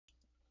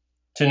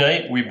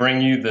Tonight, we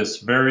bring you this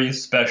very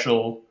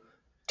special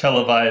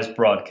televised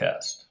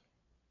broadcast.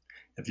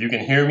 If you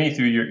can hear me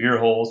through your ear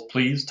holes,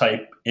 please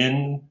type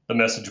in the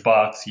message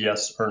box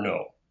yes or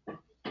no,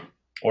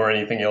 or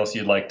anything else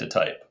you'd like to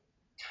type.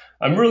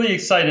 I'm really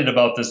excited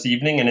about this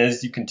evening, and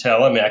as you can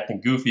tell, I'm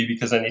acting goofy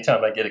because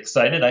anytime I get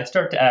excited, I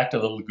start to act a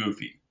little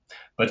goofy.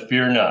 But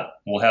fear not,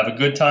 we'll have a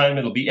good time,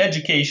 it'll be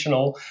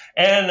educational,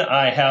 and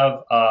I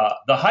have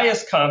the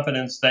highest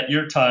confidence that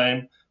your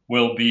time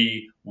will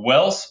be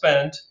well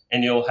spent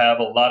and you'll have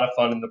a lot of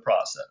fun in the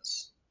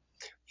process.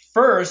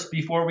 First,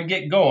 before we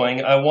get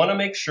going, I want to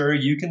make sure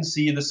you can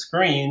see the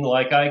screen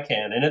like I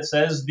can, and it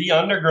says The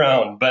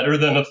Underground, better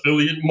than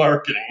affiliate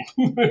marketing.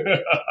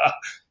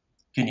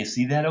 Can you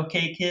see that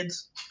okay,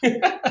 kids?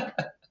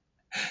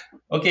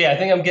 Okay, I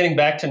think I'm getting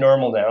back to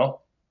normal now.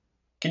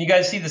 Can you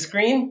guys see the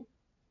screen?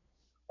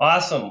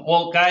 Awesome.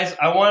 Well, guys,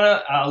 I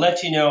want to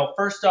let you know,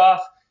 first off,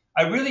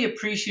 I really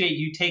appreciate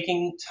you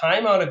taking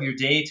time out of your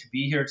day to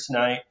be here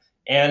tonight,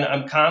 and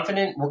I'm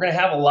confident we're going to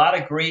have a lot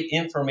of great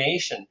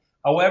information.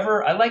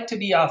 However, I like to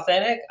be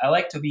authentic. I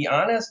like to be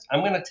honest.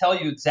 I'm going to tell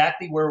you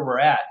exactly where we're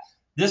at.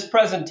 This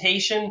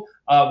presentation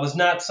was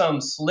not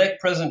some slick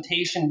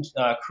presentation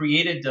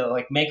created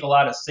to make a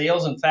lot of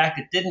sales. In fact,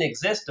 it didn't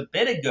exist a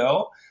bit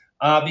ago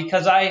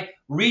because I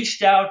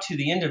reached out to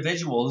the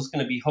individual who's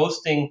going to be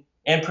hosting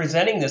and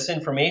presenting this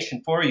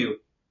information for you.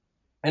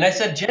 And I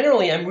said,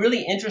 generally, I'm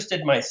really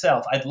interested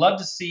myself. I'd love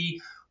to see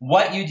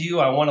what you do.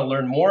 I want to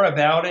learn more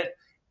about it.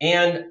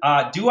 And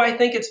do I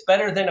think it's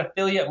better than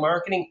affiliate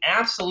marketing?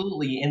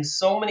 Absolutely. In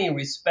so many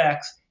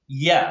respects,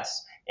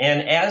 yes.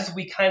 And as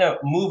we kind of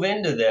move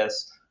into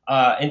this,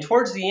 and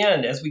towards the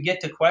end, as we get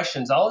to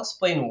questions, I'll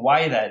explain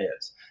why that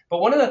is. But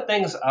one of the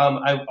things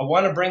I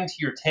want to bring to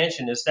your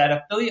attention is that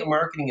affiliate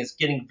marketing is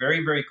getting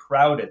very, very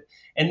crowded.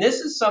 And this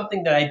is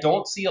something that I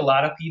don't see a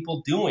lot of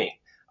people doing.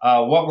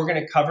 What we're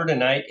going to cover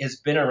tonight has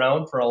been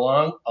around for a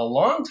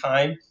long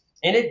time,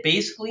 and it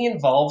basically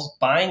involves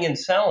buying and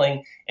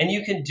selling, and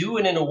you can do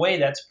it in a way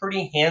that's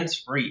pretty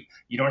hands-free.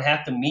 You don't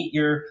have to meet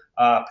your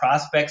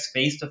prospects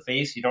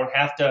face-to-face. You don't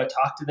have to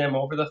talk to them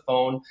over the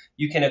phone.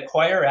 You can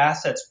acquire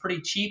assets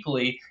pretty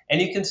cheaply,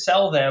 and you can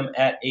sell them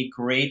at a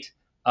great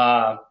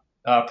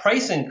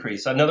price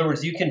increase. In other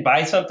words, you can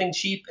buy something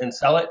cheap and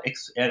sell it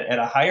at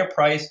a higher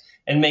price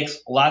and makes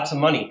lots of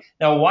money.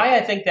 Now, why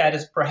I think that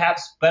is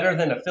perhaps better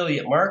than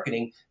affiliate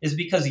marketing is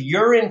because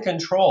you're in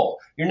control.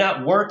 You're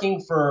not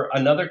working for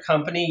another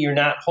company. You're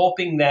not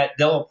hoping that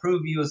they'll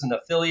approve you as an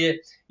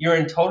affiliate. You're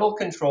in total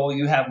control.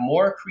 You have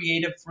more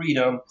creative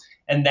freedom,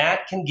 and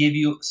that can give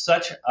you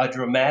such a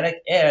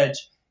dramatic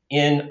edge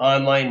in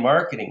online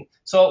marketing.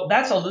 So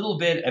that's a little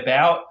bit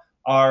about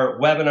our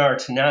webinar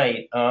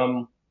tonight.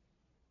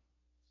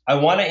 I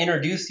want to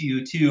introduce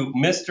you to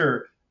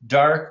Mr.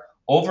 Dark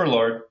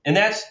Overlord, and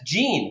that's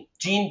Gene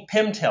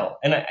Pimentel.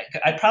 And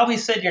I probably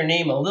said your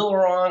name a little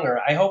wrong, or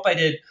I hope I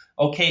did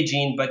okay,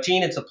 Gene. But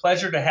Gene, it's a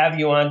pleasure to have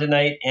you on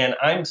tonight, and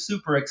I'm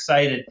super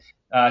excited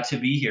to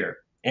be here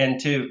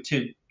and to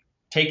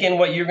take in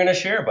what you're going to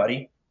share,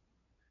 buddy.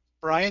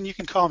 Brian, you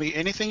can call me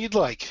anything you'd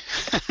like,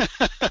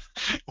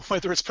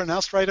 whether it's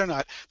pronounced right or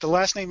not. The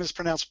last name is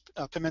pronounced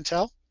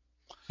Pimentel.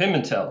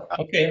 Pimentel,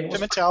 okay.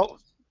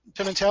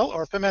 Pimentel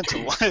or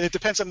Pimentel. It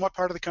depends on what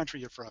part of the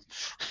country you're from.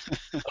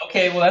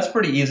 Okay, well, that's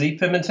pretty easy.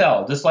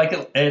 Pimentel, just like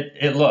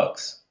it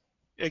looks.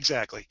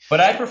 Exactly.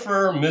 But I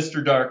prefer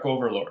Mr. Dark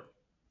Overlord.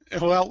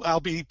 Well, I'll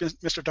be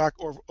Mr. Dark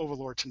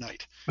Overlord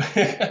tonight.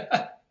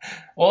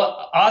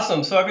 Well,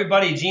 awesome. So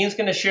everybody, Gene's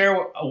going to share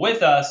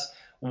with us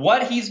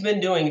what he's been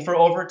doing for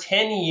over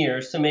 10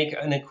 years to make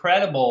an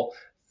incredible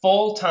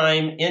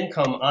full-time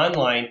income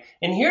online.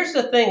 And here's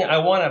the thing I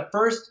want to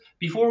first,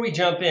 before we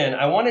jump in,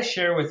 I want to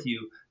share with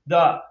you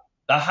the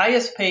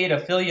highest paid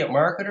affiliate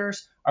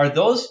marketers are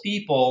those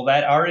people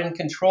that are in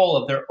control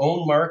of their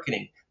own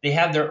marketing. They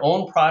have their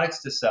own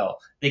products to sell.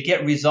 They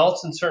get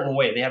results in a certain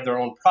way. They have their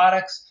own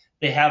products.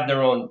 They have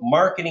their own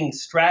marketing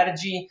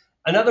strategy.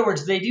 In other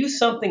words, they do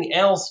something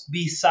else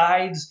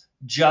besides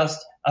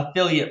just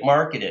affiliate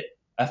market,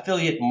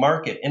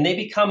 and they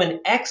become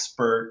an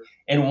expert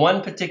in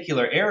one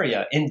particular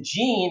area. And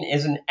Gene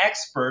is an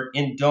expert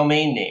in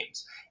domain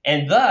names.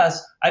 And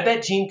thus, I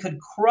bet Gene could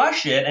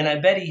crush it, and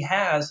I bet he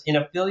has in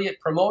affiliate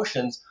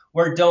promotions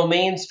where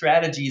domain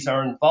strategies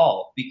are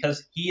involved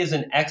because he is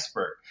an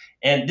expert.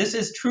 And this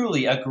is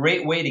truly a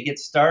great way to get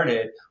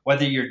started,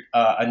 whether you're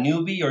a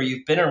newbie or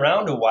you've been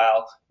around a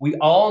while. We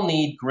all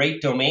need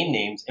great domain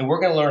names, and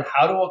we're going to learn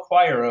how to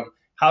acquire them,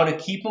 how to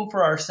keep them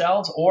for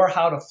ourselves, or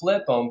how to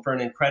flip them for an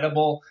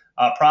incredible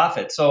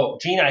profit. So,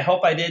 Gene, I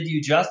hope I did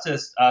you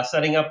justice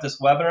setting up this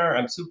webinar.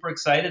 I'm super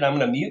excited. I'm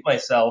going to mute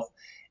myself.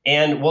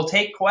 And we'll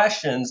take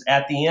questions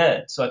at the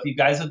end. So if you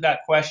guys have got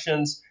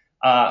questions,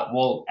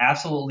 we'll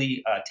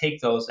absolutely take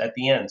those at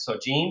the end. So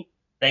Gene,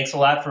 thanks a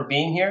lot for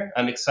being here.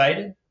 I'm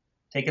excited.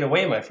 Take it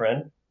away, my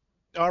friend.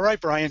 All right,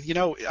 Brian. You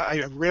know,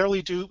 I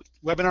rarely do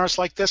webinars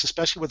like this,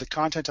 especially with the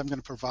content I'm going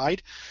to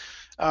provide.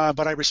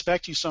 But I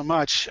respect you so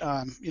much.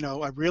 You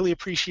know, I really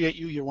appreciate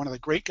you. You're one of the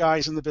great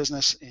guys in the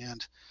business,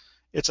 and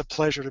it's a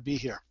pleasure to be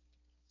here.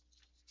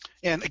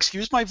 And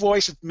excuse my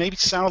voice, it may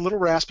sound a little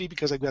raspy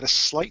because I've got a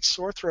slight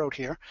sore throat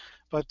here,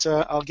 but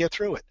I'll get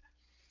through it.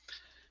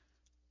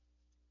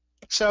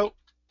 So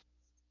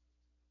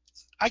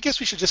I guess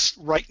we should just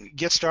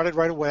get started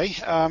right away.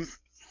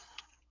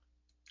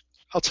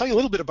 I'll tell you a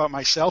little bit about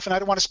myself, and I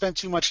don't want to spend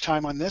too much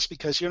time on this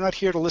because you're not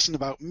here to listen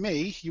about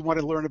me. You want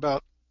to learn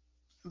about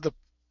the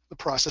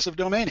process of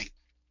domaining.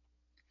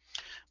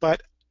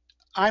 But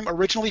I'm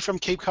originally from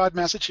Cape Cod,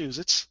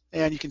 Massachusetts,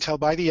 and you can tell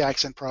by the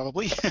accent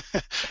probably.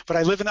 But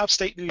I live in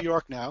upstate New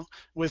York now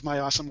with my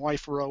awesome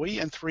wife,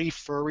 Rowie, and 3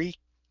 furry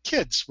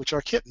kids, which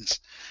are kittens.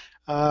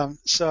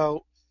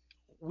 So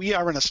we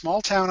are in a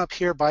small town up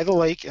here by the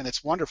lake, and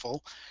it's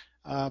wonderful.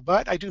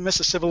 But I do miss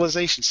the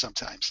civilization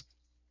sometimes.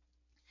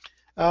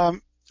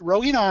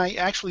 Rowie and I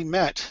actually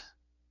met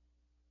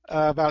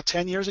about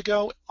 10 years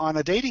ago on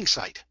a dating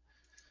site.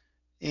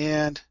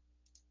 And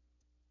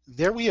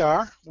there we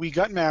are. We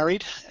got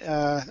married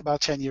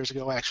about 10 years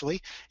ago,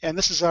 actually. And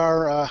this is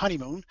our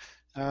honeymoon,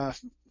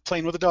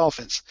 playing with the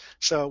dolphins.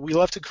 So we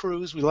love to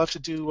cruise. We love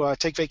to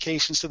take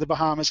vacations to the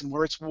Bahamas and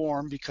where it's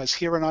warm, because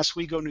here in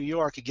Oswego, New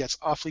York, it gets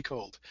awfully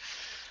cold.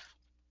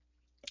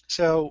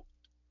 So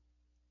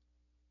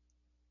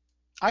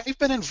I've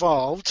been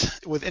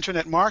involved with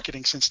internet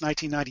marketing since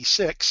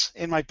 1996,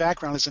 and my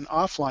background is in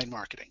offline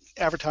marketing,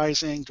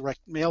 advertising, direct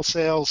mail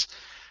sales.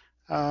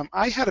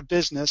 I had a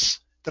business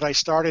that I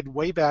started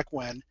way back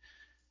when,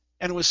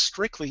 and it was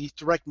strictly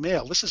direct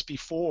mail. This is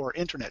before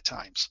internet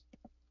times.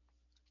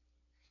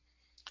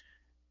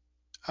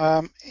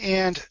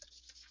 And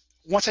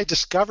once I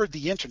discovered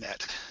the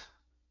internet,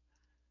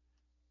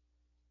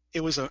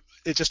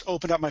 it just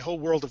opened up my whole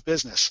world of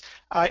business.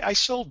 I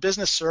sold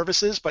business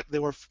services, but they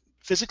were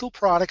physical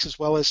products as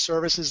well as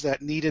services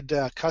that needed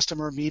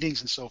customer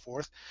meetings and so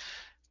forth.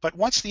 But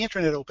once the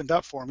internet opened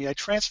up for me, I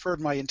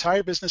transferred my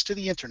entire business to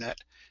the internet.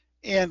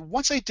 And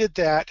once I did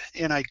that,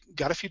 and I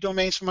got a few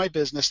domains for my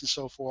business and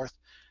so forth,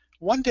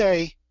 one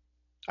day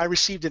I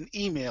received an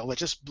email that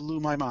just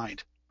blew my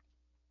mind.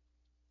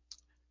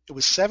 It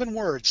was 7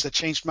 words that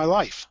changed my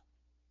life.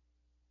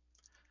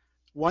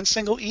 One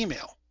single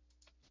email.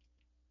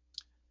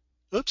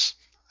 Oops,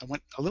 I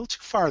went a little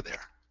too far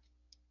there.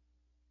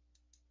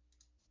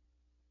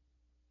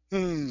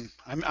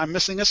 I'm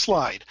missing a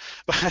slide.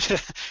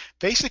 But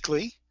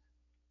basically,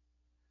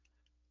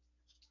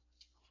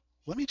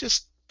 let me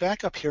just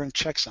back up here and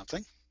check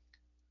something.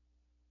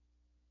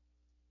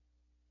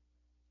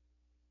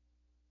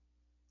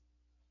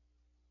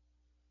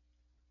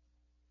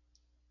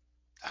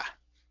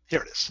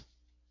 Here it is.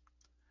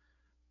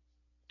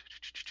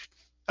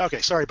 Okay,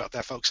 sorry about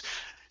that, folks.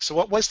 So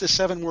what was the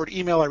 7-word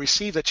email I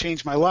received that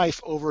changed my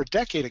life over a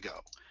decade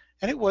ago?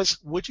 And it was,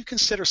 would you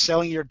consider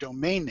selling your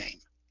domain name?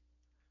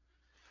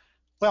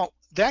 Well,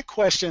 that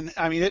question,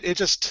 I mean, it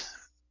just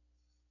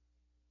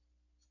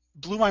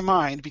blew my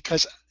mind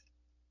because,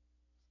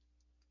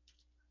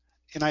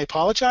 and I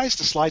apologize,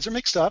 the slides are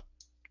mixed up.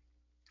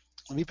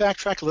 Let me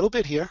backtrack a little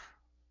bit here.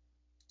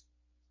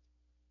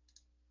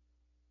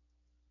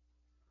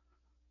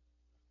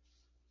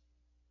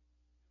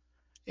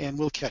 And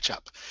we'll catch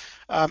up.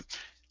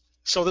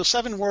 So those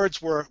 7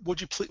 words were,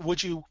 would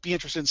you be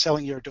interested in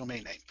selling your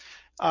domain name?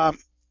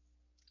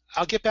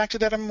 I'll get back to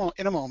that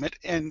in a moment.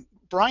 And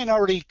Brian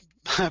already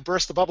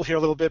burst the bubble here a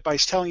little bit by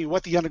telling you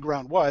what the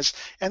underground was.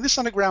 And this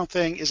underground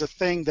thing is a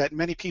thing that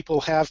many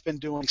people have been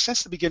doing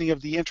since the beginning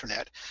of the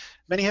internet.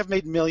 Many have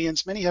made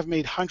millions, many have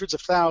made hundreds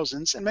of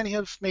thousands, and many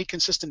have made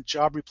consistent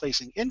job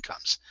replacing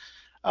incomes.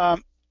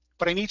 But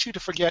I need you to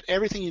forget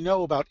everything you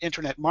know about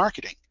internet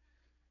marketing.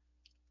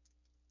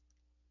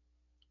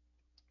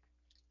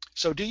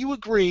 So do you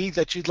agree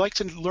that you'd like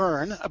to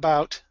learn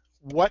about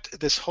what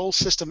this whole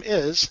system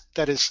is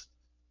that is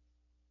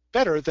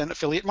better than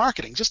affiliate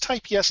marketing? Just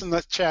type yes in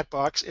the chat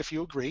box if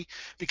you agree,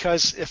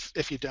 because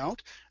if you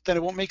don't, then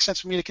it won't make sense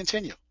for me to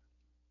continue.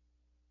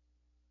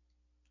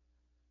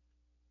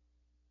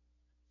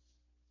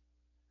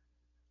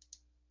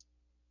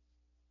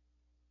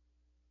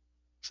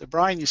 So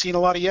Brian, you seen a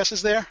lot of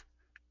yeses there?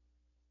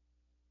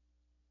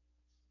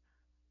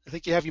 I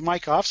think you have your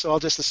mic off, so I'll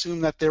just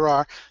assume that there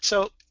are.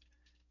 So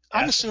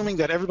I'm assuming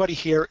that everybody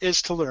here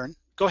is to learn.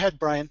 Go ahead,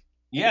 Brian.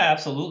 Yeah,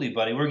 absolutely,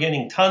 buddy. We're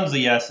getting tons of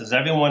yeses.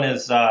 Everyone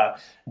is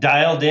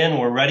dialed in.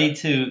 We're ready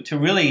to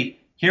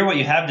really hear what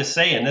you have to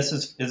say, and this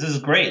is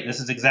great. This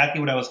is exactly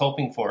what I was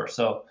hoping for.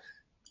 So,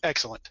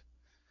 excellent.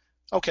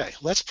 Okay,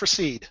 let's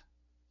proceed.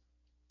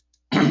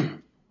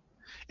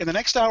 In the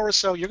next hour or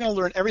so, you're going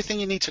to learn everything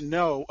you need to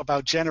know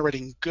about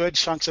generating good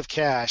chunks of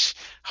cash,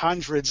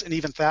 hundreds and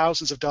even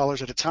thousands of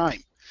dollars at a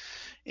time.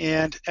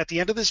 And at the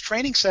end of this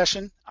training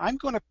session, I'm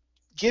going to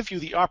give you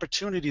the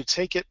opportunity to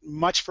take it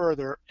much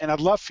further, and I'd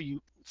love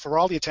for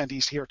all the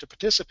attendees here to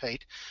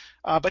participate.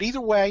 But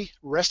either way,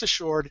 rest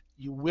assured,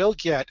 you will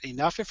get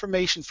enough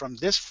information from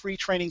this free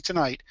training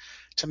tonight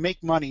to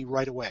make money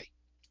right away.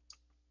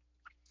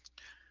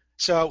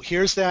 So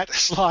here's that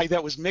slide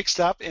that was mixed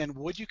up, and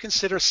would you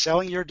consider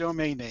selling your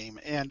domain name?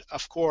 And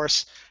of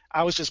course,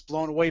 I was just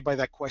blown away by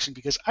that question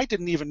because I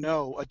didn't even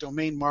know a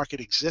domain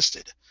market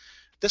existed.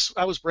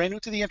 I was brand new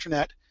to the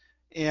internet,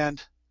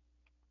 And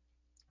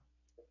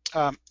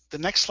the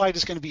next slide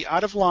is going to be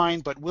out of line,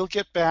 but we'll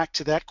get back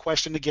to that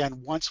question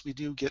again once we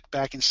do get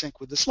back in sync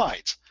with the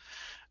slides.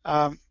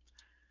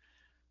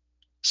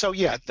 So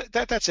yeah,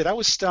 that's it. I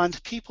was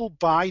stunned. People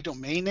buy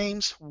domain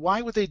names.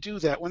 Why would they do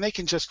that when they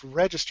can just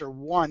register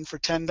one for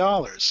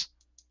 $10?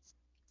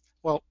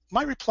 Well,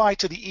 my reply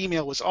to the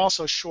email was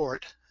also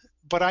short,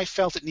 but I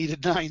felt it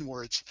needed 9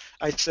 words.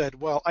 I said,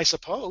 well, I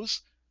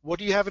suppose. What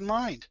do you have in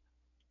mind?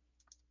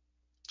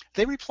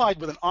 They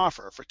replied with an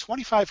offer for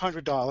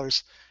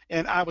 $2,500,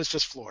 and I was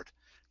just floored.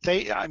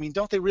 I mean,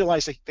 don't they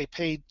realize that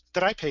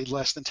I paid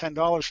less than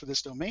 $10 for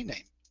this domain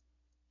name?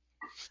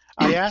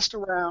 I asked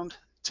around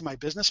to my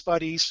business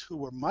buddies who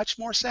were much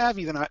more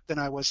savvy than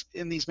I was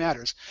in these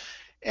matters,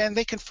 and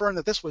they confirmed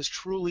that this was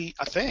truly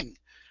a thing.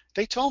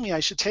 They told me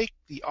I should take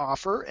the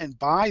offer and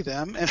buy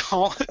them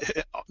all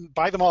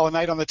a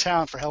night on the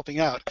town for helping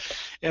out.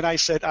 And I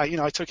said,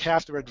 I took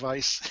half their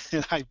advice,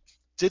 and I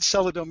did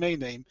sell a domain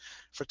name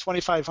for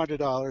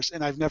 $2,500,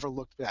 and I've never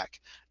looked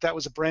back. That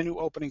was a brand new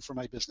opening for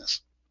my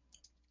business.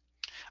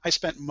 I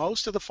spent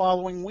most of the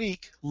following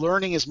week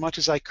learning as much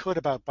as I could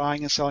about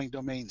buying and selling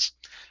domains.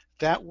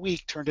 That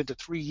week turned into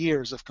 3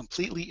 years of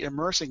completely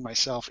immersing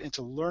myself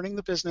into learning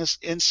the business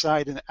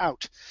inside and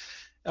out.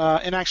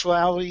 In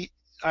actuality,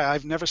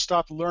 I've never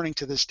stopped learning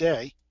to this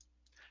day.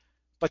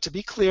 But to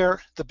be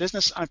clear, the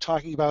business I'm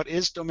talking about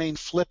is domain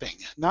flipping,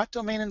 not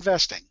domain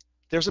investing.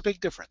 There's a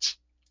big difference.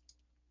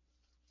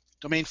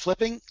 Domain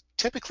flipping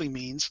typically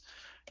means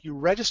you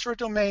register a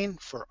domain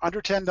for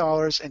under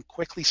 $10 and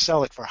quickly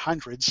sell it for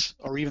hundreds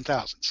or even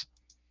thousands.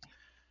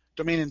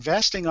 Domain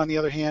investing, on the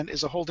other hand,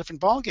 is a whole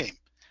different ballgame.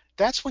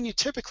 That's when you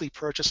typically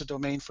purchase a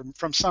domain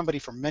from somebody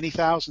for many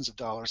thousands of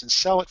dollars and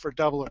sell it for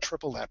double or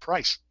triple that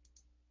price.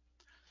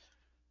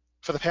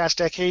 For the past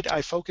decade,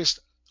 I focused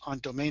on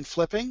domain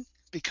flipping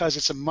because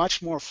it's a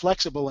much more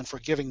flexible and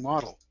forgiving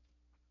model.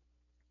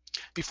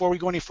 Before we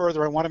go any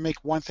further, I want to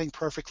make one thing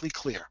perfectly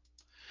clear.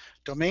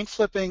 Domain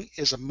flipping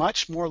is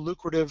much more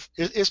lucrative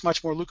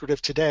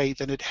today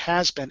than it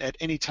has been at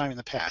any time in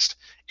the past.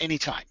 Any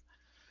time.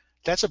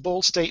 That's a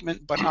bold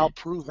statement, but I'll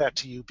prove that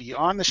to you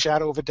beyond the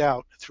shadow of a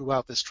doubt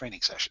throughout this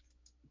training session.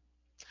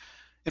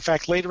 In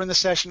fact, later in the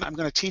session, I'm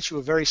going to teach you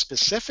a very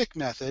specific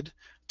method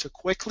to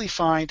quickly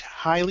find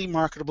highly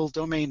marketable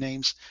domain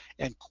names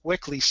and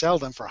quickly sell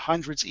them for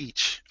hundreds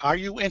each. Are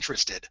you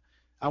interested?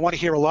 I want to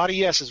hear a lot of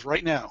yeses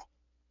right now.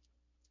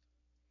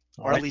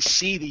 Or at least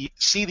see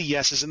the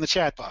yeses in the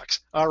chat box.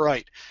 All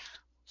right,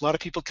 a lot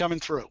of people coming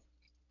through.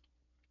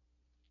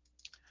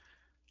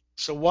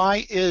 So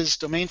why is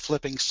domain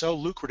flipping so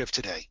lucrative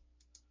today?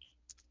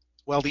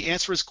 Well, the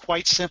answer is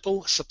quite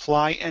simple: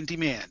 supply and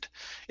demand.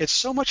 It's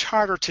so much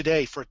harder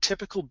today for a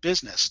typical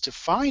business to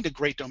find a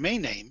great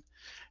domain name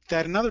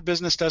that another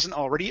business doesn't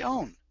already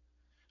own.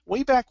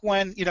 Way back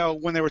when,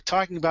 when they were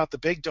talking about the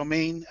big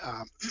domain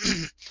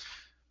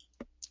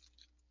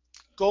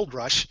gold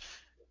rush,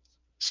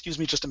 excuse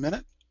me just a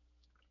minute.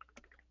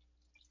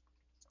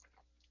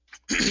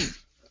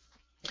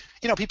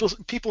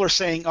 People are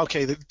saying,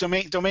 okay, the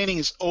domaining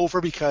is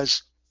over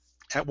because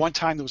at one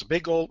time there was a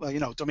big gold,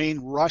 domain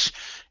rush,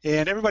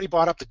 and everybody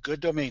bought up the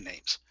good domain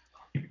names.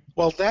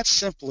 Well, that's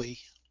simply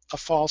a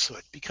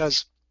falsehood,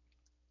 because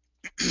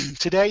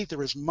today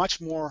there is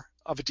much more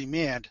of a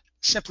demand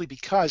simply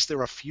because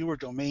there are fewer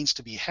domains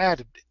to be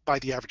had by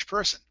the average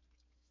person.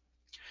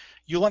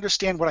 You'll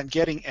understand what I'm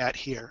getting at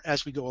here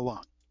as we go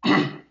along.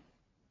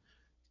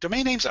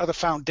 Domain names are the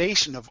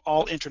foundation of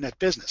all internet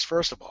business,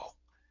 first of all.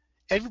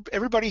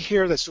 Everybody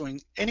here that's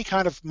doing any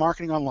kind of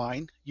marketing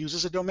online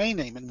uses a domain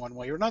name in one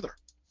way or another.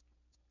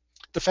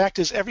 The fact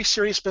is, every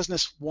serious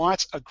business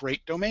wants a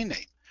great domain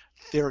name.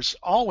 There's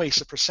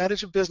always a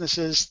percentage of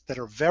businesses that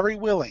are very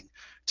willing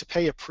to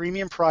pay a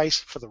premium price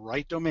for the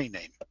right domain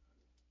name.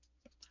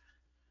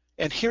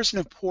 And here's an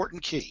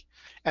important key.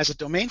 As a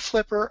domain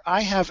flipper,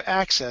 I have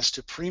access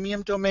to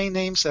premium domain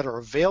names that are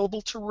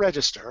available to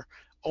register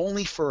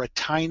only for a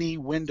tiny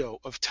window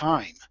of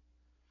time.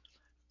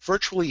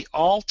 Virtually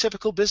all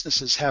typical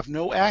businesses have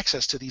no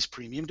access to these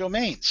premium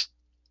domains.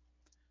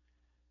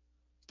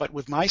 But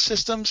with my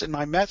systems and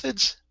my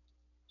methods,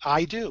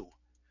 I do.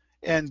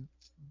 And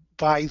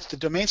by the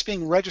domains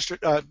being registered,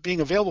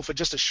 being available for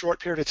just a short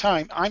period of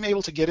time, I'm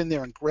able to get in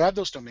there and grab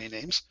those domain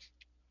names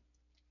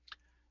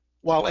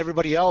while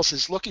everybody else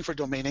is looking for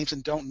domain names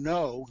and don't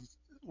know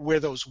where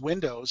those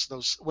windows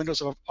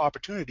of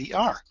opportunity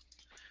are.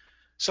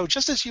 So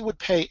just as you would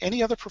pay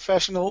any other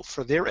professional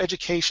for their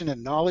education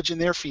and knowledge in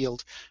their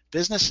field,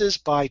 businesses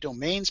buy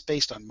domains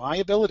based on my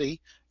ability,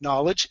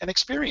 knowledge, and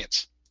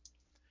experience.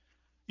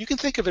 You can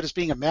think of it as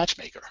being a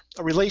matchmaker.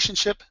 A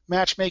relationship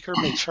matchmaker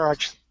may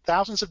charge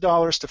thousands of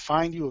dollars to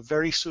find you a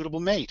very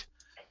suitable mate.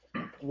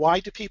 Why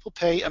do people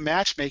pay a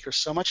matchmaker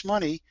so much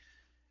money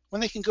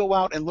when they can go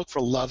out and look for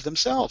love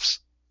themselves?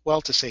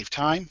 Well, to save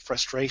time,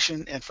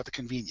 frustration, and for the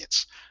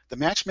convenience. The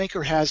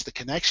matchmaker has the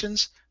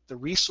connections, the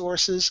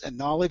resources, and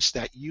knowledge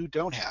that you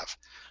don't have.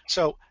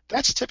 So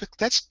that's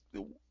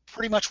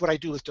pretty much what I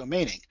do with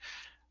domaining.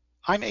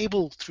 I'm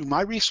able, through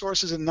my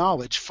resources and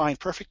knowledge, find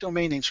perfect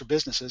domain names for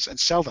businesses and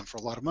sell them for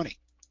a lot of money.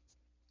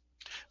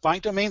 Buying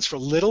domains for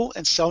little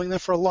and selling them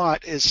for a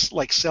lot is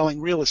like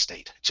selling real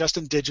estate, just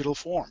in digital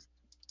form.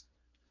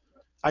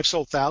 I've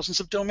sold thousands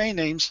of domain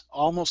names.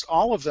 Almost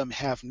all of them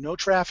have no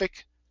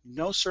traffic,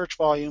 no search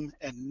volume,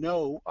 and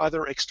no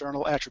other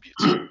external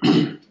attributes.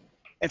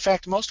 In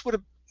fact, most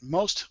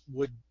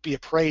would be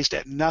appraised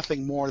at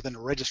nothing more than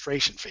a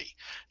registration fee.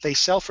 They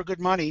sell for good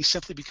money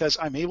simply because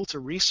I'm able to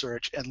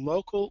research and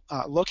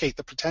locate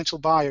the potential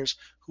buyers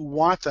who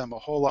want them a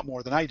whole lot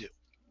more than I do.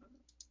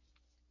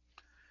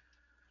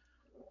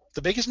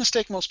 The biggest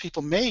mistake most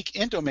people make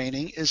in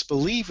domaining is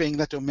believing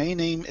that domain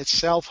name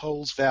itself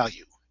holds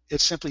value.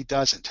 It simply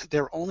doesn't.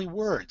 They're only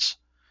words.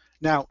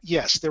 Now,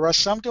 yes, there are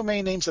some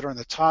domain names that are in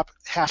the top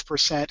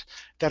 0.5%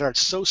 that are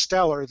so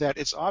stellar that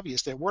it's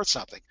obvious they're worth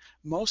something.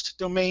 Most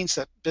domains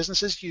that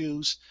businesses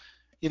use,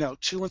 2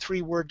 and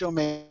 3 word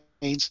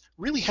domains,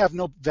 really have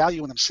no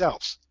value in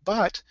themselves,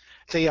 but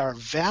they are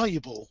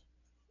valuable,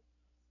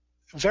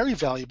 very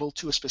valuable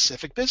to a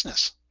specific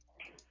business.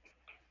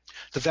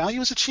 The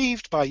value is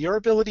achieved by your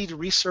ability to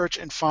research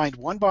and find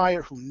one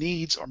buyer who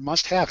needs or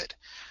must have it.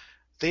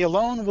 They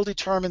alone will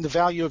determine the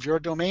value of your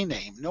domain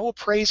name. No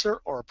appraiser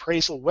or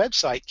appraisal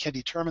website can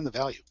determine the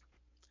value.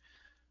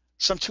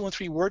 Some 2 and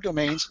 3 word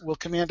domains will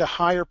command a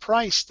higher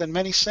price than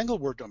many single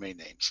word domain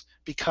names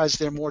because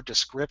they're more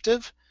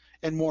descriptive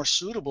and more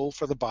suitable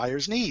for the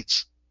buyer's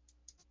needs.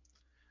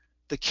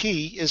 The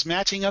key is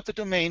matching up the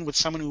domain with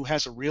someone who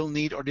has a real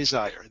need or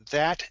desire.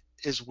 That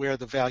is where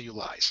the value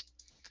lies.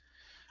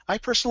 I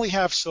personally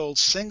have sold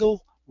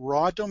single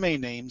raw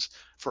domain names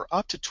for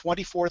up to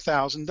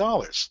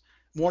 $24,000.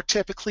 More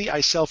typically,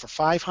 I sell for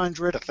 $500,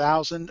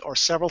 $1,000, or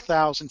several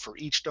thousand for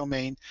each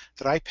domain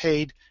that I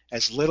paid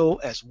as little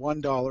as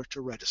 $1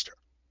 to register.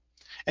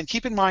 And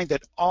keep in mind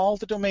that all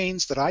the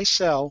domains that I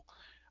sell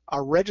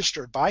are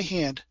registered by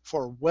hand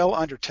for well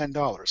under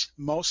 $10,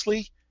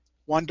 mostly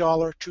 $1,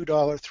 $2,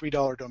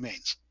 $3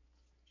 domains.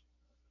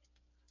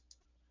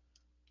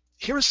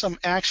 Here are some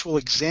actual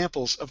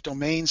examples of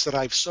domains that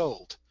I've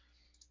sold.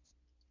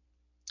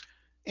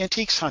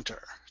 Antiques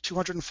Hunter,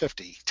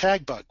 250,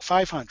 Tagbug,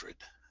 500,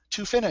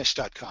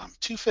 tofinish.com,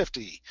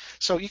 250.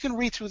 So you can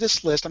read through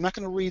this list. I'm not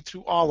going to read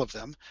through all of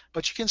them,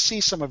 but you can see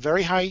some are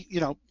very high,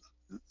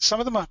 some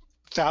of them are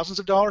thousands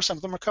of dollars, some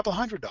of them are a couple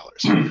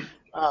 $100.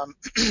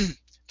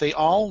 They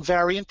all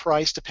vary in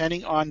price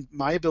depending on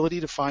my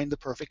ability to find the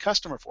perfect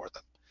customer for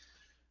them.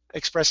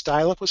 Express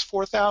Dial-Up was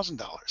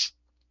 $4,000.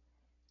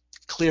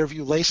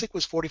 Clearview LASIK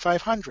was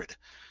 $4,500.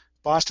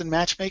 Boston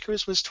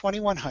Matchmakers was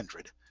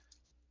 $2,100.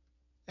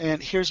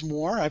 And here's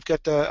more. I've got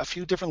a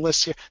few different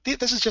lists here.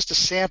 This is just a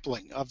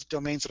sampling of the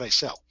domains that I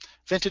sell.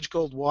 Vintage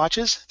Gold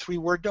Watches,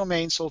 3-word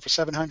domain, sold for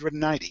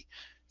 $790.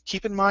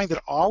 Keep in mind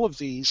that all of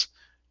these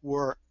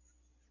were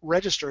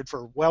registered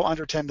for well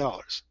under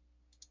 $10.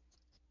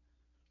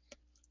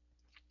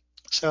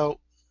 So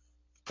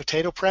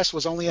Potato Press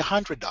was only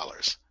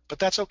 $100, but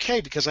that's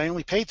okay because I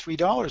only paid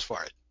 $3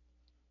 for it.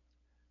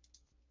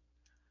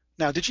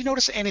 Now, did you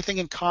notice anything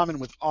in common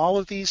with all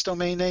of these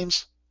domain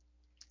names?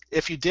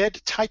 If you did,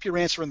 type your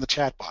answer in the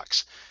chat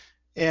box.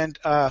 And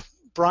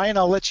Brian,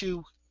 I'll let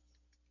you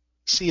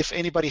see if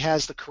anybody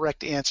has the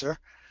correct answer.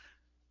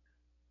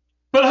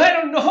 But I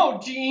don't know,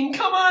 Gene.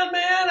 Come on,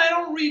 man. I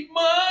don't read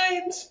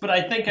minds. But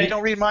I think you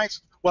don't read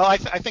minds? Well, I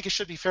think it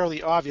should be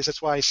fairly obvious.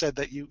 That's why I said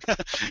that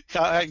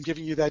I'm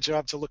giving you that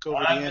job to look over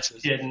the answers.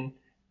 I'm just kidding.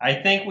 I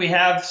think we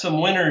have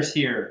some winners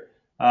here.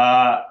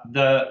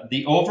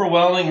 The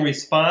overwhelming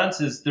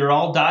response is they're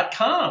all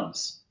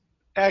 .coms.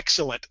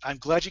 Excellent. I'm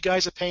glad you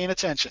guys are paying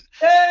attention.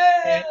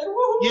 Yay!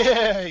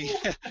 Yay!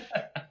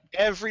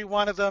 Every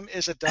one of them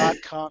is a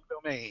 .com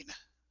domain.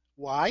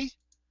 Why?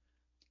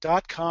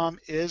 .com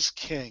is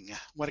king.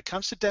 When it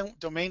comes to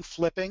domain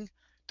flipping,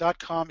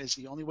 .com is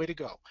the only way to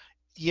go.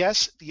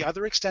 Yes, the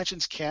other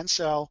extensions can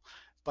sell,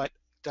 but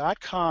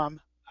 .com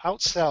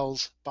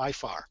outsells by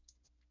far.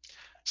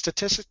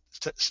 Let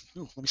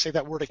me say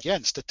that word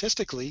again.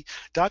 Statistically,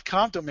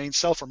 .com domains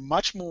sell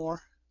much more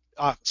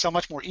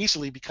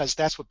easily because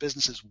that's what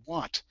businesses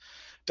want.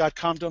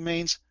 .com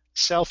domains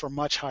sell for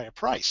much higher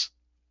price.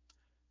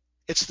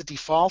 It's the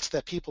default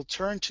that people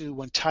turn to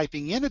when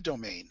typing in a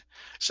domain.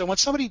 So when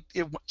somebody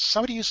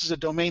uses a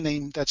domain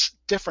name that's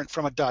different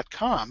from a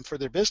 .com for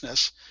their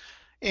business,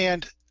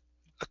 and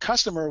a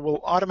customer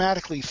will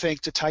automatically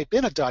think to type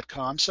in a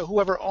 .com, so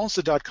whoever owns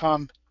the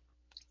 .com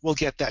will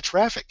get that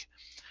traffic.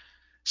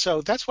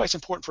 So that's why it's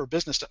important for a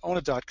business to own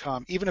a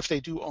 .com, even if they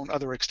do own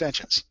other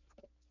extensions.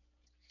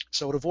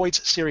 So it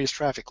avoids serious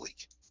traffic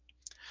leak.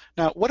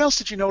 Now, what else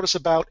did you notice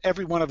about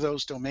every one of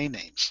those domain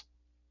names?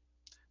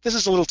 This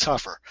is a little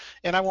tougher,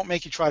 and I won't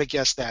make you try to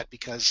guess that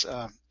because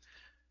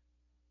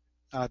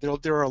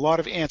there are a lot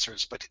of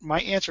answers, but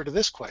my answer to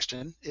this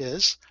question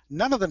is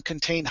none of them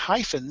contain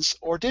hyphens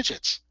or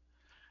digits.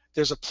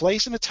 There's a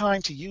place and a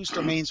time to use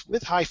domains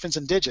with hyphens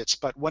and digits,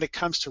 but when it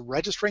comes to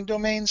registering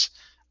domains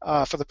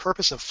for the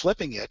purpose of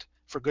flipping it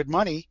for good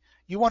money,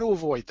 you want to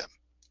avoid them.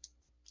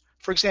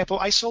 For example,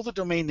 I sold the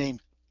domain name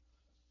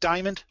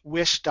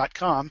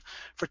diamondwish.com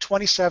for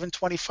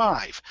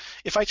 $27.25.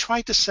 If I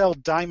tried to sell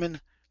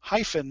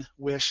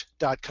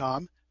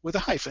diamond-wish.com with a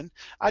hyphen,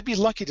 I'd be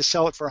lucky to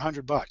sell it for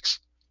 $100.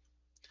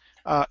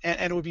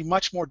 And it would be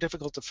much more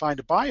difficult to find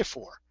a buyer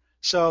for.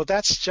 So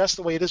that's just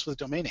the way it is with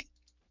domain name.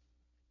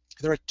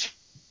 There are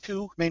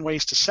two main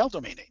ways to sell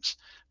domain names: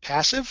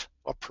 passive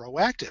or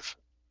proactive.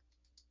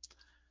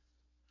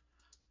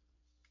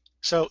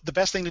 So the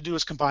best thing to do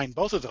is combine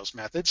both of those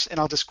methods, and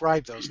I'll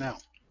describe those now.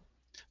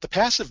 The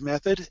passive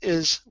method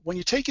is when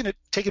you take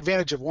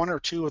advantage of one or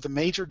two of the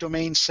major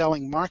domain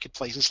selling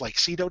marketplaces like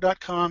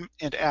Sedo.com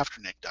and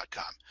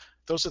Afternic.com.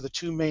 Those are the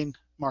two main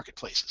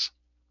marketplaces.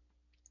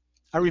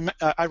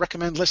 I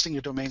recommend listing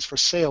your domains for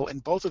sale in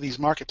both of these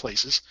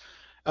marketplaces.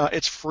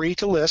 It's free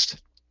to list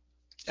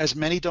as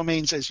many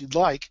domains as you'd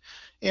like,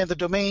 and the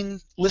domain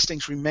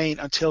listings remain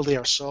until they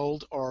are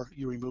sold or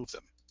you remove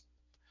them.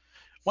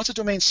 Once a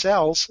domain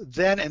sells,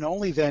 then and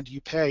only then do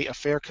you pay a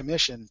fair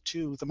commission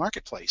to the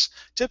marketplace,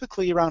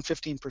 typically around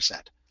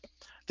 15%.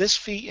 This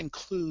fee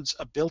includes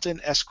a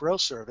built-in escrow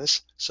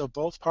service, so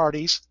both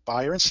parties,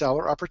 buyer and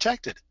seller, are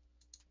protected.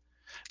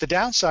 The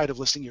downside of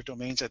listing your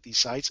domains at these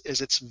sites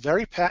is it's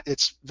very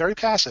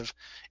passive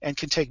and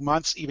can take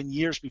months, even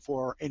years,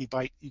 before you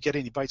get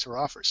any bites or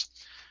offers.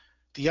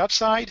 The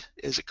upside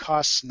is it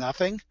costs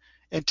nothing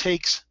and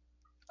takes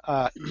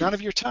none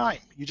of your time.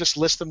 You just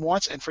list them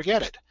once and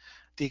forget it.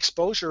 The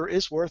exposure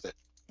is worth it.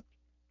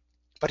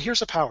 But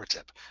here's a power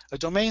tip. A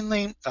domain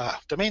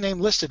name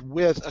listed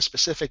with a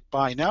specific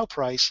buy now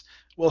price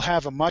will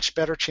have a much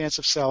better chance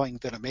of selling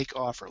than a make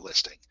offer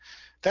listing.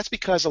 That's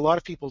because a lot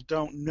of people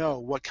don't know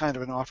what kind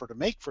of an offer to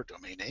make for a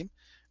domain name,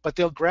 but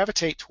they'll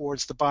gravitate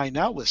towards the buy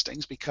now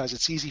listings because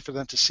it's easy for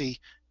them to see,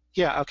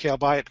 yeah, okay, I'll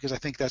buy it because I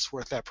think that's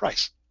worth that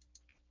price.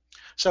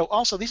 So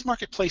also, these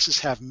marketplaces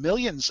have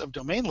millions of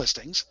domain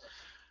listings,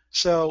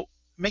 so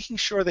making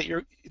sure that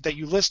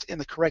you list in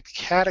the correct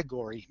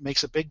category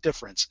makes a big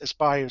difference as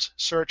buyers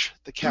search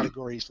the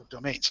categories of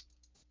domains.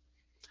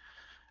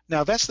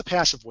 Now, that's the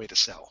passive way to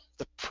sell.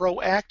 The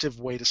proactive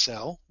way to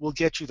sell will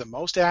get you the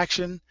most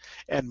action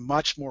and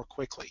much more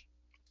quickly.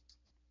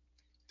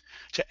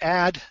 To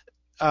add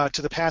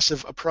to the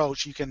passive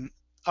approach, you can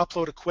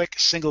upload a quick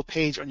single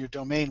page on your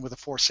domain with a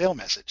for sale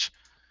message.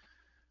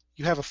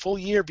 You have a full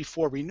year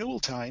before renewal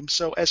time,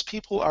 so as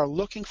people are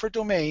looking for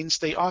domains,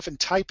 they often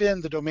type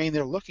in the domain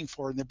they're looking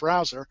for in the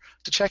browser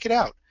to check it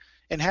out,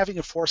 and having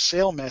a for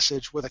sale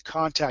message with a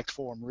contact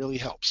form really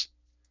helps.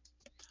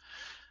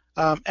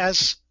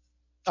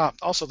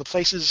 Also,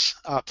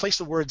 place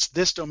the words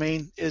 "this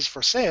domain is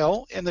for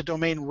sale" in the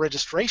domain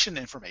registration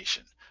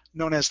information,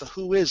 known as the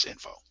Who Is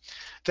info.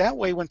 That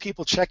way, when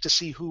people check to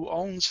see who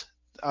owns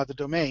the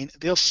domain,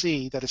 they'll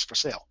see that it's for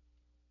sale.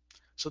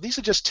 So these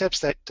are just tips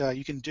that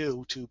you can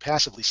do to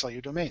passively sell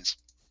your domains.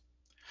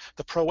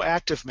 The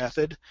proactive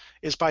method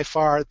is by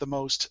far the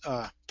most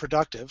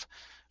productive.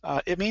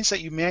 It means that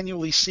you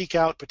manually seek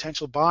out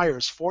potential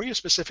buyers for your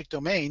specific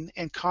domain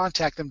and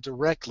contact them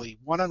directly,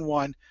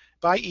 one-on-one,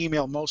 by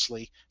email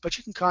mostly, but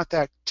you can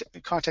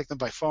contact them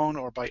by phone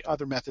or by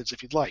other methods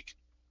if you'd like.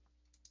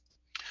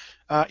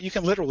 You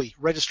can literally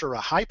register a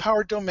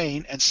high-powered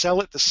domain and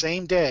sell it the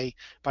same day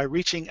by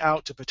reaching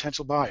out to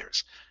potential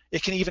buyers.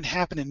 It can even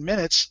happen in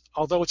minutes,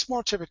 although it's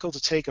more typical to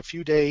take a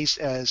few days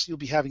as you'll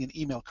be having an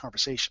email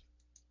conversation.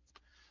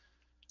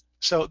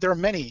 So there are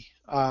many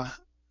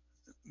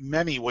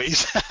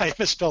ways, I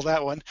misspelled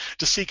that one,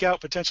 to seek out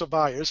potential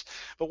buyers.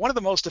 But one of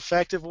the most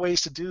effective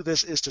ways to do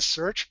this is to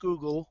search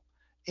Google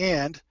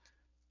and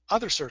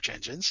other search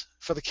engines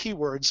for the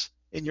keywords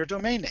in your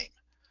domain name.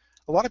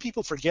 A lot of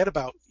people forget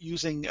about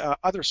using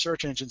other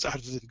search engines other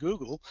than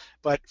Google,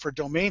 but for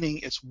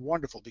domaining, it's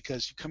wonderful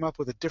because you come up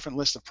with a different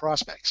list of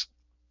prospects.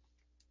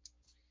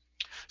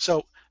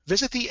 So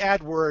visit the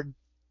AdWord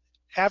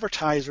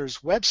advertisers'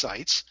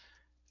 websites.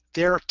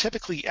 They're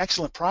typically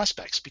excellent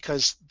prospects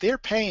because they're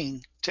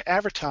paying to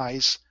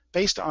advertise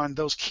based on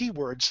those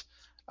keywords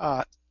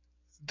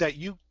that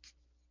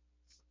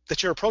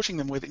you're approaching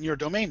them with in your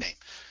domain name.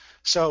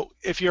 So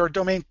if your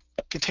domain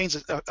contains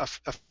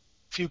a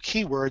few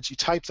keywords, you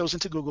type those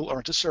into Google or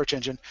into search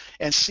engine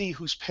and see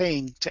who's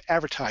paying to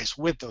advertise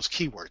with those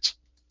keywords.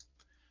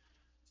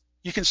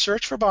 You can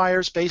search for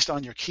buyers based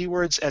on your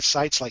keywords at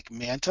sites like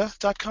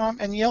Manta.com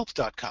and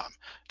Yelp.com.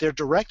 They're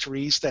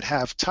directories that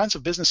have tons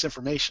of business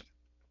information.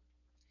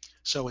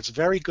 So it's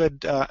very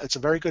good. It's a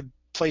very good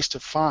place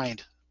to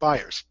find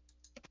buyers.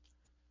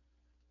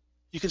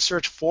 You can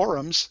search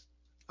forums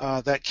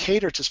that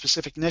cater to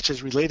specific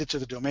niches related to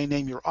the domain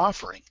name you're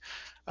offering.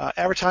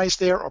 Advertise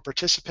there or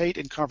participate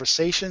in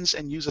conversations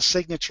and use a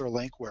signature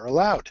link where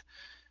allowed.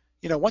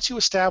 You know, once you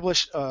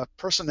establish a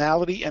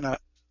personality and a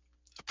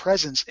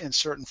presence in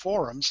certain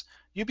forums,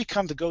 you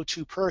become the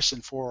go-to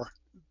person for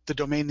the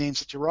domain names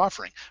that you're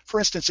offering. For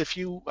instance, if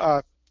you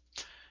got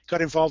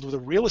involved with a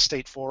real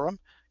estate forum,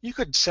 you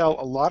could sell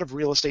a lot of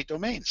real estate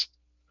domains.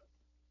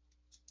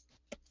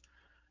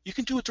 You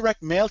can do a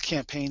direct mail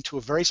campaign to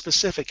a very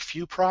specific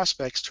few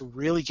prospects to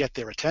really get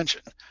their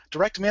attention.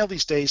 Direct mail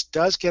these days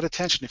does get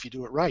attention if you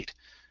do it right.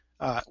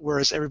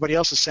 whereas everybody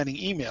else is sending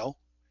email.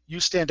 You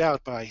stand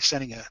out by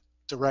sending a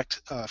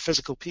direct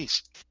physical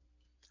piece.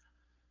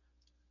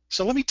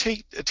 So let me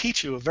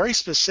teach you a very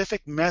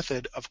specific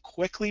method of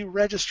quickly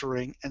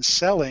registering and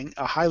selling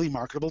a highly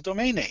marketable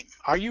domain name.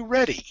 Are you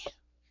ready?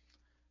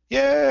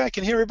 Yeah, I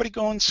can hear everybody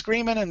going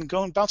screaming and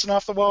going bouncing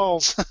off the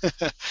walls.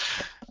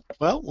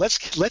 Well,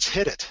 let's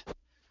hit it.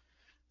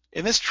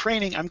 In this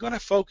training, I'm going to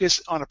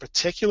focus on a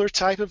particular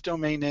type of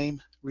domain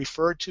name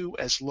referred to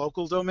as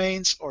local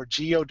domains or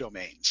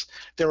geodomains.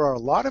 There are a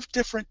lot of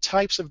different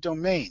types of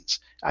domains.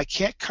 I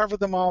can't cover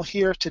them all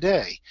here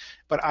today,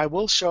 but I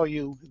will show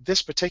you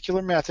this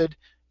particular method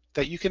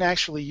that you can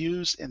actually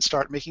use and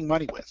start making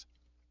money with.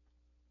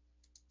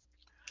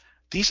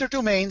 These are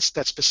domains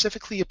that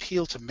specifically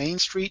appeal to Main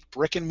Street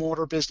brick and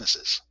mortar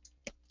businesses.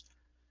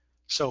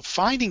 So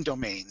finding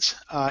domains,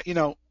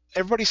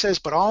 everybody says,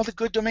 but all the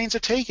good domains are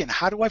taken.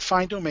 How do I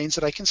find domains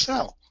that I can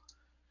sell?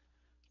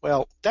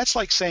 Well, that's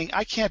like saying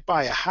I can't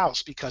buy a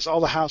house because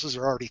all the houses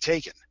are already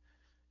taken.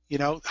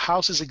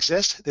 Houses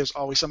exist, there's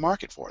always a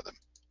market for them.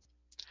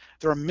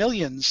 There are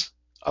millions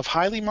of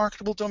highly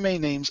marketable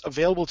domain names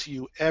available to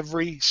you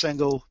every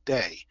single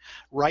day,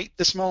 right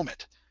this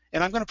moment.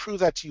 And I'm going to prove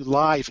that to you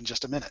live in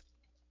just a minute.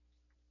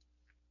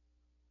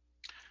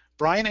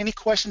 Brian, any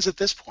questions at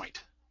this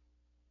point?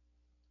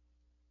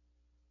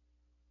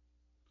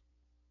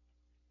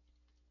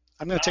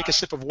 I'm going to take a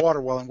sip of water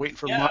while I'm waiting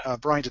for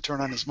Brian to turn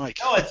on his mic.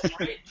 No, it's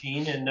great,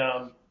 Gene. And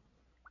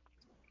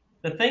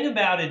the thing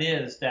about it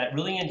is that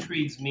really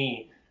intrigues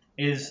me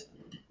is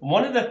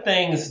one of the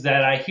things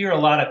that I hear a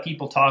lot of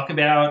people talk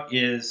about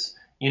is,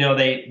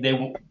 they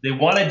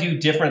want to do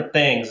different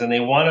things and they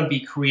want to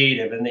be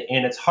creative, and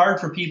it's hard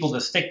for people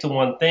to stick to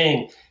one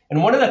thing.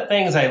 And one of the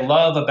things I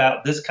love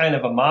about this kind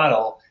of a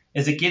model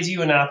is it gives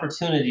you an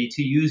opportunity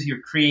to use your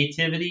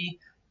creativity,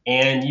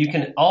 and you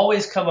can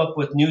always come up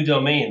with new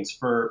domains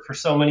for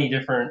so many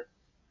different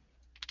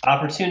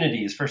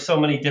opportunities, for so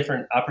many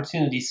different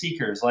opportunity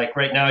seekers. Like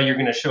right now, you're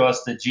going to show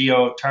us the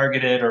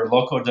geo-targeted or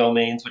local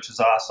domains, which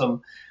is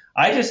awesome.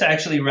 I just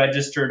actually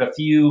registered a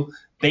few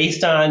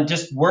based on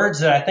just words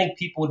that I think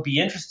people would be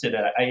interested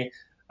in.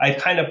 I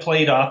kind of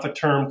played off a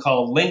term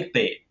called link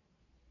bait.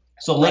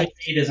 So link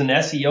bait is an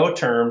SEO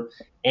term,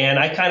 and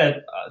I kind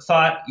of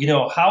thought,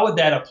 how would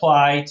that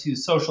apply to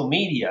social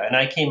media? And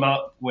I came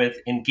out with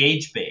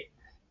engage bait,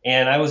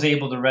 and I was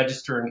able to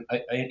register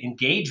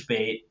engage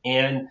bait,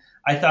 and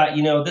I thought,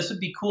 this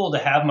would be cool to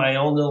have my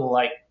own little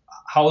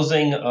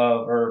housing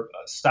or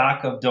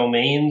stock of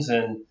domains.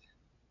 And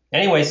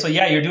anyway, so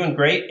yeah, you're doing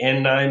great,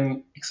 and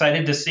I'm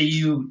excited to see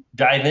you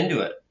dive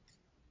into it.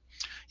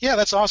 Yeah,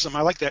 that's awesome.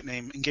 I like that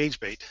name, engage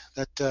bait.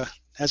 That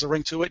has a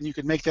ring to it, and you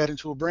could make that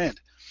into a brand.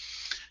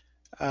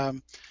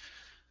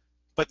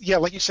 But yeah,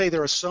 like you say,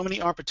 there are so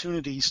many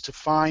opportunities to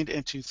find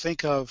and to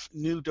think of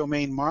new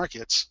domain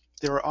markets.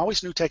 There are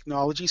always new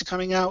technologies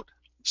coming out,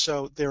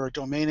 so there are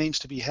domain names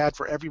to be had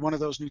for every one of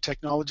those new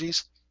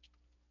technologies.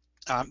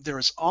 There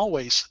is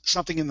always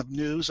something in the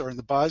news or in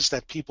the buzz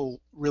that people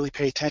really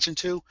pay attention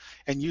to,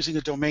 and using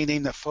a domain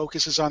name that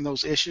focuses on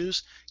those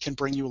issues can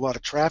bring you a lot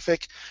of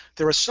traffic.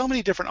 There are so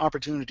many different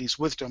opportunities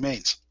with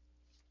domains.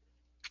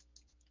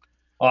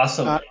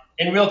 Awesome.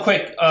 And real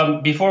quick,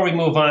 before we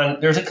move on,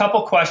 there's a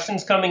couple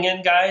questions coming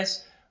in,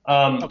 guys.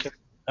 Okay.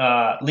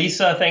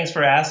 Lisa, thanks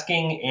for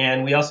asking.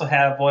 And we also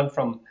have one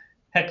from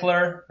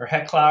Heckler.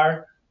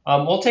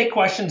 We'll take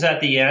questions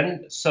at the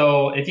end.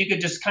 So if you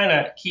could just kind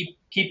of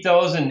keep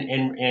those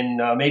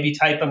and maybe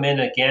type them in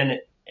again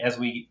as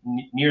we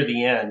near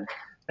the end.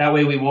 That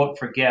way we won't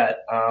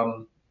forget.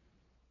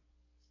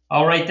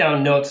 I'll write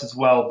down notes as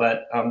well,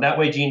 but that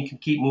way Gene can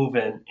keep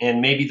moving, and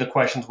maybe the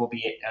questions will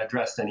be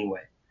addressed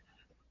anyway.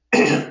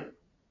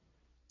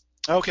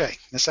 Okay,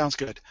 that sounds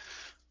good.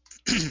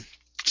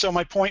 So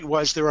my point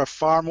was there are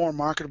far more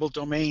marketable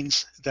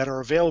domains that are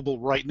available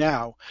right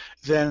now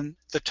than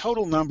the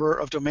total number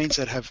of domains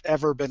that have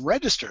ever been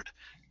registered.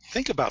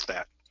 Think about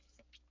that.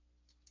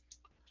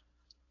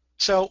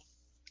 So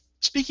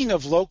speaking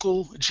of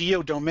local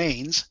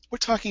geodomains, we're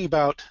talking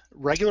about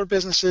regular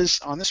businesses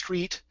on the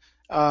street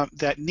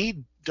that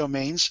need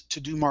domains to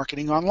do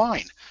marketing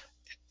online.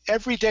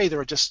 Every day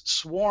there are just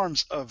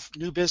swarms of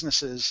new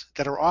businesses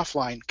that are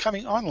offline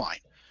coming online.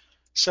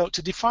 So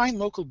to define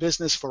local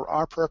business for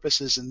our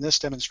purposes in this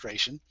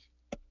demonstration,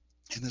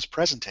 in this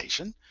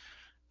presentation,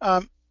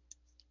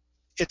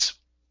 it's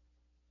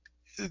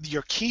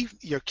your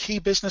key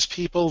business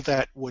people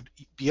that would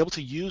be able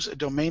to use a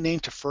domain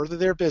name to further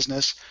their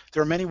business.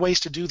 There are many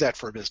ways to do that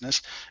for a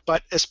business,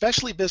 but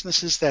especially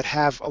businesses that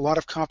have a lot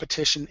of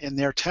competition in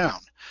their town.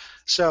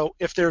 So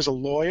if there's a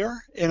lawyer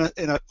in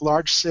a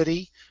large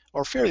city,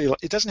 or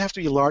it doesn't have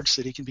to be a large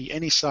city, it can be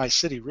any size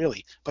city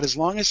really, but as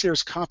long as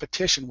there's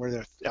competition where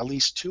there are at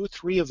least 2 or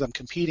 3 of them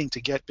competing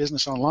to get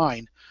business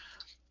online,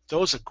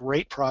 those are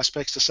great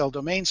prospects to sell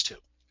domains to.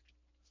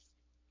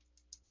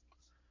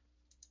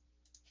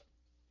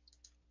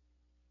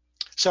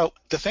 So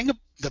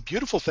the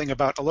beautiful thing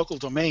about a local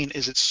domain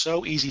is it's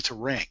so easy to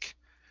rank.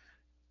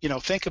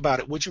 Think about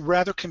it. Would you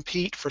rather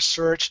compete for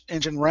search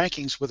engine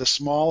rankings with a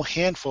small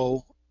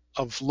handful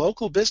of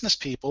local business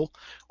people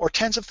or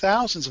tens of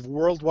thousands of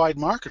worldwide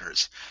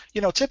marketers?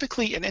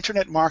 Typically in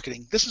internet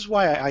marketing, this is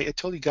why I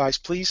told you guys,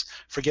 please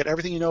forget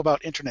everything you know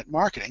about internet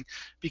marketing,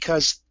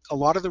 because a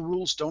lot of the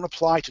rules don't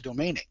apply to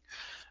domaining.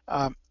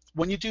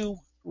 When you do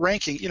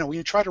ranking, when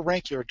you try to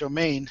rank your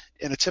domain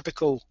in a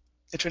typical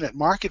internet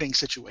marketing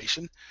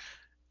situation,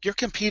 you're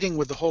competing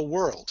with the whole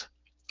world,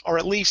 or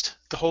at least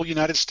the whole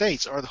United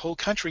States or the whole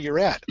country you're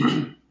at.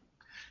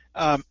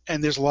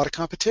 And there's a lot of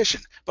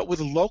competition. But with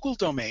local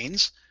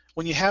domains,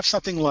 when you have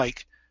something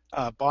like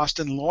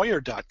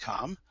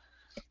bostonlawyer.com,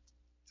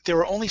 there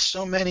are only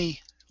so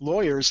many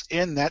lawyers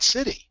in that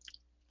city.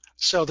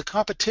 So the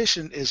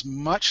competition is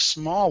much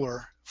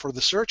smaller for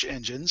the search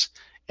engines,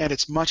 and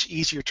it's much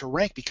easier to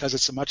rank because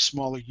it's a much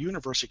smaller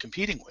universe you're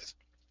competing with.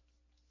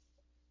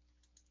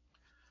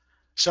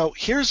 So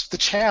here's the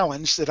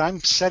challenge that I'm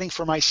setting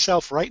for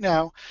myself right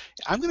now.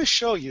 I'm going to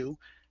show you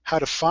how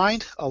to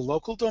find a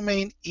local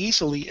domain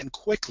easily and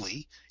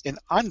quickly in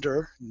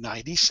under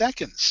 90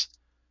 seconds.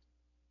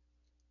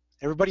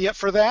 Everybody up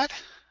for that?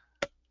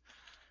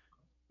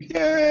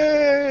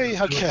 Yay!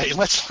 Okay,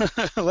 let's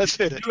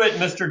hit it. Do it,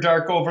 Mr.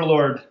 Dark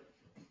Overlord.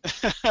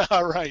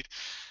 All right.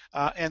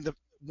 And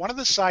one of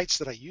the sites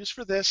that I use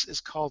for this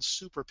is called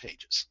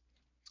Superpages.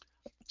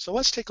 So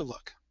let's take a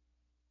look.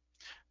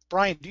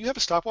 Brian, do you have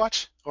a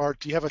stopwatch, or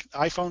do you have an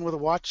iPhone with a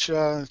watch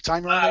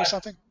timer on it or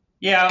something?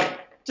 Yeah,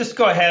 just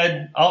go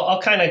ahead. I'll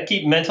kind of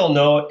keep mental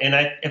note, and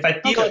if I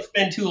feel it's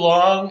been too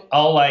long,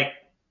 I'll like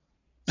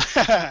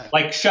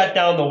shut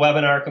down the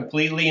webinar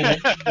completely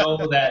and let you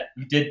know that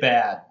you did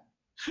bad.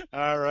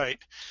 All right.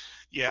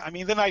 Yeah, I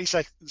mean, the 90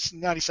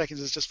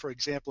 seconds is just for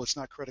example. It's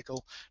not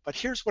critical. But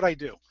here's what I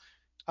do.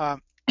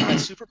 At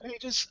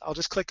Superpages, I'll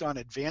just click on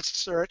Advanced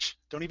Search.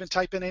 Don't even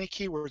type in any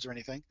keywords or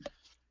anything.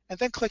 And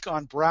then click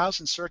on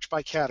Browse and Search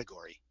by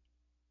Category.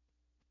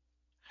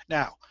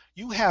 Now,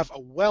 you have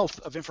a wealth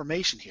of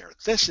information here.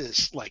 This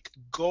is like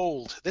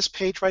gold. This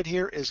page right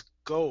here is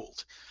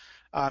gold.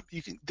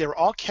 They're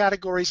all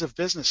categories of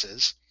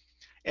businesses,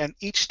 and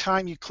each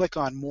time you click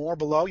on more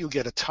below, you'll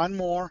get a ton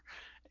more.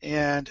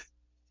 And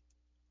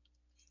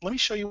let me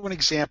show you an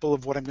example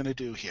of what I'm going to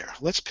do here.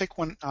 Let's pick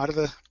one out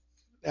of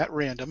at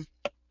random.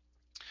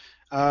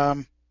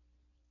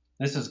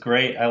 This is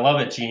great. I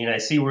love it, Gene. I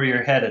see where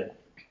you're headed.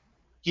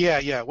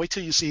 Yeah. Wait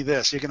till you see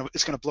this.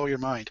 It's gonna blow your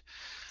mind.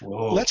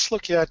 Whoa. Let's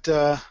look at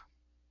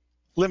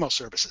limo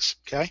services.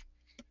 Okay.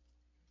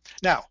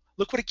 Now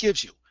look what it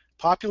gives you: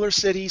 popular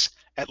cities,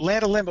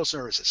 Atlanta limo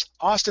services,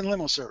 Austin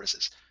limo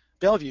services,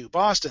 Bellevue,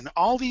 Boston,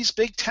 all these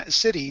big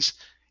cities,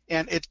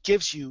 and it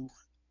gives you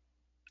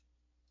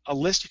a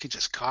list you can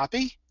just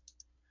copy.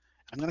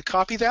 I'm going to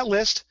copy that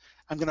list.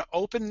 I'm going to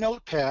open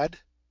Notepad,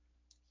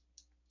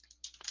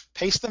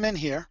 paste them in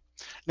here.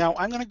 Now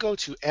I'm going to go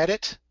to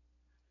Edit,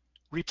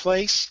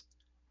 Replace,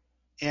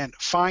 and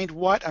Find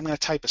What. I'm going to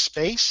type a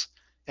space,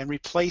 and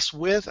Replace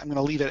With, I'm going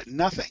to leave it at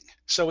nothing.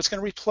 So it's going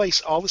to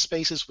replace all the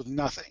spaces with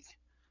nothing.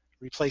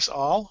 Replace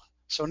all.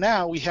 So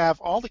now we have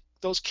all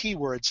those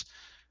keywords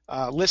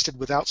listed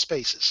without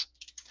spaces.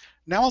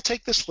 Now I'll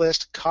take this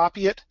list,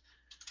 copy it,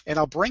 and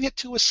I'll bring it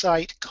to a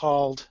site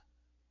called,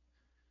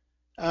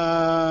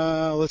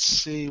 let's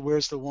see,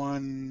 where's the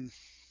one?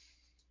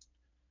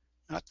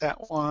 Not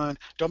that one,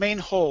 Domain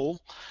Hole.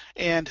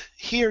 And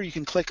here you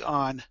can click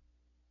on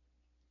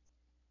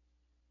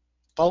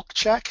Bulk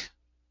Check,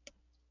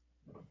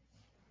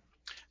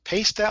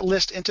 paste that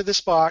list into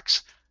this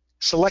box,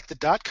 select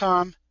the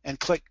 .com, and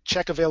click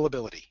Check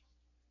Availability.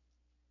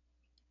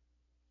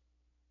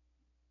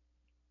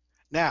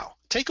 Now,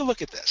 take a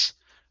look at this.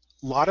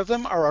 A lot of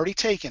them are already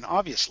taken,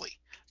 obviously,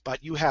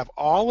 but you have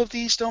all of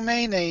these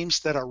domain names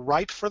that are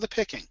ripe for the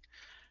picking.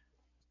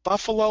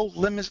 Buffalo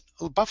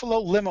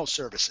Limo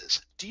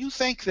Services. Do you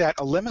think that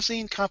a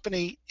limousine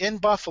company in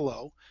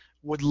Buffalo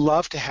would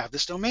love to have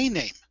this domain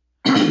name?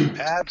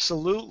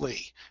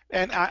 Absolutely.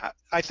 And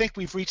I think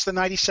we've reached the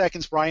 90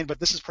 seconds, Brian, but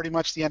this is pretty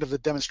much the end of the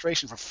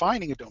demonstration for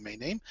finding a domain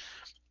name.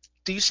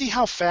 Do you see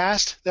how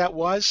fast that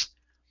was?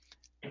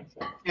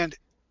 And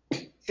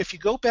if you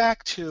go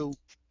back to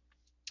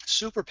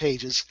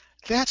Superpages,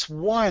 that's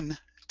one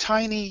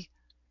tiny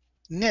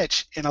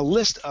niche in a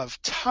list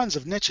of tons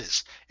of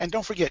niches. And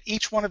don't forget,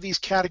 each one of these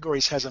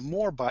categories has a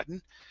More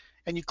button,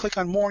 and you click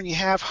on More and you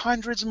have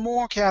hundreds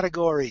more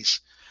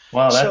categories.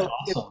 Wow, that's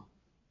awesome.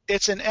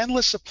 It's an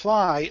endless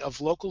supply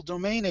of local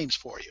domain names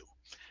for you.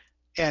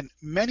 And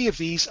many of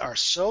these are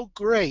so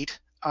great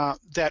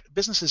that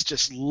businesses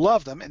just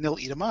love them and they'll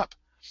eat them up.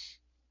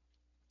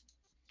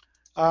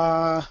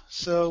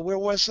 So where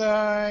was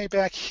I?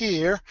 Back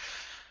here.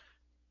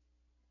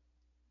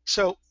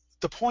 So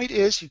the point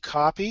is, you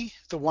copy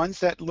the ones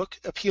that look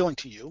appealing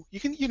to you. You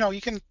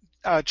can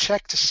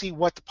check to see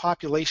what the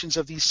populations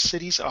of these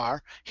cities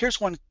are.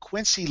 Here's one,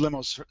 Quincy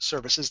Limo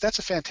Services. That's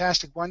a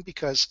fantastic one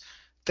because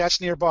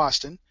that's near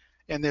Boston,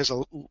 and there's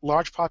a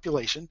large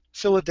population.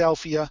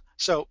 Philadelphia.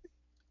 So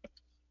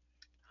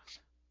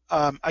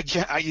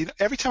again,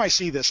 every time I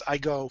see this, I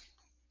go,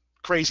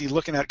 crazy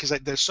looking at it because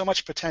there's so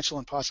much potential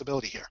and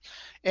possibility here.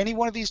 Any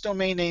one of these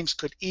domain names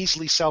could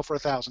easily sell for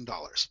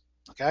 $1,000.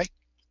 Okay,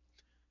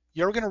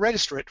 you're going to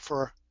register it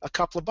for a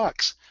couple of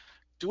bucks.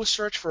 Do a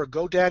search for a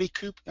GoDaddy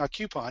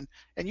coupon,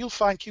 and you'll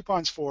find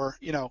coupons for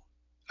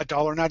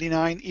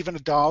 $1.99, even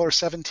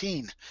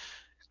 $1.17,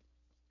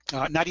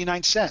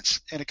 99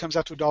 cents, and it comes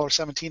out to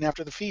 $1.17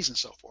 after the fees and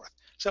so forth.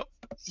 So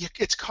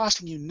it's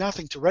costing you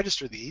nothing to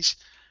register these,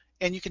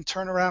 and you can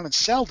turn around and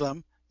sell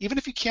them. Even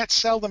if you can't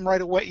sell them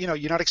right away,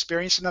 you're not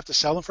experienced enough to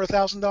sell them for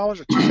 $1,000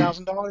 or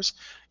 $2,000,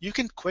 you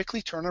can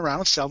quickly turn around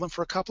and sell them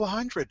for a couple of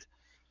hundred.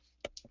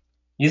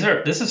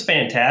 This is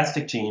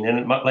fantastic, Gene,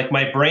 and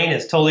my brain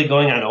is totally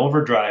going on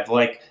overdrive.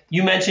 Like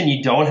you mentioned,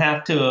 you don't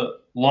have to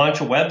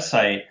launch a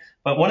website,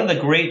 but one of the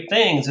great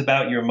things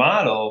about your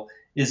model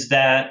is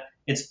that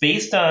it's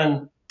based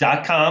on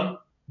 .com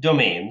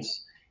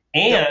domains,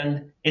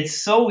 and it's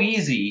so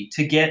easy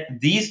to get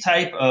these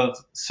type of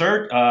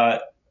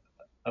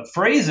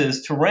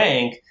phrases to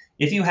rank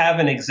if you have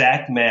an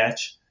exact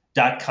match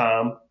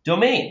 .com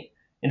domain.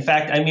 In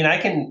fact, I mean, I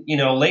can,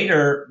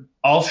 later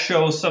I'll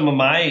show some of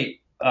my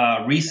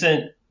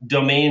recent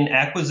domain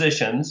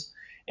acquisitions,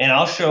 and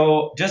I'll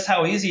show just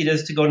how easy it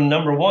is to go to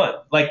number one.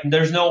 Like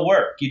there's no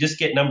work. You just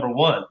get number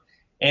one.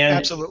 And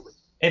absolutely,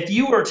 if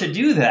you were to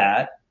do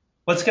that,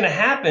 what's going to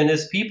happen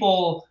is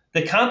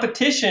the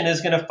competition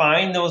is going to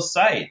find those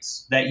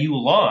sites that you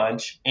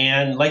launch.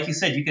 And like you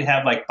said, you could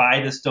have buy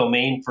this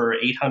domain for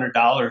 $800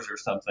 or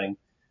something.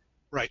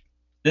 Right.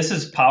 This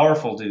is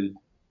powerful, dude.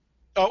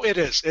 Oh, it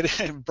is.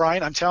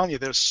 Brian, I'm telling you,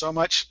 there's so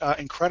much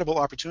incredible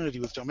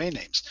opportunity with domain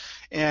names.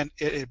 And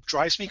it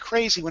drives me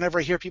crazy whenever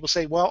I hear people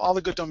say, well, all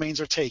the good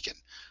domains are taken.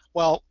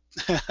 Well,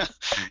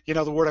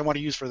 the word I want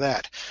to use for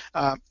that.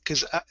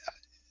 Because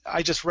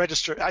I just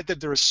registered.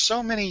 There are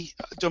so many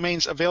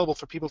domains available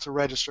for people to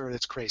register.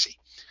 It's crazy.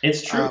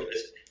 It's true.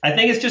 I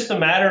think it's just a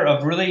matter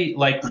of really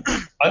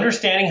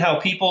understanding how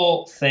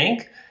people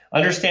think,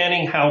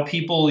 understanding how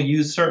people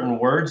use certain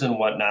words and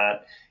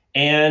whatnot.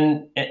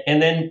 And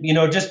then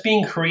just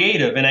being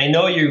creative. And I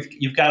know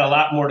you've got a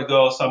lot more to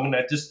go, so I'm going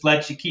to just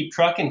let you keep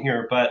trucking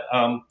here. But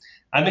I'm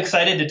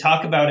excited to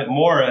talk about it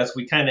more as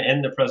we kind of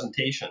end the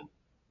presentation.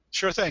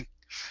 Sure thing.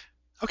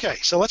 Okay,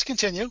 so let's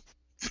continue.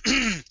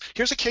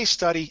 Here's a case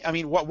study. I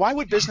mean, why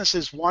would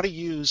businesses want to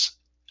use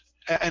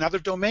another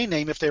domain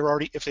name if they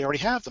already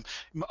have them?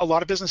 A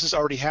lot of businesses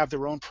already have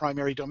their own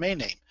primary domain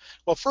name.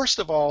 Well, first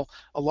of all,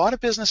 a lot of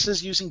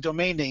businesses using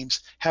domain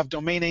names have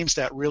domain names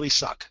that really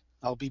suck.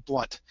 I'll be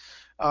blunt.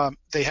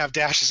 They have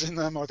dashes in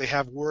them, or they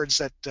have words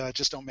that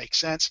just don't make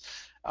sense.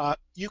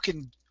 You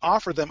can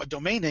offer them a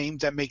domain name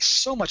that makes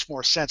so much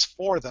more sense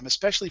for them,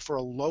 especially for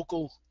a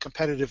local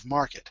competitive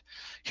market.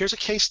 Here's a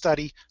case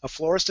study. A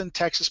florist in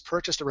Texas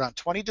purchased around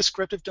 20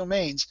 descriptive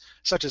domains,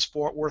 such as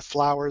Fort Worth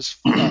Flowers,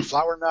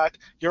 Flower Nut,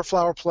 Your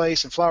Flower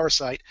Place, and Flower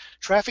Site.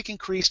 Traffic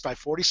increased by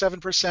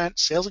 47%,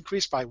 sales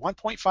increased by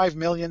 1.5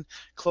 million,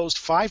 closed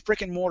 5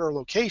 brick-and-mortar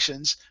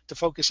locations to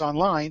focus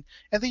online,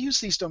 and they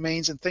use these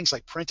domains in things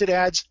like printed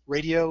ads,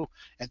 radio,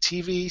 and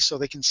TV so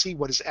they can see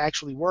what is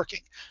actually working.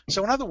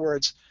 So in other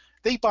words,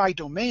 they buy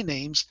domain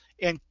names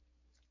and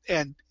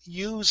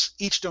use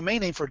each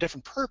domain name for a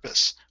different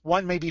purpose.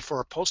 One may be for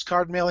a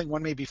postcard mailing,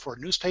 one may be for a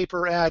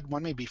newspaper ad,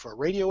 one may be for a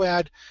radio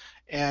ad,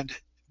 and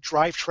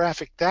drive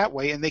traffic that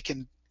way, and they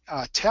can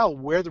tell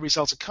where the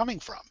results are coming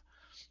from.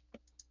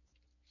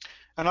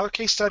 Another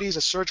case study is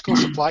a surgical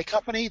supply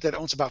company that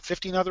owns about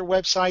 15 other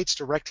websites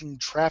directing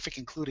traffic,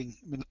 including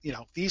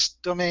these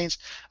domains.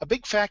 A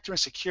big factor in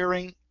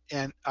securing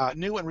and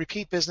new and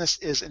repeat business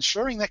is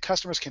ensuring that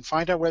customers can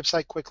find our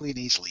website quickly and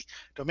easily.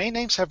 Domain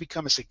names have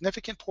become a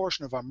significant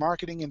portion of our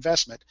marketing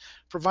investment,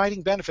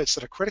 providing benefits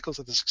that are critical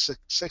to the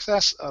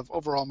success of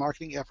overall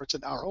marketing efforts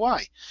and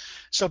ROI.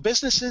 So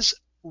businesses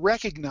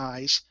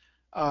recognize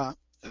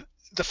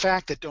the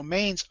fact that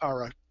domains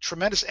are a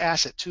tremendous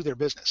asset to their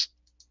business.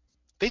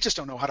 They just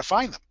don't know how to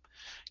find them.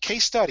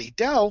 Case study,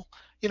 Dell,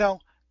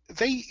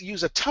 they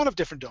use a ton of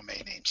different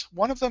domain names.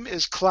 One of them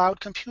is cloud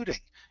computing.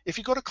 If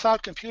you go to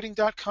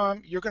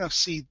cloudcomputing.com, you're going to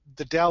see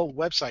the Dell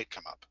website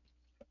come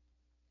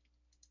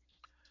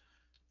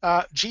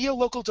up.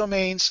 Geolocal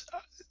domains,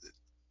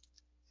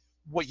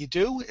 what you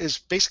do is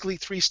basically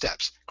 3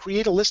 steps.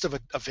 Create a list of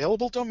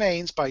available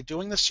domains by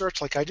doing the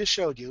search like I just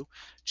showed you.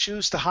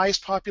 Choose the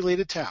highest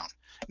populated town.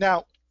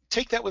 Now,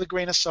 take that with a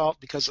grain of salt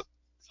because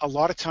a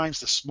lot of times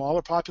the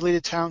smaller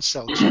populated towns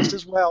sell just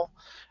as well.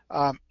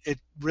 It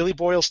really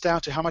boils down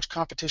to how much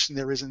competition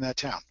there is in that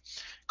town.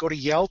 Go to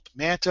Yelp,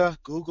 Manta,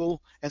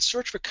 Google, and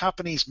search for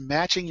companies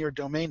matching your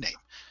domain name.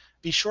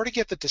 Be sure to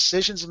get the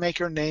decision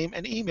maker name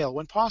and email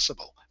when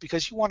possible,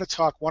 because you want to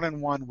talk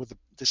one-on-one with the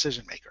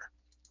decision maker.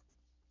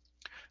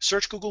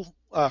 Search Google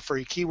for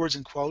your keywords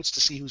and quotes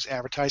to see who's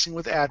advertising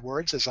with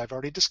AdWords, as I've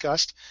already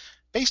discussed,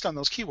 based on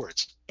those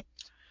keywords.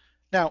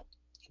 Now,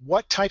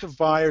 what type of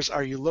buyers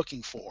are you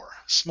looking for?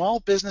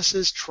 Small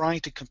businesses trying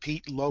to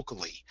compete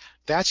locally.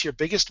 That's your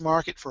biggest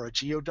market for a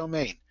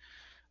geodomain.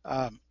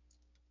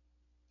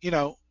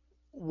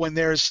 When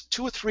there's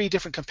 2 or 3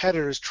 different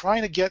competitors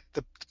trying to get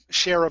the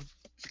share of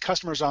the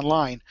customers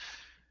online,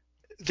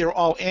 they're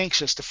all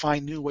anxious to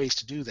find new ways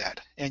to do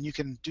that, and you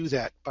can do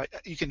that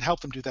you can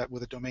help them do that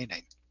with a domain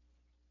name.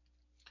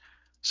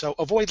 So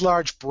avoid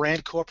large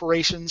brand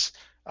corporations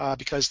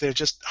because they're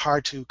just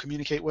hard to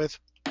communicate with.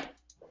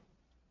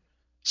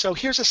 So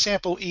here's a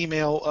sample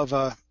email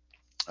of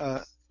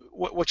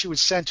what you would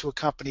send to a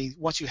company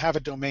once you have a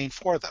domain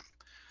for them.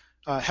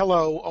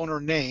 Hello, owner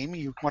name.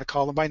 You want to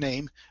call them by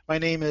name. My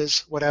name is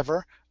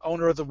whatever,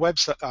 owner of the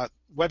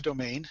web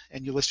domain,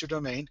 and you list your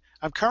domain.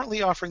 I'm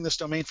currently offering this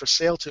domain for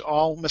sale to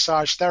all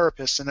massage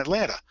therapists in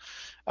Atlanta.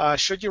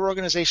 Should your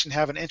organization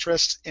have an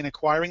interest in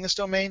acquiring this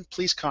domain,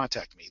 please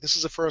contact me. This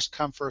is a first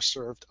come, first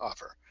served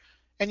offer.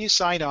 And you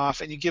sign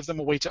off and you give them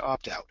a way to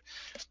opt out.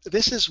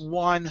 This is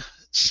one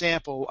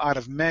sample out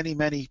of many,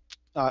 many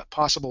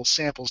possible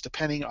samples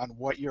depending on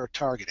what you're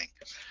targeting.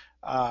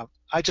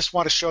 I just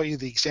want to show you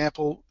the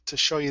example to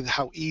show you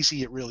how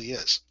easy it really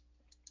is.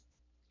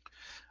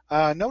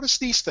 Notice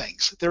these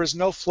things. There is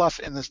no fluff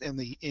in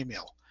the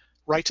email.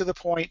 Right to the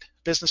point,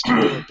 business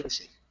people are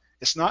busy.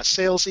 It's not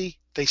salesy.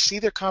 They see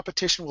their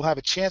competition will have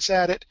a chance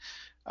at it.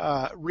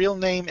 Real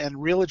name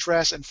and real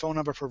address and phone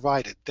number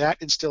provided.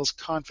 That instills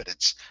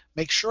confidence.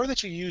 Make sure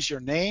that you use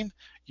your name,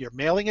 your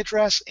mailing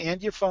address,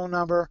 and your phone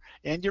number,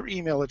 and your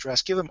email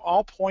address. Give them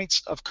all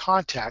points of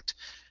contact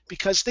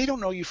because they don't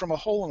know you from a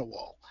hole in the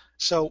wall.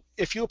 So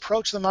if you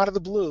approach them out of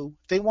the blue,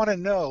 they want to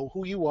know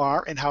who you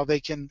are and how they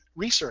can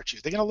research you.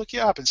 They're going to look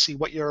you up and see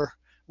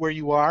where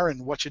you are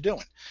and what you're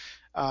doing.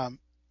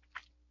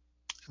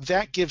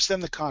 That gives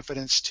them the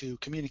confidence to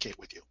communicate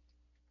with you.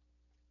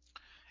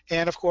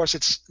 And of course,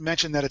 it's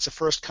mentioned that it's a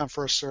first come,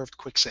 first served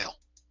quick sale.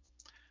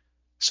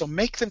 So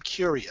make them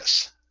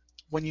curious.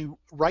 When you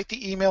write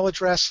the email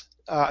address,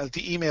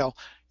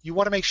 you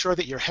want to make sure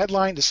that your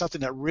headline is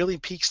something that really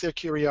piques their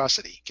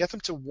curiosity. Get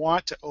them to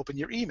want to open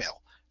your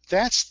email.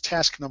 That's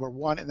task number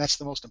one, and that's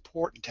the most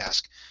important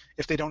task.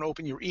 If they don't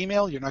open your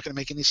email, you're not going to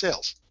make any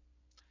sales.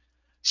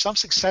 Some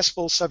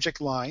successful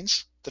subject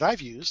lines that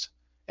I've used,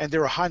 and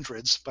there are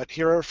hundreds, but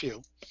here are a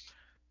few.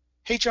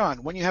 Hey,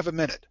 John, when you have a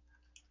minute.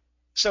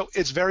 So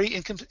it's very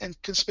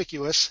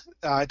inconspicuous.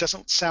 It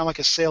doesn't sound like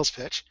a sales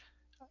pitch,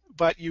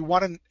 but you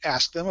want to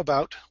ask them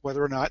about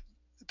whether or not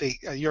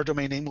your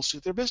domain name will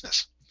suit their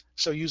business.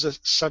 So use a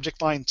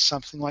subject line,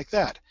 something like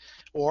that.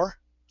 Or,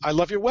 I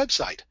love your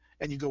website.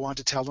 And you go on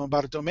to tell them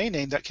about a domain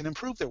name that can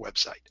improve their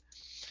website.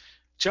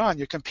 John,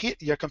 your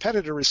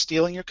competitor is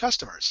stealing your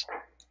customers.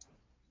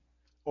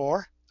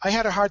 Or, I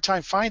had a hard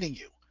time finding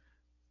you.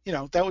 You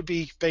know, that would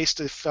be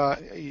based if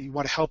you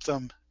want to help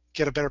them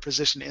get a better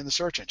position in the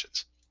search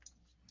engines.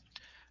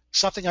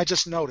 Something I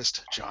just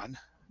noticed, John.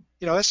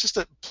 You know, that's just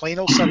a plain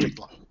old subject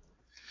line.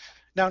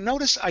 Now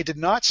notice I did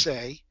not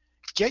say,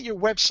 get your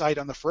website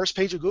on the first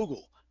page of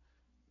Google.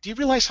 Do you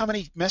realize how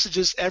many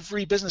messages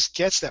every business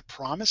gets that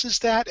promises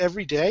that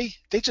every day?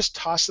 They just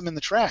toss them in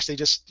the trash. They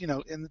just, in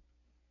the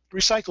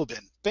recycle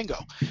bin. Bingo.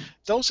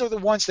 Those are the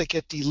ones that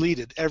get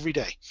deleted every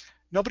day.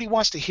 Nobody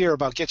wants to hear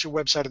about get your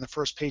website on the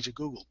first page of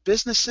Google.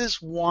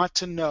 Businesses want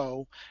to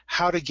know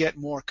how to get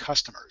more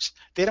customers.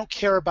 They don't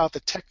care about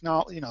the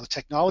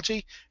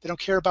technology. They don't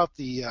care about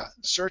the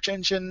search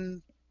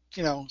engine,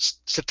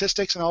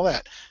 statistics and all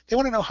that. They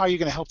want to know how you're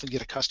going to help them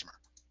get a customer.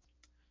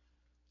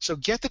 So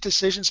get the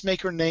decisions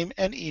maker name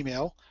and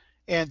email,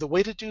 and the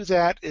way to do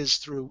that is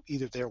through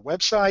either their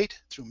website,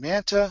 through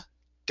Manta,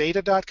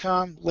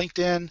 data.com,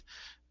 LinkedIn,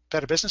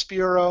 Better Business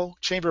Bureau,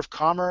 Chamber of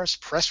Commerce,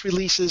 press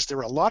releases. There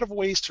are a lot of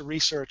ways to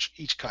research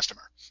each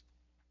customer.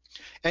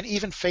 And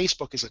even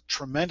Facebook is a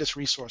tremendous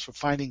resource for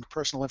finding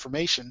personal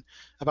information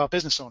about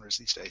business owners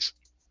these days.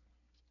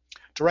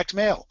 Direct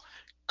mail,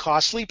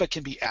 costly but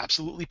can be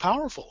absolutely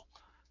powerful.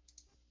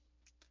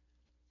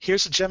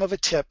 Here's a gem of a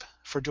tip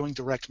for doing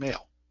direct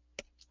mail.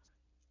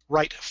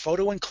 Write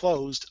photo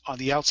enclosed on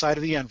the outside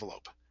of the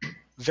envelope.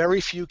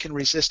 Very few can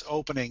resist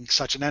opening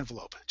such an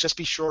envelope. Just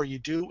be sure you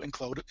do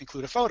include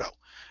a photo.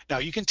 Now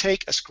you can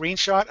take a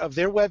screenshot of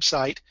their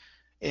website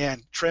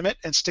and trim it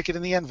and stick it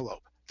in the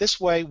envelope. This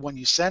way, when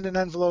you send an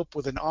envelope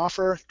with an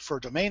offer for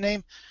a domain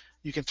name,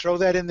 you can throw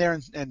that in there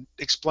and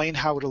explain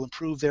how it'll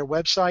improve their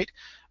website.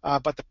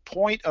 But the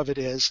point of it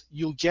is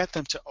you'll get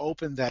them to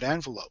open that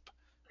envelope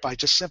by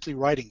just simply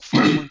writing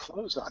photo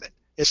enclosed on it.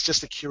 It's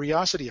just a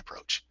curiosity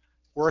approach.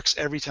 Works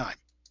every time.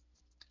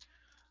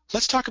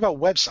 Let's talk about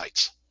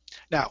websites.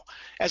 Now,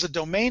 as a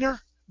domainer,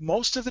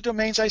 most of the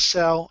domains I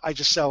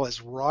just sell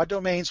as raw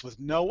domains with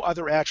no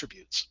other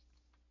attributes.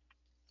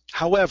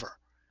 However,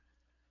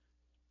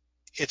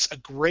 it's a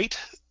great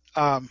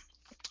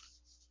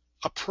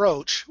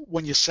approach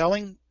when you're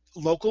selling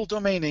local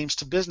domain names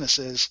to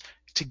businesses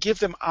to give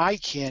them eye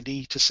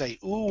candy to say,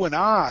 ooh and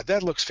ah,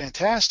 that looks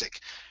fantastic.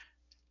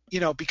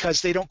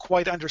 Because they don't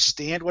quite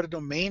understand what a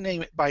domain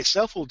name by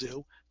itself will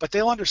do, but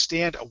they'll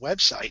understand a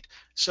website.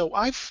 So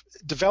I've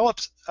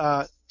developed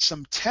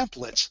some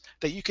templates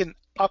that you can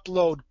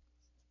upload,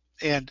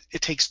 and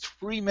it takes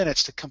 3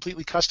 minutes to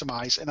completely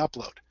customize and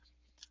upload.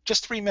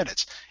 Just 3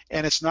 minutes.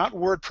 And it's not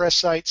WordPress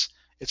sites.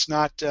 It's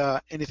not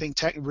anything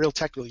real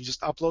technical. You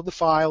just upload the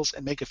files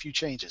and make a few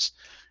changes.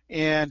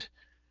 And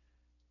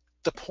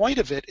the point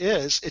of it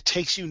is it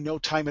takes you no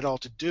time at all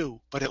to do,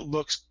 but it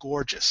looks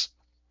gorgeous.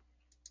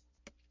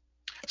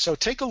 So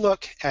take a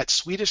look at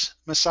Swedish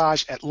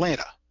Massage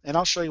Atlanta, and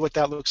I'll show you what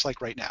that looks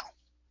like right now.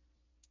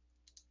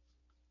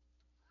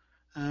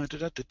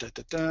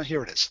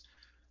 Here it is.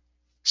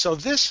 So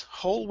this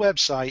whole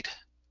website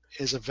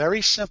is a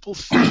very simple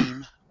theme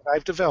that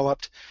I've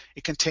developed.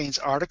 It contains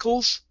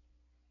articles,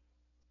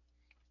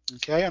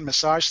 okay, on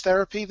massage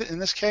therapy in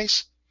this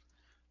case.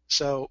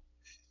 So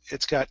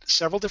it's got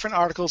several different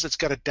articles. It's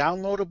got a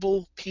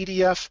downloadable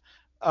PDF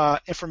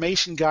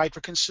information guide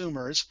for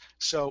consumers.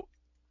 So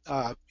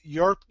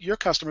your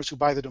customers who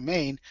buy the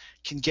domain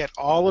can get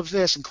all of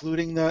this,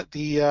 including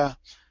the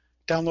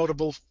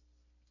downloadable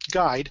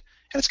guide.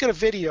 And it's got a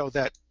video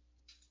that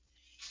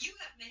you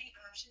have many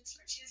options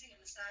for choosing a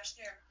massage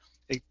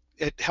therapist.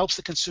 It helps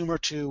the consumer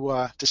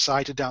to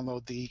decide to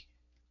download the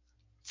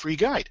free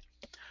guide.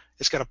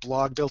 It's got a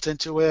blog built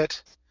into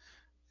it,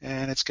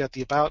 and it's got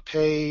the about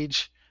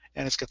page,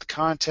 and it's got the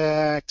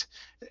contact,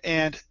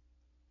 and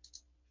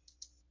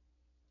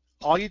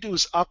all you do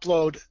is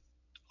upload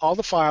all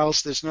the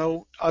files. There's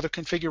no other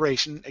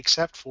configuration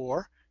except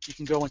for you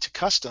can go into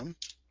custom.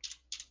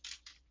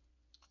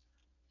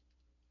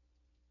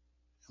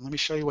 And let me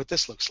show you what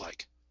this looks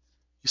like.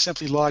 You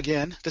simply log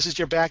in. This is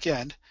your back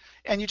end,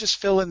 and you just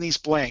fill in these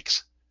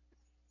blanks: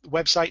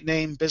 website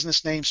name,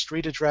 business name,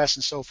 street address,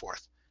 and so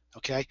forth.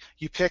 Okay,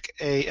 you pick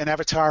an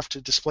avatar to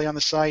display on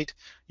the site.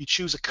 You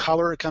choose a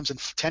color. It comes in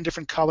 10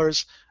 different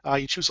colors.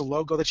 You choose a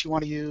logo that you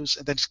want to use,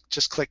 and then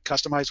just click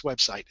Customize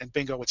Website, and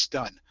bingo, it's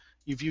done.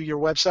 You view your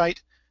website,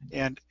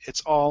 and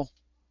it's all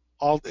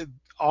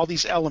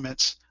these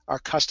elements are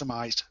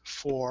customized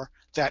for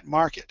that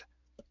market.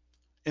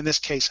 In this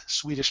case,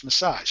 Swedish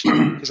Massage,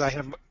 because I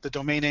have the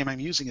domain name I'm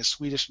using is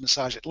Swedish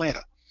Massage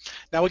Atlanta.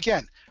 Now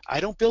again,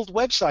 I don't build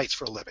websites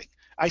for a living.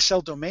 I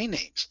sell domain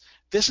names.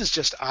 This is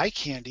just eye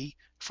candy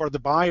for the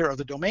buyer of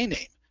the domain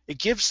name. It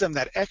gives them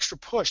that extra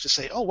push to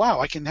say, oh wow,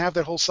 I can have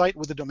that whole site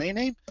with the domain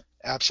name?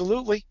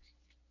 Absolutely.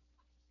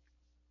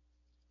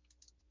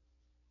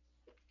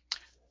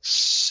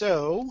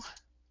 So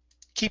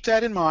keep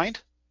that in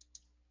mind.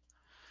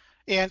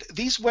 And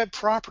these web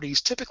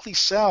properties typically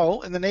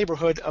sell in the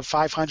neighborhood of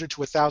 $500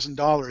 to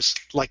 $1,000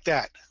 like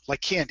that,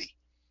 like candy,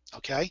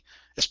 okay?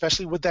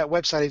 Especially with that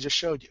website I just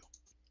showed you.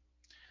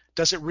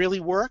 Does it really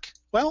work?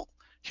 Well,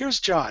 here's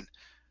John.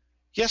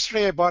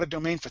 Yesterday I bought a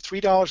domain for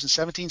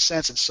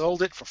 $3.17 and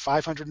sold it for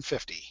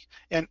 $550.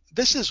 And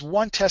this is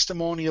one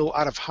testimonial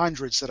out of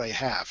hundreds that I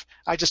have.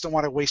 I just don't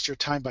want to waste your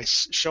time by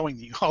showing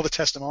you all the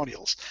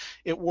testimonials.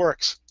 It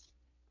works.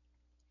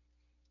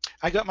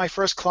 I got my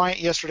first client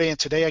yesterday, and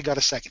today I got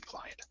a second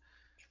client.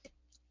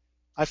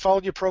 I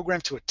followed your program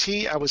to a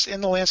T. I was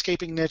in the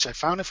landscaping niche. I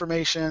found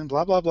information,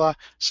 blah, blah, blah.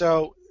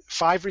 So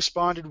 5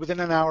 responded within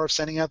an hour of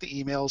sending out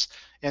the emails,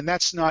 and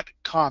that's not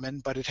common,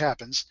 but it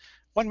happens.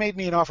 One made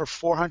me an offer of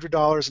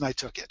 $400, and I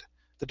took it.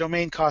 The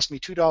domain cost me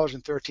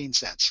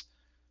 $2.13.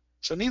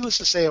 So needless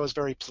to say, I was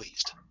very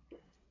pleased.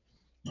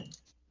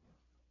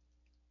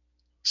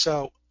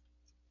 So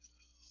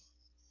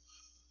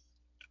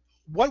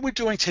what we're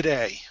doing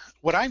today,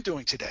 what I'm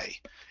doing today,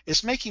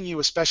 is making you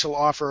a special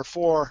offer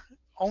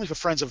only for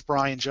friends of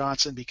Brian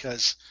Johnson,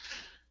 because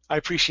I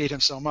appreciate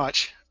him so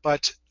much.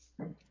 But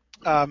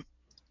I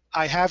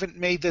haven't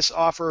made this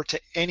offer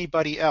to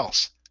anybody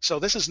else. So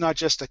this is not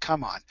just a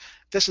come on.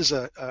 This is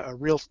a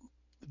real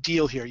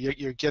deal here.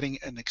 You're getting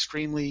an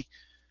extremely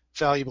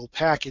valuable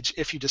package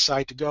if you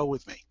decide to go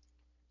with me.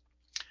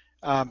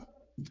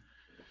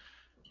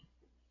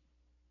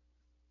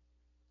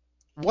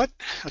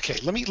 Okay,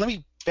 let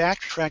me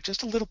backtrack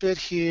just a little bit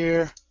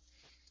here.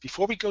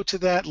 Before we go to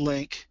that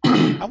link,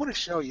 I want to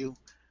show you,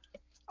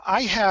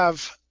 I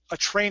have a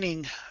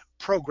training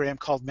program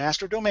called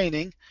Master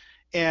Domaining,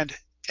 and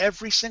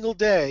every single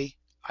day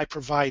I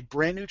provide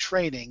brand new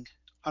training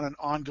on an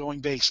ongoing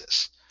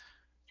basis.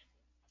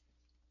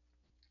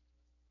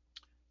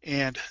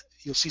 And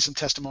you'll see some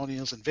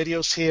testimonials and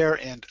videos here,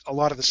 and a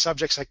lot of the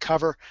subjects I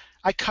cover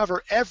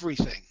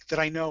everything that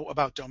I know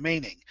about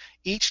domaining.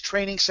 Each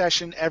training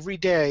session every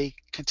day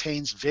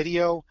contains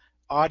video,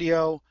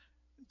 audio,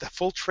 the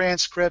full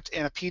transcript,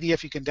 and a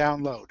PDF you can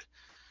download.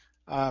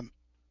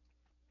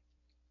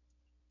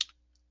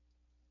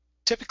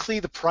 Typically,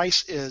 the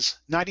price is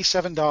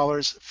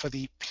 $97 for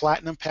the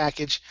Platinum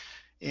package,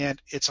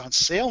 and it's on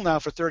sale now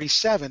for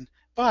 $37,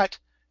 but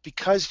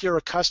because you're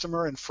a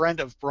customer and friend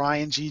of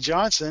Brian G.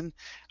 Johnson,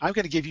 I'm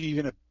going to give you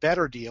even a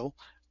better deal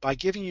by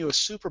giving you a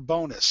super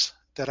bonus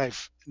that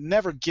I've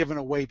never given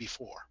away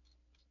before.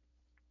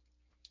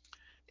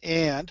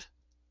 And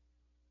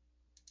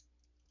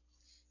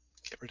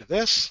get rid of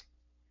this.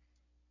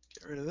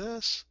 Get rid of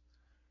this.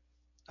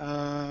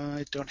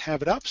 I don't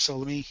have it up, so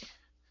let me.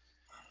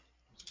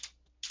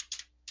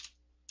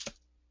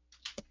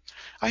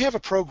 I have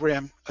a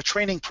program, a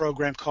training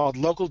program called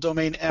Local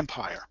Domain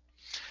Empire.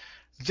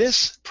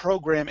 This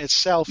program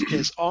itself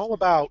is all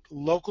about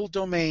local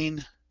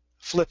domain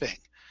flipping.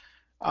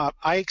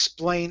 I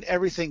explain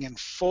everything in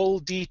full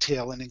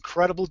detail, in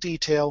incredible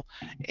detail,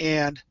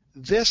 and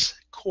this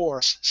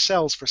course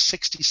sells for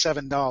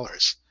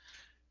 $67.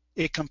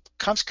 It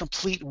comes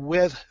complete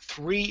with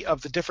 3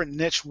 of the different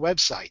niche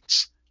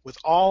websites with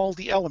all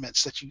the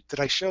elements that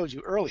I showed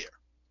you earlier.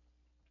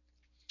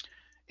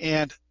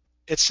 And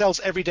it sells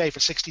every day for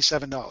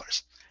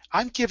 $67.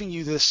 I'm giving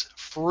you this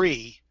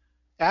free,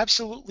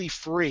 absolutely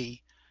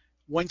free,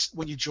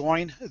 when you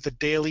join the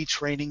daily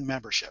training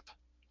membership.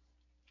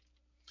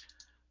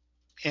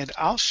 And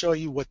I'll show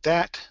you what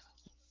that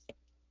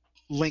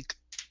link,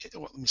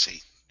 well, let me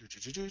see,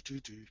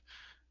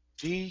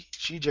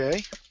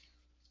 BGJ.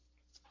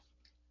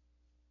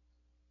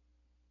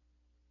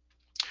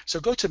 So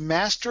go to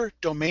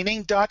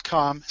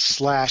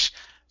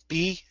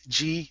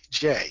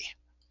masterdomaining.com/BGJ.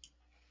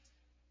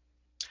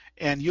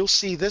 And you'll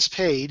see this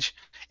page,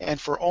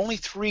 and for only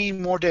 3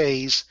 more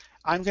days,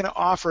 I'm going to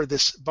offer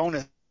this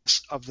bonus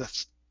of the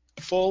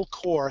full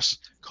course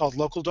called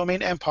Local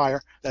Domain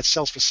Empire that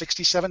sells for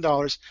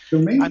 $67.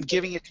 I'm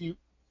giving it to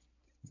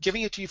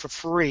you for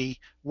free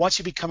once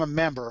you become a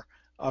member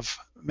of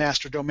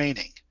Master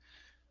Domaining.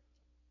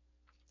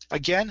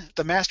 Again,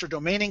 the Master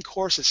Domaining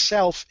course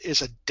itself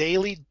is a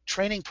daily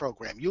training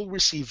program. You'll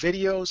receive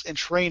videos and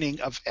training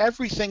of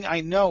everything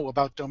I know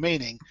about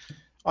domaining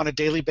on a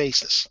daily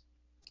basis.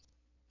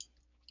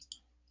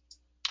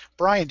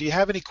 Brian, do you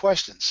have any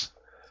questions?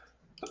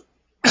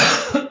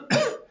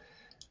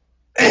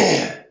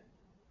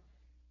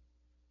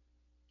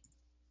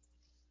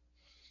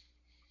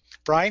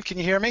 Brian, can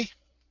you hear me?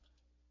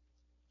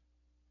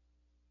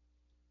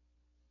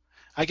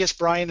 I guess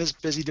Brian is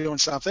busy doing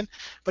something,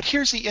 but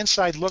here's the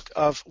inside look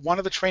of one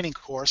of the training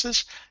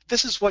courses.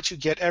 This is what you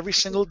get every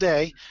single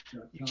day.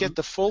 You get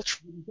the full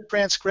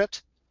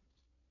transcript.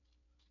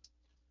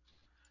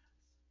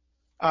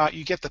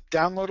 You get the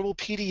downloadable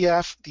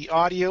PDF, the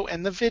audio,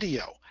 and the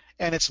video.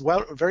 And it's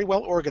very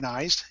well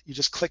organized. You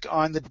just click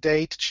on the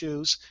day to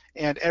choose,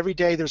 and every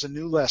day there's a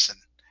new lesson.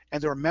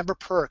 And there are member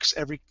perks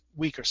every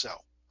week or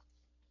so.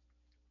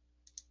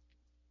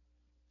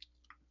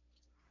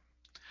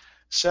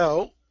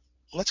 So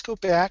let's go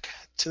back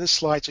to the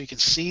slide so you can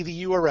see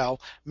the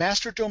URL,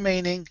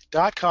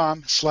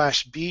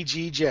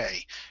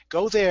 masterdomaining.com/BGJ.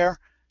 Go there,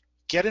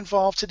 get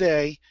involved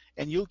today,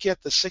 and you'll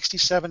get the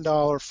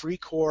 $67 free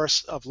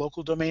course of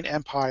Local Domain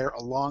Empire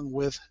along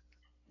with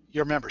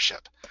your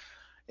membership.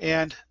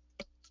 And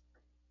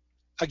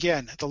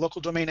again, the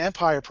Local Domain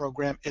Empire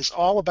program is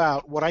all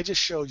about what I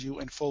just showed you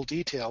in full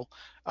detail,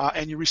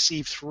 and you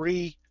receive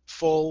 3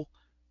 full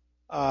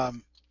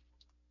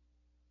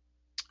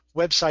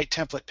website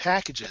template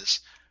packages,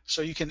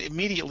 so you can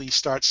immediately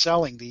start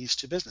selling these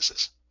to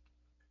businesses.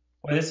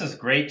 Well, this is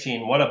great,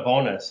 Gene. What a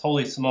bonus.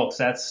 Holy smokes,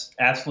 that's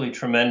absolutely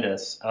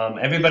tremendous.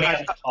 Everybody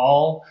on the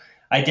call,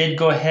 I did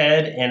go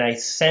ahead and I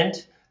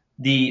sent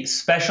the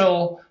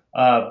special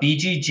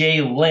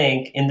BGJ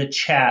link in the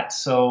chat.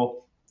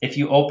 So if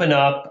you open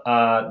up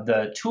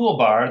the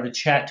toolbar, the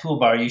chat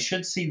toolbar, you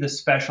should see the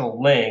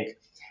special link.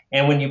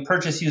 And when you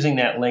purchase using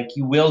that link,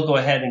 you will go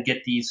ahead and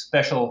get the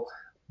special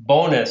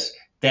bonus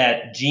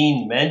that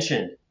Gene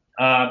mentioned.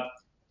 I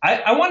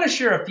want to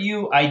share a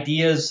few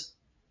ideas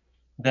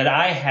that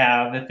I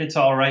have, if it's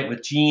all right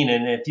with Gene,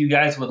 and if you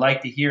guys would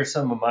like to hear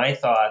some of my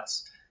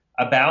thoughts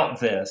about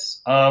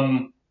this.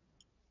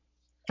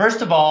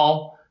 First of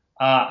all,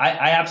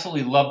 I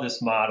absolutely love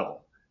this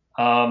model.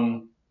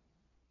 Can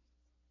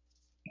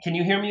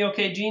you hear me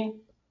okay, Gene?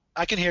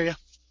 I can hear you.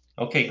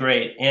 Okay,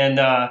 great. And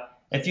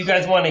if you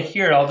guys want to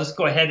hear it, I'll just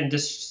go ahead and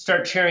just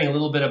start sharing a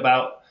little bit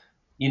about,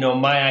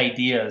 my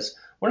ideas.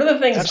 One of the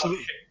things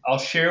I'll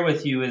share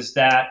with you is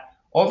that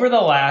over the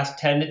last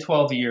 10 to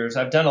 12 years,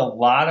 I've done a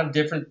lot of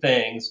different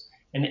things,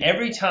 and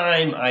every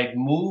time I've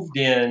moved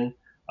in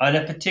on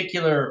a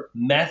particular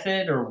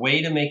method or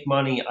way to make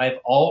money, I've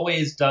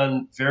always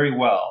done very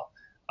well.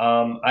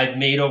 I've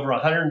made over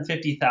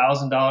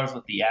 $150,000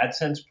 with the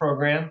AdSense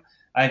program.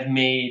 I've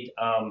made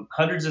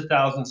hundreds of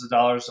thousands of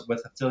dollars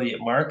with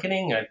affiliate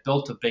marketing. I've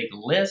built a big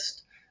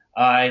list.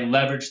 I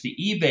leveraged the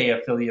eBay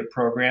affiliate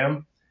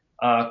program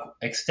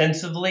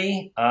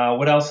extensively.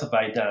 What else have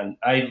I done?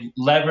 I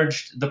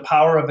leveraged the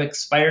power of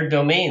expired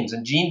domains,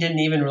 and Gene didn't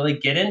even really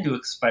get into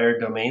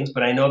expired domains,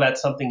 but I know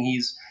that's something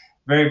he's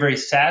very, very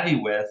savvy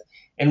with.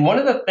 And one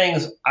of the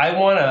things I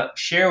want to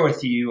share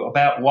with you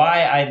about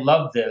why I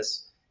love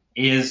this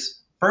is,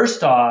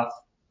 first off,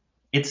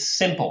 it's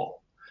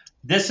simple.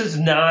 This is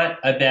not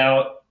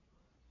about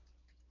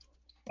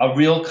a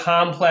real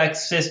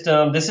complex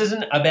system. This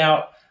isn't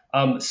about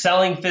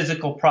selling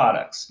physical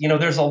products.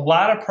 There's a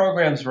lot of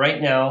programs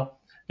right now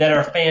that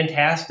are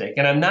fantastic,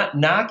 and I'm not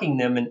knocking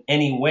them in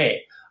any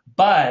way,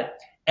 but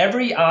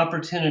every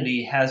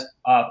opportunity has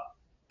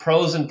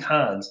pros and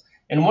cons.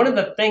 And one of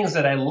the things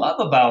that I love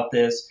about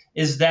this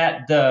is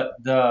that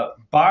the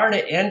bar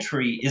to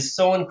entry is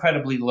so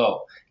incredibly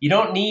low. You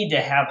don't need to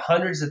have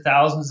hundreds of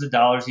thousands of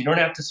dollars. You don't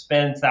have to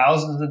spend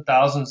thousands and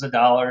thousands of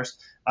dollars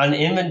on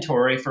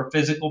inventory for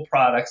physical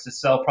products to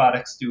sell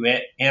products through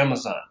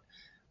Amazon.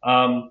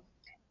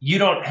 You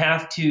don't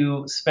have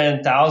to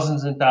spend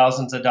thousands and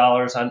thousands of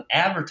dollars on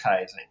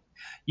advertising.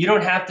 You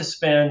don't have to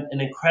spend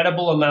an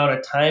incredible amount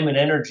of time and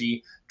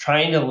energy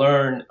trying to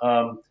learn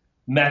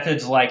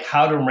methods like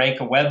how to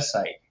rank a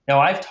website. Now,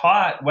 I've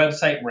taught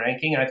website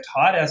ranking, I've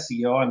taught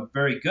SEO, I'm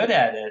very good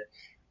at it.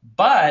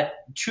 But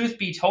truth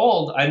be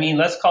told, I mean,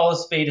 let's call a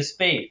spade a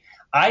spade.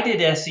 I did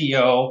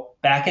SEO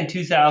back in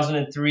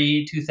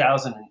 2003,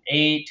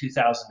 2008,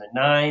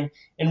 2009,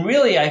 and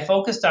really I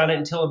focused on it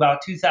until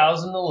about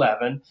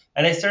 2011,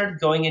 and I started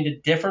going into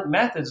different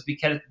methods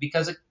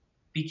because it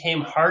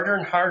became harder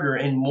and harder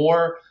and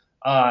more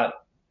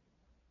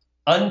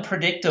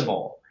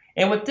unpredictable.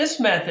 And with this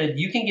method,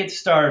 you can get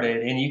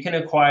started and you can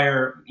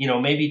acquire,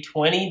 maybe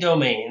 20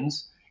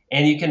 domains,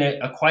 and you can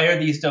acquire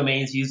these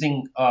domains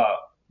using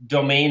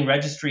domain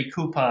registry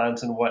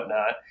coupons and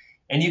whatnot,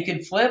 and you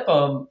can flip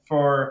them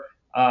for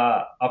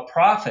a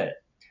profit.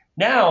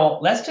 Now,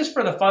 let's just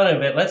for the fun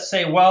of it, let's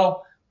say,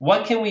 well,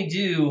 what can we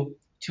do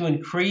to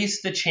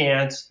increase the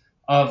chance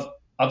of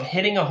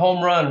hitting a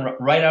home run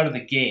right out of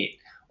the gate?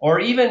 Or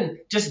even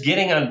just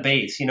getting on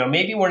base.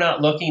 Maybe we're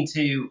not looking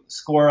to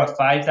score a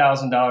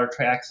 $5,000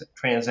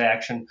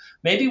 transaction.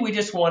 Maybe we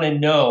just want to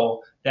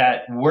know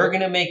that we're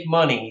going to make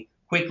money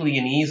quickly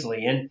and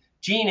easily. And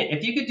Gene,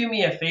 if you could do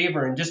me a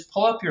favor and just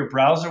pull up your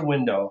browser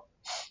window.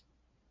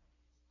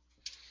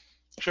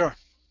 Sure.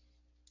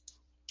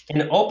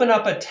 And open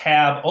up a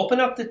tab.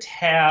 Open up the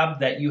tab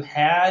that you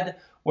had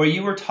where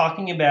you were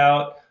talking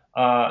about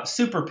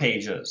super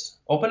pages.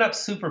 Open up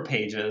super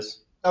pages.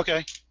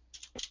 Okay.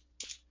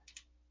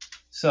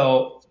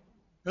 So,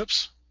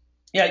 oops.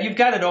 Yeah, you've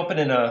got it open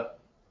in a.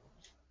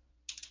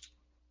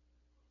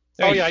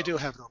 I do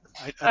have it open.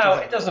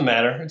 It doesn't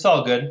matter. It's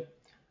all good.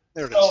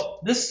 There it is. So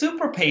this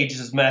super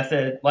pages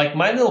method, like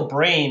my little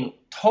brain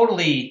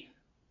totally,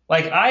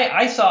 like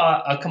I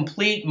saw a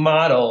complete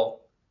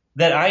model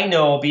that I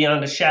know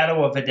beyond a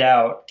shadow of a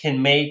doubt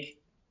can make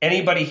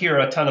anybody here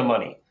a ton of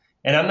money.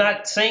 And I'm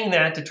not saying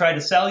that to try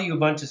to sell you a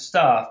bunch of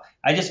stuff.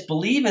 I just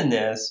believe in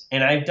this,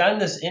 and I've done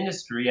this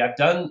industry. I've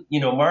done,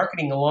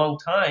 marketing a long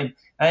time,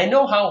 and I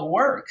know how it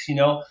works.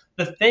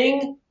 The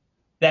thing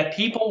that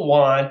people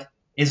want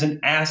is an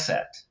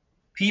asset.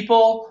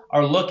 People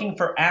are looking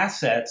for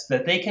assets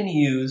that they can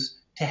use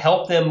to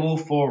help them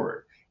move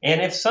forward.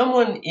 And if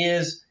someone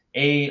is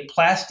a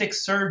plastic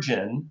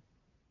surgeon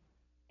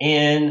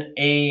in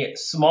a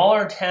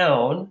smaller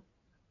town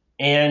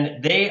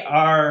and they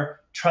are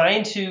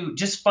trying to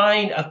just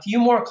find a few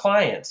more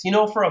clients.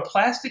 For a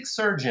plastic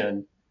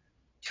surgeon,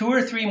 2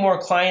 or 3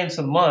 more clients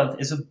a month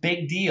is a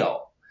big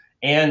deal.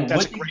 And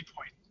that's a great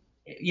point.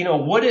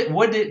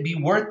 Would it be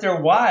worth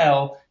their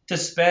while to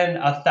spend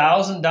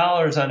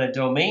 $1,000 on a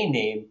domain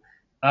name,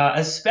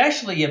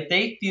 especially if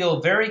they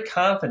feel very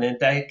confident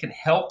that it can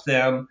help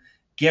them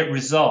get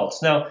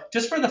results? Now,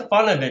 just for the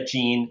fun of it,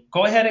 Gene,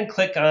 go ahead and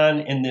click on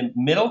in the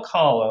middle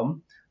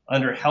column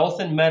under health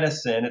and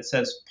medicine. It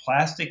says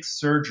plastic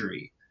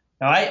surgery.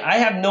 Now, I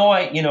have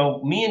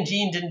me and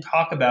Gene didn't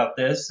talk about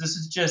this. This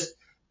is just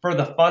for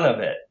the fun of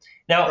it.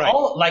 Now, right.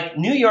 Like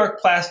New York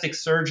plastic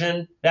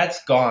surgeon,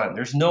 that's gone.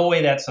 There's no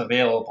way that's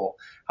available.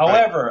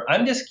 However, right.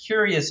 I'm just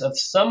curious if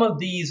some of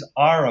these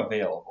are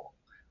available.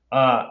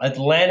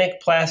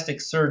 Atlantic plastic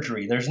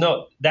surgery,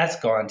 that's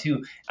gone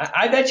too.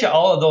 I bet you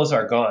all of those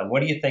are gone. What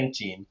do you think,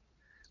 Gene?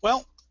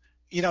 Well,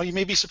 you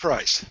may be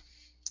surprised.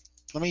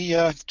 Let me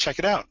check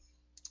it out.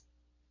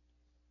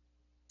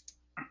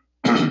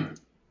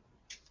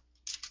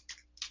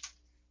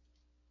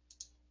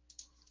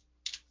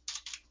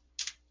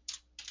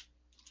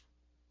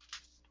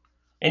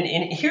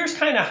 And here's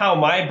kind of how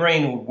my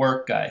brain would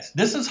work, guys.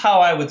 This is how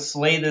I would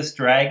slay this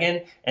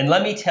dragon. And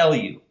let me tell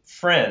you,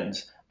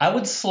 friends, I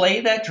would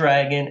slay that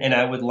dragon and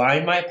I would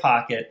line my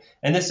pocket.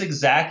 And this is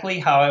exactly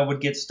how I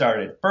would get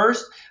started.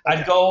 First,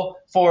 I'd go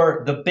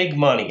for the big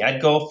money.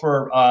 I'd go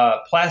for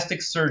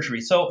plastic surgery.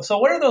 So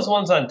what are those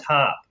ones on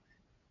top?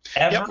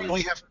 Yep,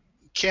 we have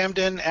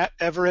Camden,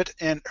 Everett,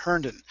 and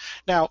Herndon.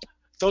 Now,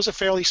 those are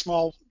fairly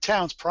small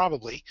towns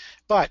probably,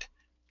 but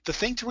the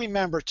thing to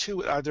remember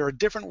too, there are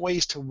different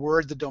ways to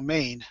word the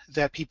domain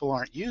that people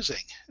aren't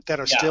using that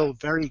are still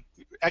very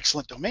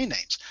excellent domain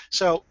names.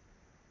 So,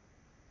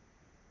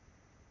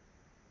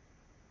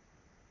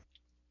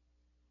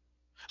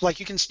 like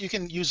you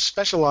can use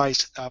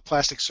specialized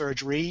plastic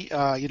surgery,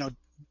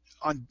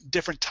 on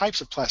different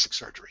types of plastic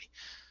surgery.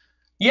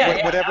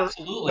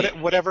 Absolutely.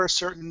 Whatever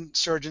certain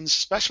surgeons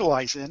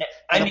specialize in,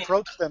 and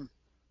approach them.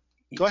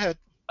 Go ahead.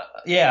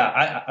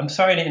 I'm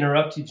sorry to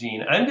interrupt you,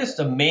 Gene. I'm just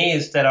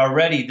amazed that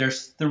already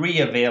there's 3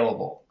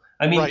 available.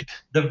 I mean, right.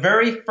 The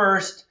very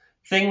first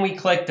thing we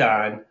clicked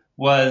on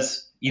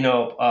was,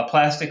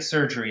 plastic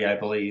surgery, I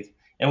believe,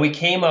 and we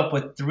came up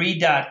with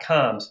 3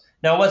 .coms.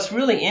 Now, what's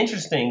really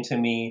interesting to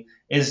me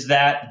is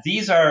that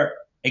these are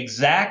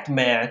exact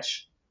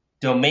match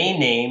domain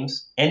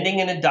names ending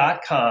in a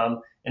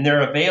 .com, and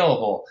they're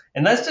available.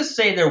 And let's just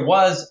say there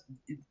was,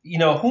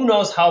 who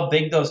knows how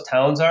big those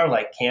towns are,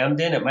 like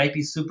Camden. It might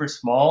be super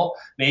small.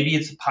 Maybe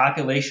it's a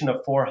population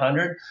of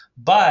 400.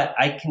 But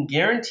I can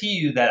guarantee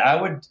you that I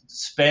would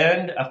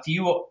spend a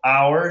few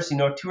hours,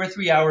 2 or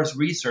 3 hours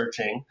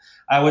researching.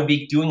 I would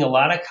be doing a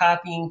lot of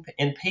copying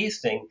and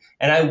pasting,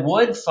 and I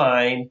would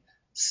find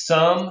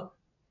some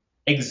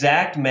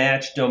exact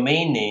match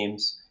domain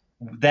names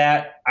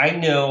that I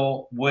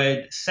know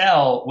would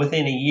sell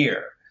within a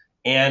year.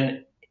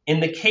 And in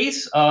the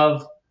case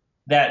of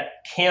that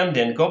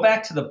Camden, go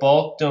back to the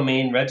bulk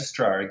domain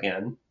registrar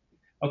again.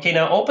 Okay,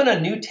 now open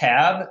a new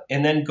tab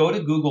and then go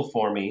to Google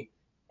for me.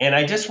 And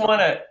I just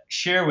want to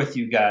share with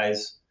you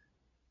guys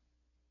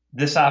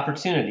this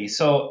opportunity.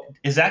 So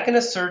is that going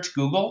to search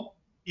Google?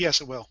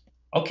 Yes, it will.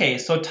 Okay,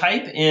 so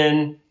type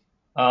in,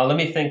 let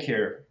me think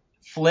here,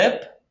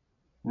 flip,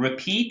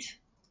 repeat,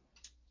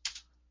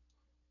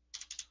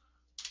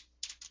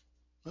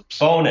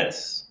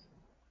 bonus,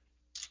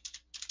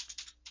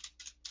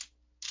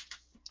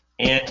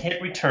 and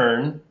hit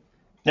return.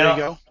 Now,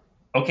 there you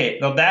go. Okay,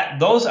 so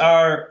those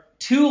are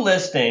 2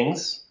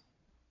 listings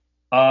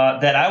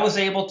that I was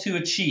able to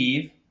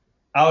achieve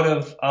out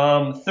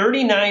of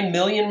 39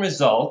 million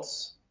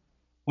results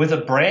with a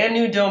brand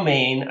new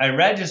domain I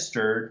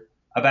registered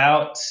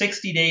about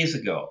 60 days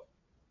ago.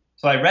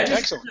 So I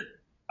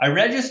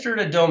registered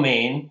a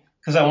domain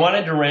because I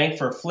wanted to rank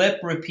for flip,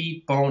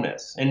 repeat,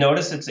 bonus. And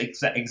notice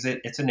it's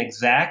an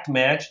exact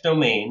match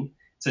domain.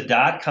 It's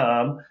a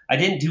 .com. I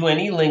didn't do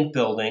any link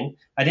building.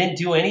 I didn't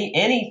do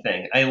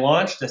anything. I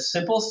launched a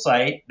simple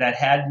site that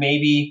had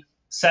maybe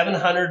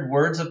 700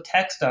 words of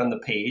text on the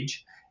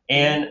page,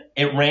 and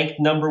it ranked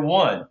number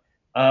 1.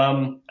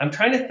 I'm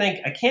trying to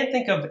think. I can't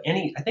think of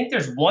any. I think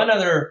there's one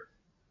other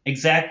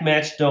exact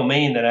match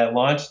domain that I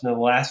launched in the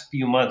last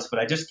few months, but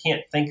I just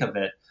can't think of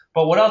it.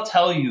 But what I'll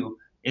tell you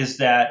is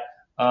that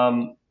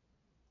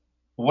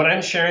what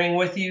I'm sharing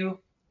with you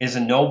is a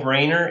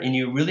no-brainer, and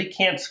you really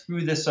can't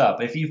screw this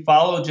up. If you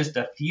follow just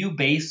a few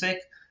basic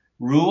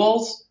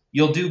rules,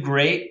 you'll do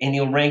great and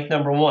you'll rank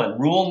number 1.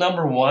 Rule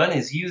number 1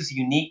 is use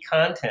unique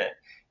content.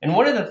 And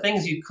one of the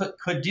things you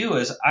could do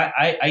is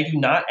I do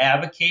not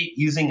advocate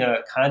using a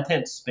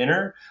content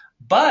spinner,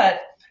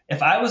 but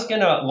if I was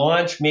going to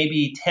launch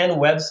maybe 10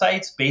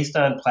 websites based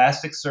on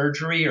plastic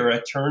surgery or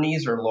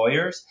attorneys or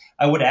lawyers,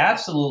 I would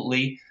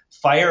absolutely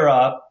fire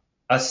up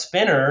a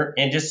spinner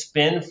and just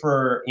spin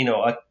for,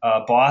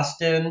 a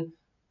Boston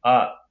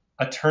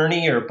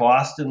attorney or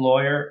Boston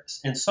lawyer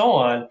and so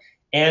on.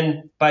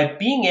 And by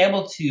being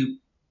able to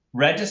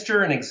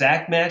register an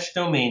exact match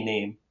domain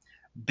name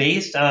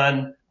based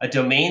on a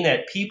domain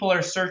that people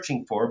are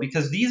searching for,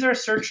 because these are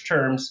search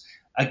terms,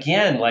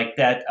 again, like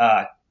that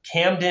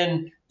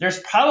Camden, there's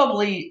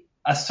probably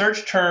a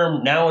search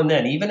term now and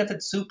then, even if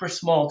it's super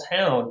small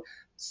town,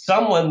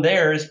 someone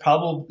there is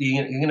probably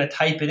going to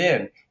type it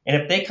in.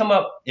 And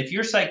if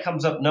your site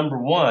comes up number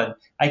 1,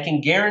 I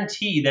can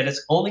guarantee that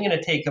it's only going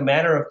to take a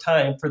matter of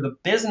time for the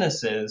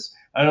businesses,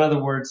 in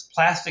other words,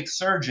 plastic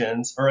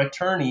surgeons or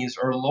attorneys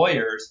or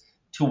lawyers,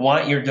 to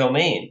want your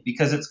domain,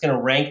 because it's going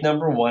to rank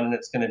number 1 and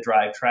it's going to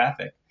drive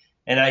traffic.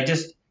 And I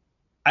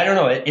don't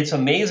know, it's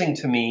amazing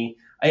to me.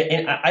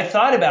 I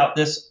thought about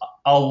this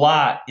a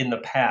lot in the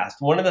past.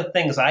 One of the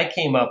things I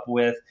came up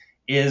with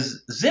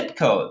is zip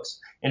codes.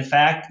 In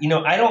fact,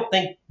 I don't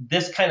think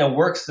this kind of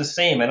works the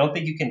same. I don't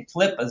think you can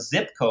flip a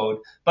zip code,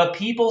 but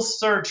people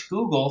search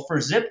Google for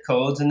zip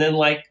codes and then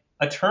like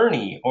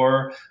attorney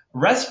or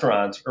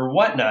restaurants or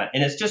whatnot.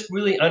 And it's just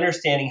really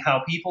understanding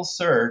how people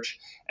search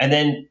and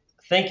then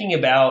thinking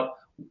about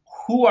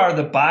who are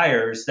the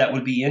buyers that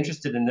would be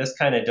interested in this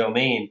kind of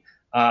domain.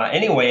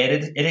 Anyway,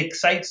 it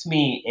excites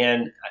me,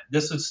 and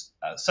this was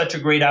such a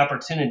great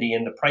opportunity,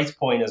 and the price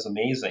point is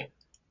amazing.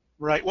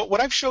 Right. What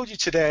I've showed you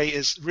today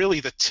is really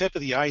the tip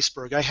of the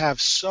iceberg. I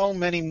have so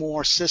many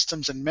more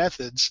systems and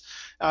methods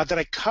that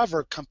I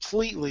cover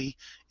completely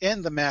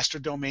in the Master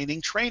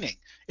Domaining training.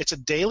 It's a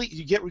daily,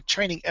 you get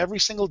training every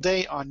single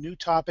day on new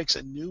topics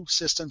and new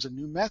systems and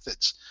new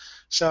methods.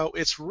 So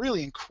it's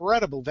really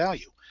incredible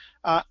value.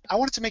 I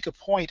wanted to make a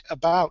point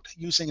about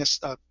using a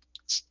site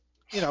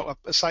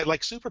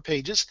like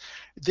Superpages.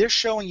 They're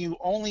showing you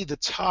only the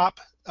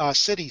top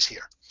cities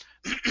here.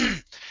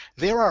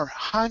 There are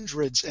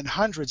hundreds and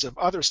hundreds of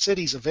other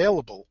cities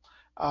available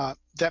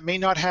that may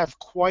not have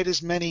quite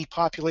as many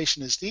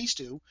population as these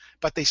do,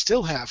 but they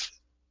still have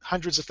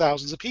hundreds of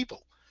thousands of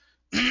people.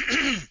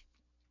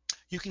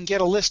 You can get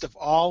a list of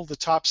all the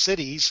top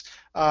cities.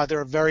 There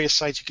are various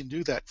sites you can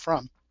do that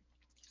from.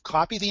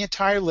 Copy the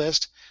entire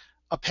list,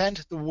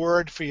 append the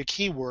word for your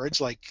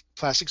keywords like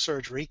plastic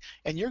surgery,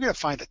 and you're going to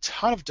find a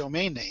ton of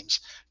domain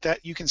names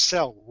that you can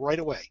sell right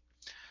away.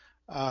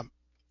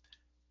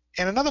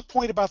 And another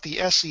point about the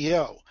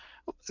SEO,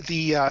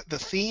 the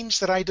themes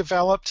that I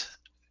developed,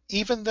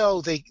 even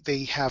though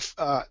they have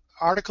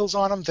articles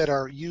on them that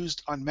are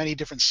used on many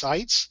different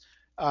sites,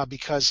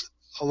 because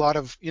a lot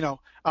of,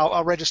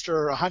 I'll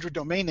register 100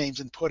 domain names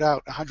and put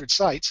out 100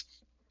 sites.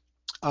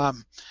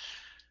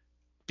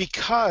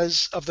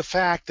 because of the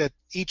fact that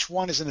each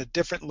one is in a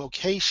different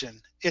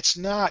location, it's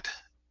not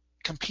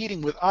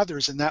competing with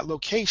others in that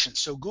location.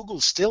 So Google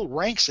still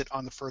ranks it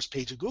on the first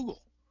page of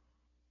Google.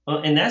 Well,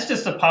 and that's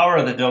just the power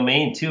of the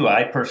domain too.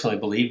 I personally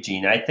believe,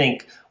 Gene. I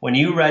think when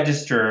you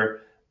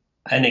register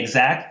an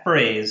exact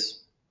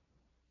phrase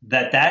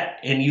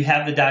and you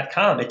have the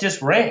 .com, it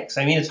just ranks.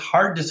 I mean, it's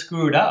hard to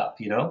screw it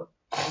up, you know?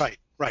 Right,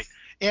 right.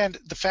 And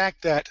the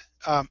fact that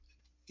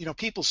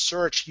people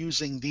search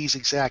using these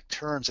exact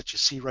terms that you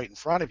see right in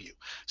front of you.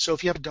 So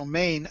if you have a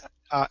domain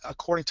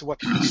according to what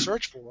people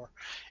search for,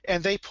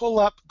 and they pull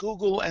up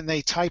Google and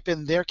they type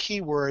in their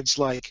keywords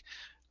like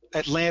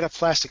Atlanta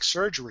plastic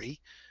surgery,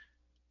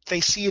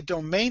 they see a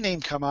domain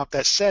name come up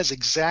that says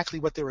exactly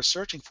what they were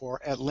searching for,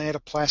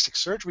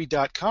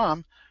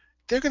 atlantaplasticsurgery.com.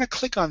 They're going to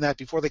click on that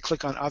before they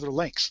click on other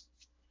links.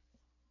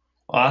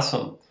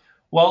 Awesome.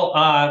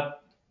 Well,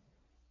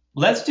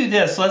 let's do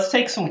this. Let's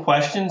take some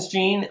questions,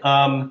 Gene.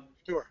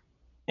 Sure.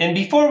 And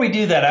before we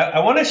do that, I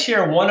want to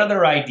share one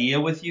other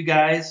idea with you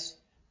guys,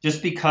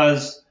 just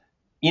because,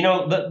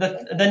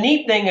 the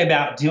neat thing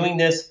about doing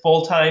this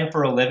full-time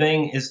for a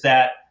living is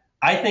that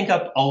I think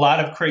up a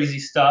lot of crazy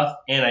stuff,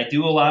 and I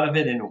do a lot of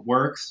it, and it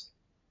works.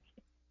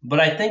 But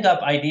I think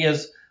up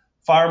ideas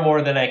far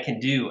more than I can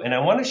do. And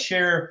I want to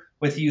share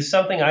with you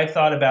something I've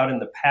thought about in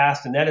the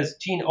past, and that is,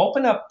 Gene,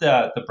 open up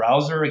the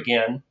browser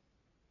again.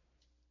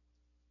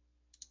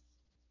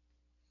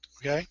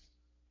 Okay.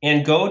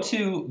 And go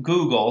to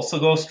Google. So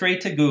go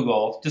straight to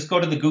Google. Just go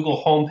to the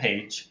Google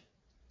homepage.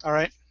 All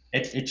right.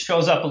 It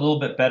shows up a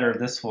little bit better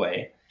this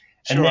way.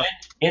 Sure. And then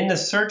in the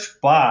search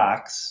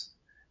box,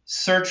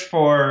 search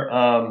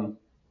for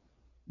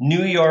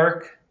New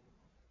York.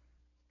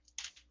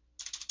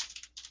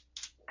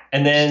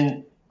 And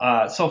then,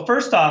 so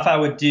first off, I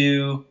would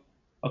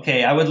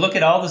look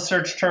at all the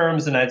search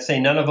terms and I'd say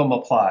none of them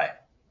apply.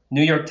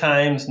 New York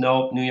Times,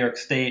 nope. New York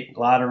State,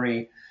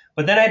 lottery.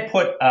 But then I'd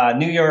put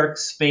New York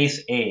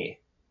space A.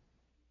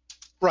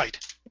 Right.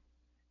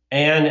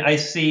 And I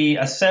see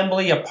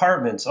assembly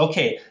apartments.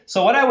 Okay,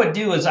 so what I would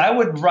do is I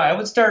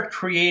would start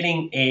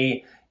creating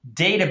a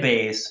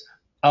database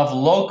of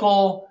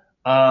local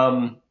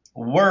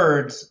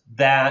words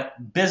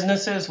that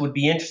businesses would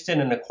be interested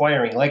in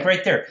acquiring. Like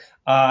right there,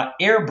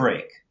 air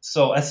brake.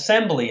 So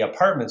assembly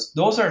apartments.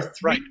 Those are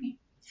three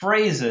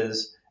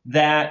phrases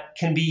that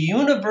can be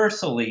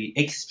universally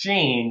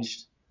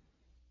exchanged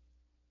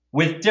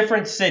with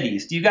different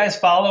cities. Do you guys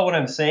follow what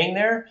I'm saying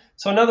there?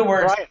 So in other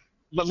words... Right.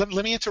 Let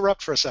me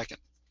interrupt for a second.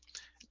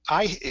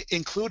 I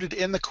included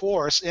in the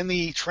course, in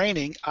the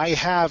training, I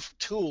have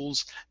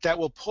tools that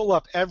will pull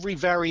up every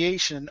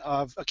variation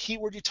of a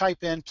keyword you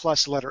type in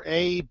plus letter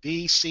A,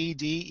 B, C,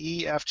 D,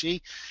 E, F,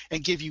 G,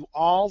 and give you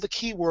all the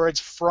keywords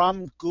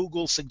from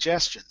Google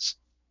suggestions.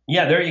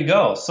 Yeah, there you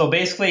go. So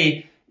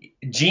basically,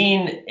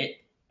 Gene...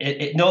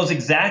 It knows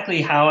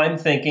exactly how I'm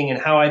thinking and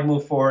how I'd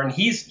move forward, and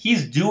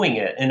he's doing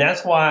it, and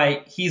that's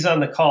why he's on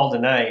the call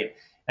tonight,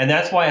 and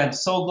that's why I'm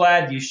so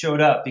glad you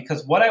showed up,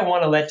 because what I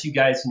want to let you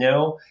guys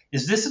know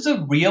is this is a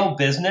real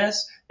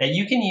business that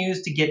you can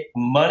use to get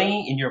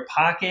money in your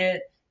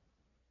pocket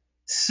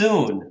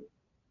soon.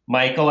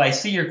 Michael, I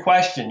see your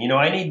question.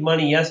 I need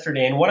money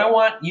yesterday, and what I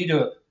want you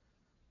to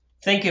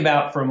think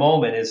about for a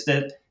moment is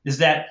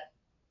that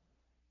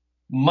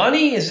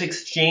money is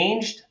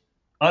exchanged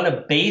on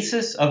a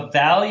basis of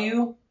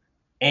value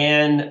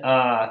and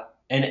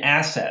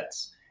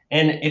assets.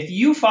 And if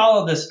you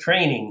follow this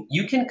training,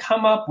 you can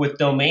come up with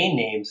domain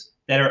names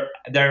that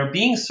are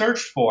being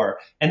searched for,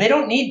 and they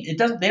don't need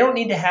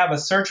to have a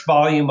search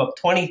volume of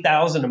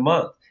 20,000 a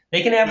month.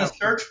 They can have a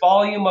search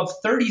volume of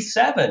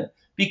 37,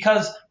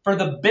 because for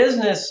the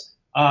business,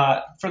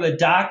 for the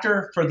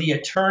doctor, for the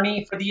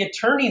attorney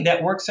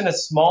that works in a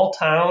small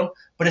town,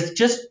 but it's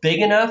just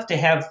big enough to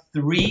have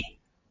 3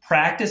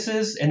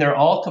 practices and they're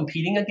all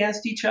competing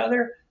against each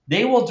other,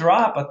 they will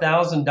drop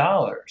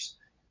 $1,000.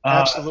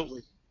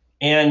 Absolutely.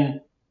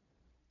 And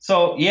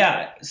so,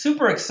 yeah,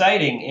 super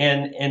exciting.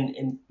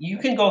 And you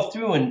can go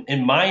through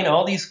and mine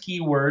all these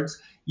keywords.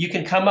 You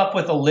can come up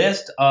with a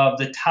list of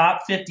the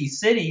top 50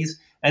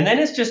 cities. And then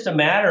it's just a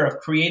matter of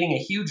creating a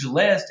huge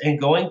list and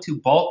going to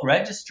bulk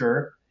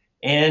register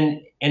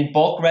and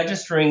bulk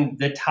registering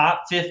the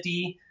top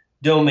 50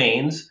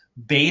 domains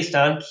based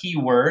on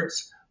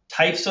keywords,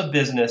 types of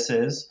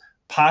businesses,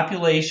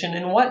 population,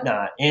 and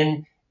whatnot.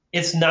 And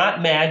it's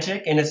not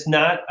magic, and it's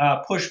not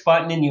push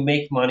button and you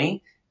make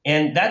money.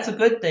 And that's a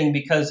good thing,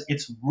 because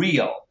it's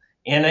real.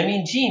 And I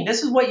mean, Gene,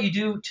 this is what you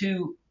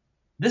do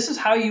this is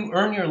how you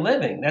earn your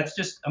living. That's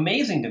just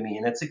amazing to me,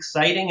 and it's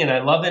exciting, and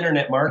I love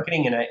internet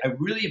marketing, and I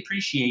really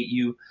appreciate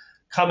you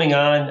coming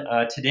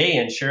on today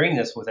and sharing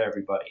this with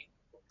everybody.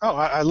 Oh,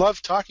 I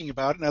love talking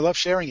about it, and I love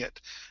sharing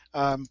it.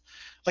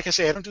 Like I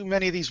say, I don't do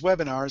many of these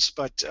webinars,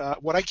 but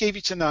what I gave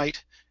you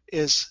tonight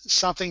is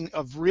something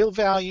of real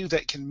value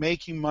that can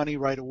make you money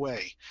right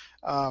away.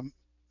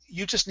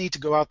 You just need to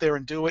go out there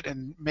and do it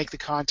and make the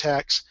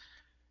contacts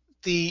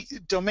the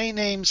domain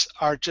names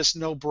are just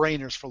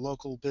no-brainers for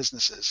local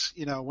businesses.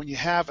 When you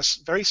have a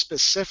very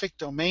specific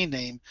domain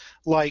name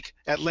like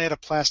Atlanta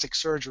Plastic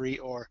Surgery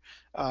or,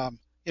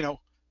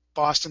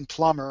 Boston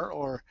Plumber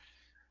or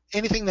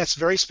anything that's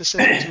very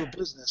specific to a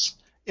business,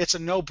 it's a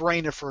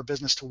no-brainer for a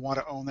business to want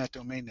to own that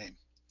domain name.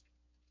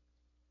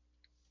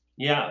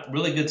 Yeah,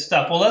 really good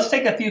stuff. Well, let's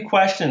take a few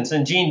questions.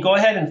 And Gene, go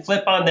ahead and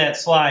flip on that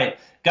slide.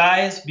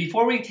 Guys,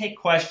 before we take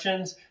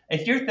questions,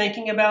 if you're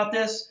thinking about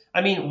this,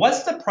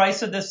 what's the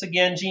price of this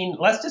again, Gene?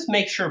 Let's just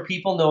make sure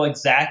people know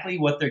exactly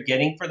what they're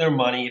getting for their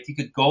money. If you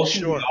could go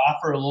through the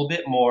offer a little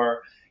bit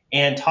more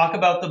and talk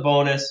about the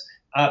bonus.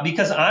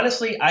 Because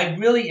honestly, I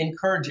really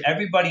encourage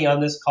everybody on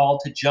this call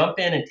to jump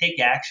in and take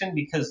action,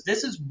 because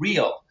this is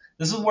real.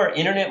 This is where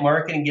internet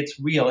marketing gets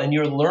real, and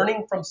you're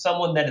learning from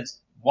someone that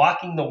is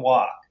walking the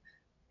walk.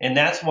 And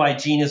that's why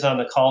Gene is on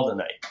the call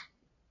tonight.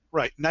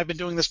 Right, and I've been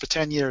doing this for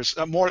 10 years,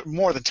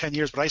 more than 10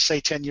 years, but I say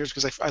 10 years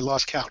because I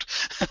lost count.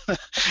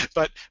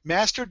 But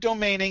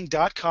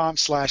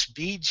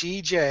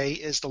masterdomaining.com/BGJ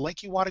is the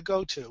link you want to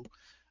go to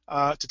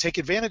take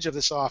advantage of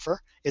this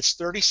offer. It's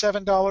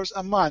 $37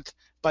 a month,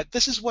 but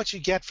this is what you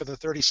get for the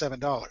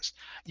 $37.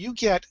 You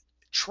get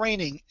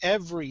training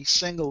every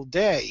single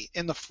day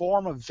in the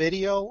form of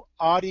video,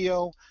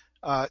 audio,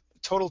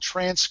 total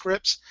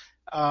transcripts,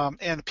 and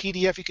a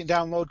PDF you can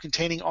download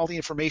containing all the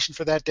information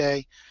for that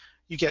day.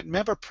 You get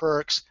member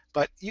perks,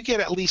 but you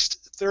get at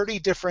least 30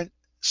 different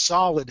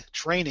solid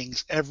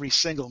trainings every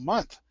single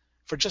month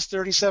for just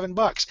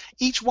 $37.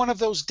 Each one of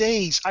those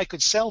days I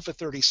could sell for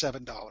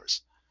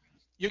 $37.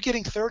 You're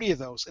getting 30 of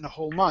those in a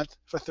whole month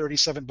for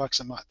 $37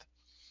 a month.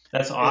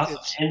 That's awesome.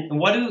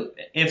 And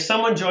if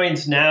someone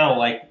joins now,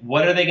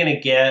 what are they going to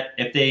get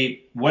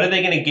what are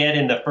they going to get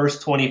in the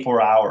first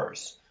 24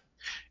 hours?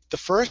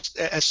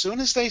 As soon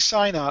as they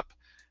sign up,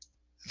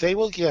 they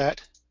will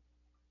get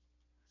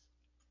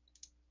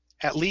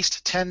at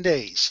least 10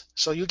 days.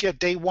 So you get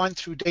day 1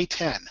 through day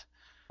 10.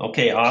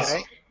 Okay,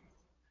 awesome.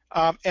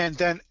 Okay? And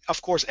then,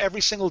 of course,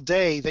 every single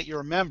day that you're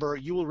a member,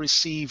 you will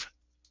receive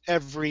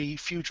every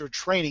future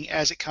training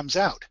as it comes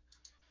out.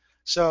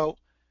 So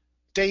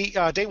day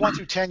 1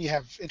 through 10, you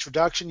have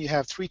introduction. You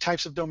have 3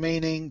 types of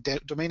domaining.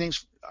 Domain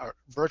names are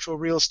virtual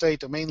real estate,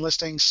 domain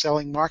listings,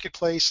 selling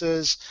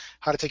marketplaces,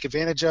 how to take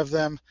advantage of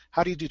them,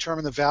 how do you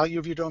determine the value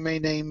of your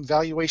domain name,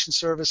 valuation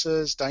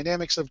services,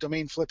 dynamics of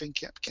domain flipping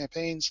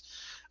campaigns.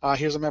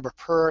 Here's a member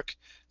perk.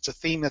 It's a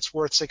theme that's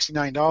worth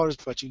 $69,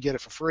 but you get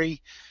it for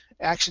free.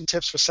 Action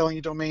tips for selling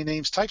your domain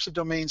names, types of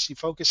domains you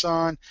focus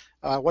on,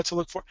 what to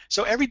look for.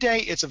 So every day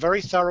it's a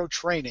very thorough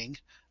training.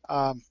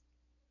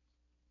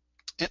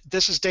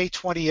 This is day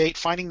 28,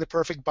 finding the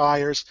perfect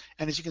buyers.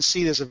 And as you can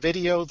see, there's a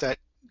video that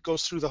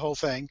goes through the whole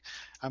thing.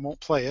 I won't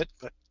play it,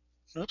 but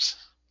oops,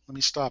 let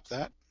me stop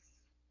that.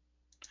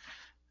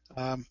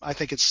 I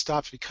think it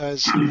stops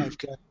because I've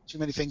got too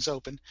many things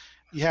open.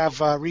 You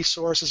have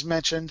resources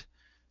mentioned,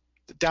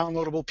 the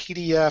downloadable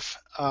PDF,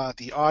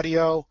 the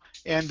audio,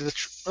 and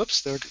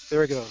oops,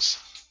 there it goes.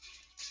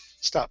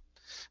 Stop.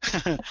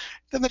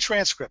 Then the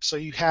transcript. So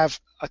you have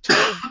a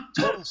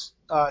total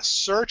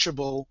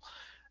searchable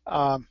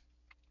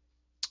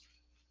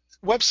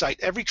website.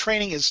 Every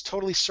training is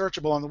totally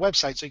searchable on the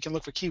website, so you can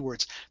look for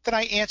keywords. Then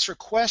I answer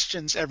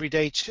questions every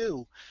day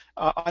too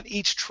on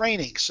each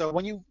training. So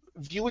when you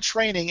view a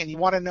training and you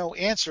want to know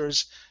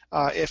answers,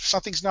 if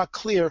something's not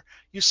clear,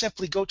 you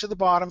simply go to the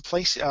bottom,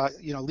 place,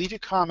 leave your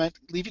comment,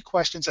 leave your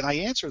questions, and I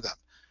answer them.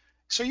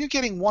 So you're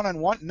getting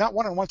one-on-one, not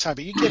one-on-one time,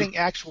 but you're getting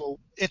actual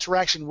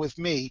interaction with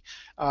me,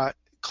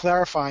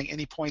 clarifying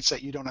any points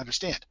that you don't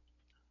understand.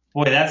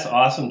 Boy, that's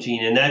awesome,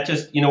 Gene. And that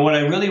just, what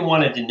I really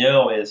wanted to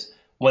know is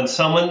when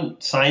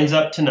someone signs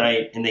up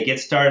tonight and they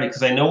get started,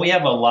 because I know we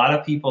have a lot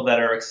of people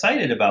that are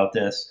excited about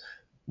this,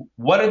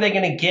 what are they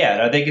going to get?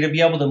 Are they going to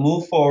be able to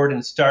move forward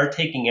and start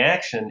taking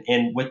action?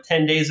 And with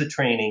 10 days of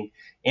training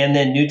and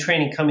then new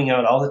training coming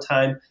out all the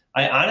time,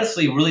 I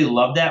honestly really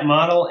love that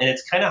model. And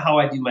it's kind of how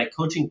I do my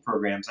coaching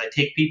programs. I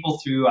take people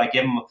through, I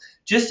give them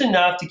just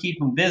enough to keep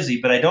them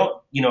busy, but I don't,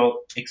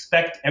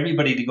 expect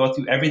everybody to go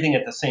through everything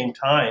at the same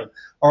time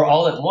or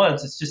all at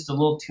once. It's just a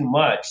little too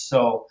much.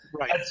 So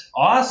That's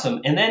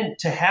awesome. And then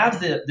to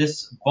have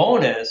this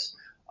bonus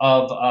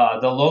of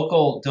the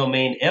local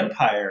domain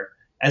empire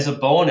as a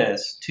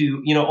bonus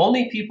to,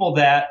 only people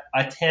that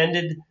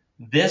attended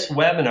this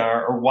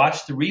webinar or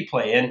watched the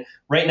replay. And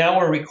right now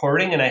we're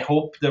recording, and I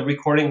hope the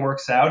recording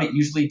works out. It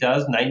usually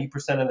does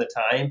 90% of the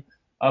time.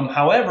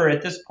 However,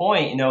 at this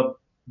point,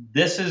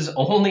 this is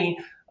only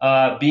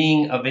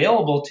being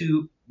available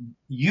to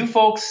you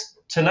folks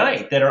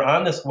tonight that are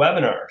on this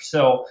webinar.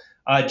 So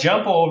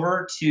jump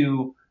over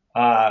to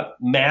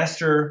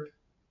Master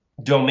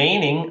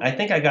Domaining. I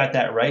think I got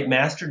that right.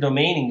 Master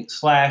Domaining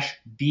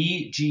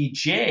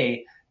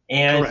 /BGJ.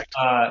 And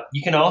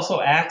you can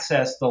also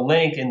access the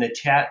link in the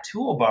chat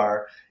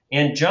toolbar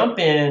and jump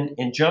in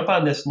and jump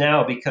on this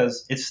now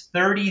because it's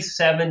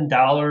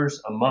 $37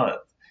 a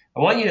month. I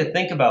want you to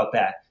think about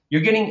that.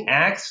 You're getting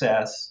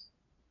access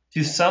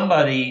to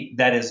somebody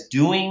that is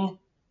doing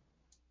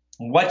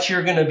what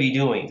you're going to be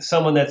doing,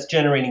 someone that's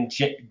generating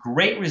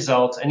great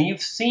results, and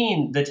you've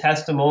seen the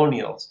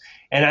testimonials.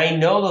 And I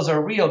know those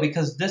are real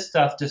because this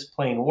stuff just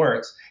plain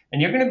works.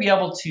 And you're going to be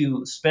able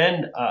to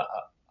spend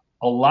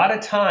a lot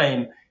of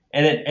time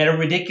and at a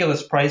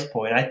ridiculous price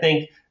point. I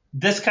think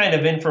this kind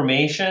of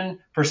information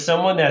for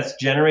someone that's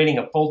generating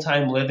a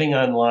full-time living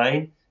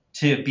online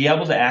to be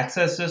able to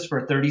access this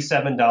for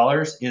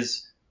 $37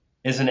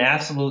 is an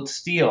absolute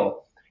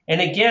steal. And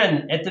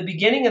again, at the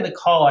beginning of the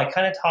call, I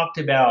kind of talked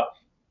about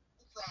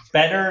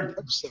better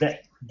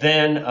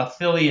than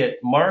affiliate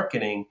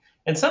marketing.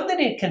 And something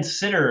to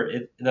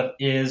consider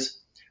is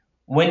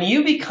when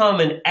you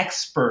become an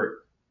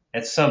expert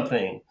at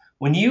something,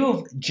 when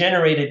you've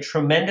generated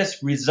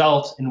tremendous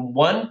results in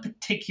one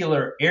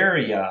particular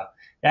area,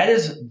 that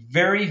is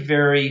very,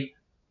 very,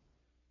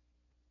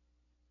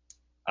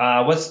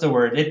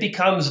 it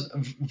becomes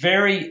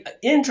very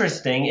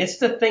interesting. It's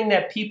the thing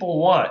that people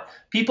want.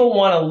 People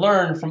want to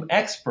learn from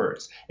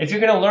experts. If you're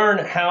going to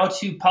learn how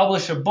to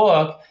publish a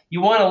book,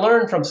 you want to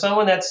learn from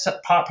someone that's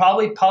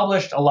probably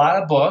published a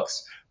lot of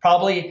books,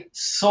 probably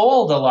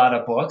sold a lot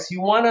of books.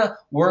 You want to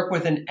work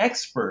with an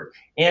expert.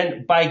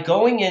 And by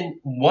going in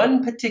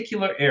one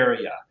particular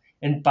area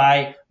and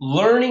by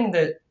learning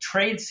the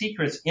trade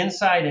secrets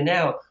inside and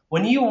out,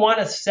 when you want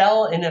to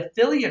sell an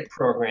affiliate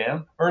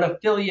program or an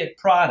affiliate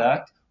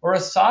product or a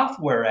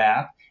software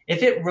app,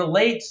 if it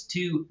relates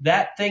to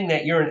that thing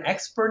that you're an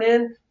expert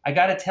in, I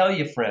got to tell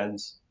you,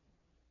 friends,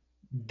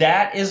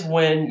 that is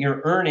when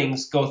your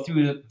earnings go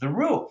through the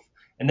roof.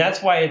 And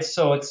that's why it's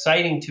so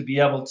exciting to be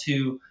able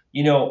to,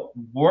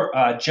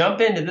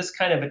 jump into this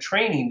kind of a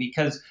training,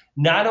 because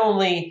not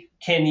only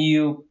can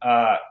you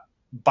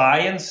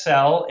buy and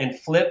sell and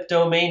flip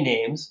domain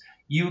names,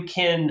 you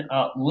can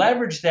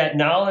leverage that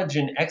knowledge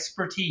and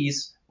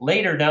expertise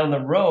later down the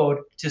road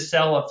to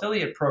sell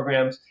affiliate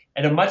programs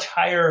at a much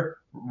higher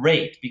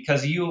rate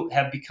because you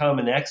have become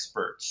an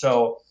expert.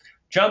 So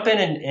jump in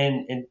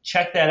and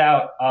check that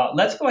out.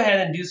 Let's go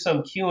ahead and do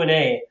some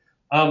Q&A.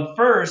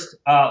 First,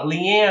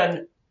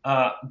 Leanne,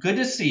 good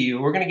to see you.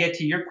 We're going to get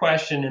to your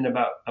question in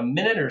about a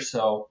minute or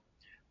so.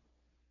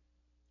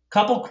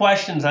 Couple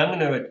questions I'm going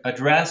to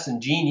address,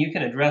 and Gene, you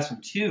can address them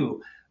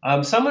too.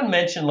 Someone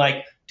mentioned,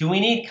 do we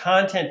need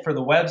content for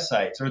the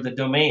websites or the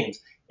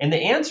domains? And the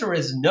answer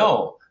is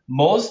no.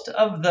 Most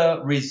of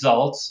the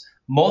results,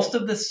 most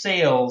of the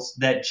sales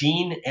that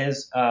Gene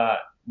has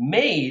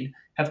made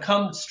have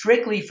come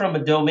strictly from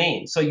a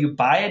domain. So you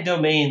buy a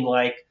domain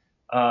like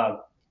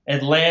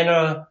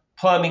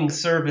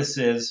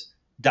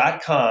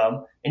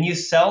AtlantaPlumbingServices.com, and you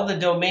sell the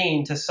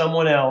domain to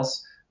someone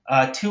else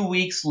 2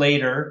 weeks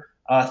later,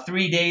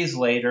 3 days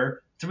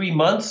later, 3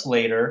 months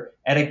later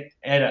at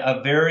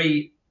a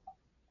very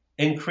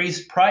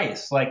increased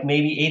price, like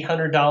maybe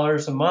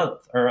 $800 a month,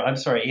 or I'm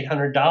sorry,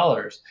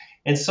 $800,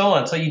 and so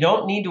on. So you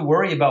don't need to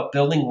worry about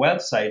building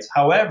websites.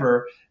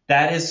 However,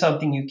 that is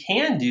something you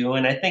can do,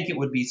 and I think it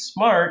would be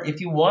smart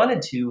if you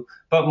wanted to,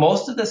 but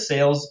most of the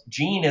sales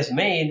Gene has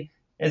made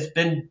has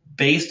been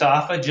based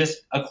off of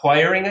just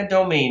acquiring a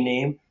domain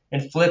name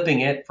and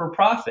flipping it for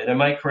profit. Am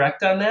I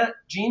correct on that,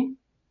 Gene?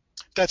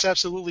 That's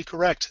absolutely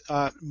correct.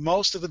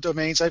 Most of the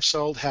domains I've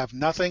sold have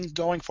nothing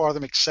going for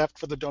them except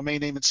for the domain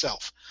name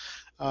itself.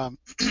 But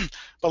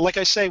like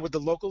I say, with the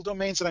local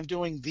domains that I'm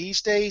doing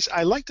these days,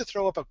 I like to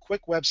throw up a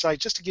quick website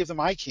just to give them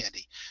eye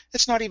candy.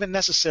 It's not even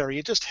necessary.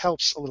 It just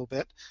helps a little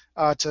bit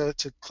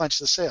to clench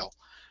the sale.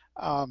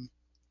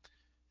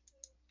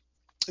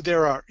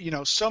 There are,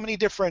 so many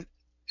different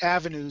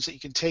avenues that you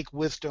can take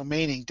with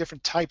domaining,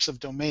 different types of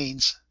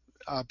domains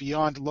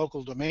beyond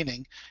local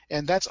domaining,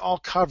 and that's all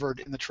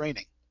covered in the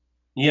training.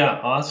 Yeah,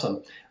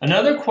 awesome.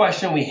 Another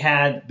question we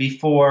had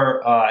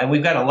before, and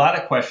we've got a lot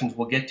of questions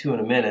we'll get to in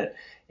a minute,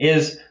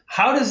 is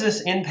how does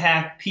this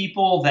impact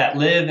people that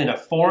live in a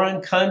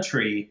foreign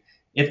country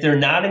if they're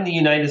not in the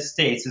United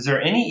States? Is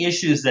there any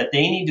issues that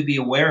they need to be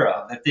aware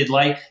of? If they'd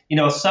like,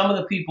 some of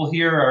the people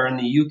here are in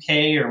the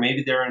UK or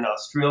maybe they're in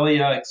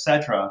Australia,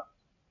 etc.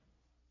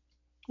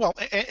 Well,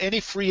 any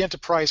free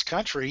enterprise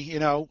country,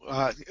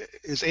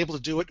 is able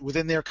to do it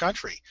within their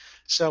country.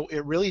 So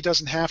it really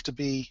doesn't have to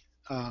be,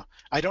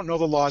 I don't know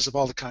the laws of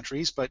all the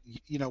countries, but,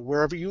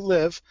 wherever you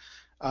live,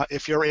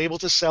 if you're able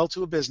to sell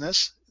to a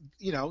business,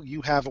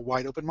 you have a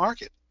wide open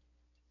market.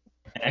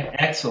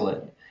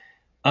 Excellent.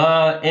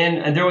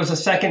 And there was a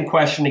second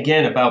question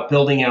again about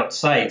building out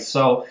sites.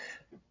 So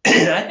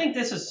I think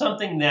this is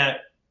something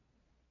that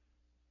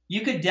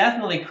you could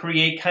definitely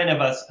create kind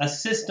of a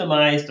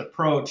systemized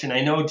approach. And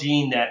I know,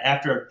 Gene, that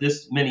after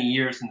this many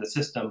years in the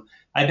system,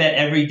 I bet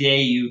every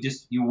day you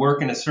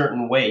work in a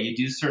certain way. You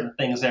do certain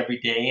things every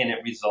day and it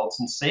results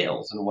in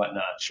sales and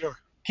whatnot. Sure.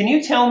 Can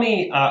you tell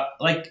me,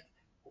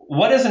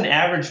 what is an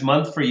average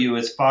month for you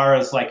as far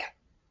as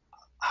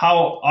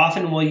how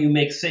often will you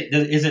make sales?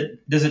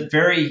 Does it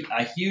vary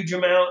a huge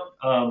amount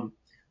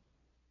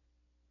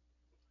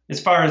as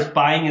far as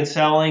buying and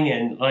selling,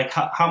 and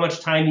how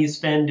much time you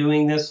spend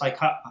doing this?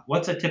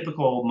 What's a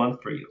typical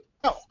month for you?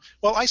 Oh,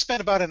 well, I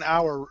spend about an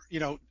hour,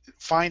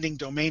 finding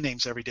domain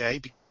names every day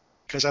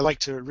because I like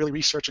to really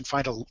research and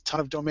find a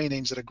ton of domain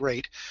names that are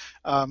great.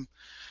 And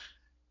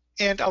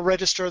I'll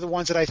register the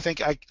ones that I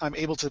think I'm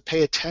able to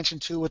pay attention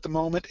to at the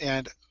moment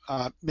and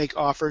make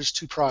offers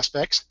to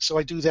prospects. So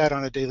I do that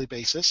on a daily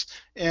basis,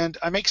 and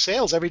I make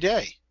sales every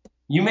day.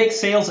 You make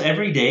sales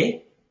every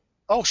day?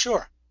 Oh,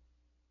 sure.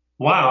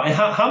 Wow. And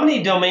how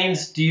many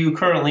domains do you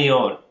currently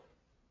own?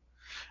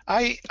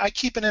 I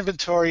keep an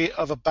inventory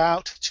of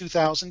about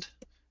 2,000.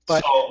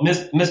 But, so,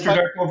 Mr.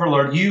 Dark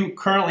Overlord, you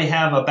currently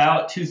have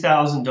about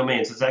 2,000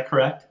 domains. Is that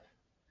correct?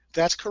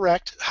 That's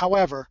correct.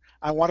 However,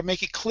 I want to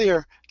make it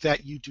clear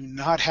that you do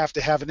not have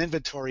to have an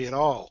inventory at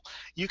all.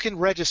 You can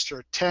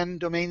register 10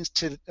 domains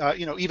to,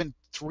 even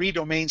 3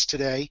 domains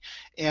today,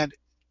 and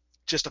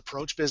just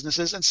approach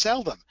businesses and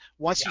sell them.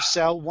 Once you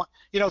sell one,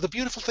 the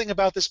beautiful thing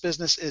about this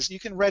business is you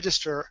can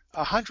register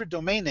 100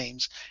 domain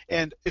names,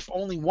 and if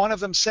only one of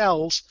them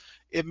sells,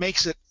 it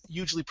makes it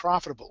hugely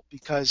profitable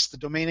because the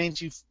domain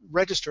names you've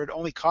registered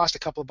only cost a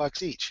couple of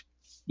bucks each.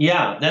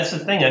 Yeah, that's the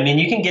thing. I mean,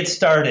 you can get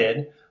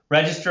started,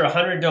 register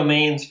 100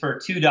 domains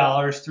for $2,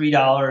 $3,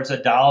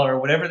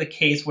 $1, whatever the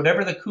case,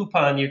 whatever the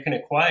coupon you can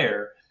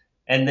acquire.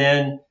 And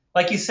then,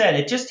 like you said,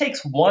 it just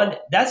takes one.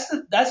 That's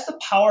the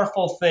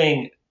powerful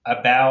thing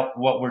about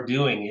what we're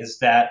doing, is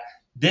that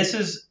this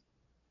is,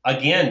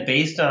 again,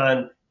 based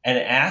on an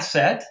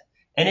asset,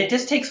 and it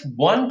just takes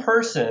one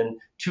person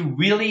to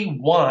really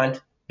want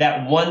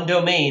that one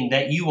domain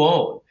that you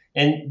own.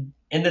 And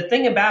the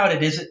thing about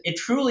it is it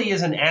truly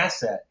is an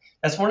asset.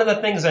 That's one of the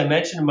things I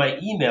mentioned in my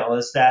email,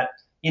 is that,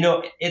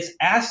 it's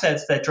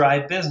assets that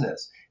drive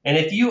business. And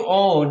if you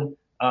own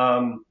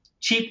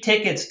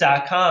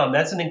cheaptickets.com,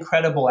 that's an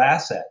incredible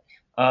asset.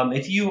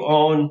 If you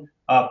own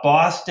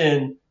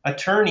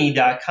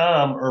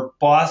BostonAttorney.com or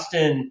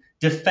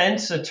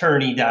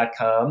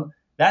BostonDefenseAttorney.com,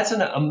 that's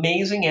an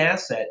amazing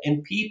asset,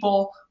 and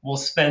people will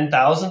spend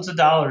thousands of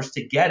dollars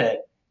to get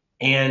it.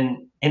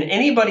 And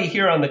anybody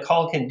here on the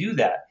call can do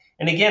that.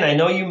 And again, I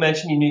know you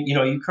mentioned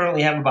you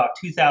currently have about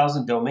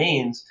 2,000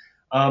 domains,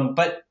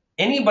 but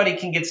anybody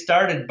can get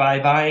started by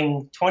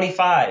buying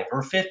 25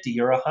 or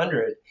 50 or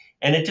 100,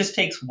 and it just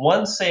takes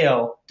one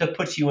sale to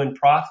put you in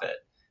profit.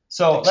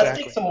 So Exactly.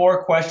 Let's take some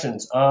more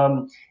questions.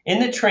 In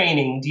the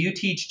training, do you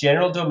teach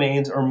general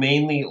domains or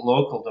mainly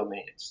local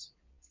domains?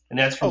 And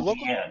that's from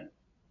Deanne.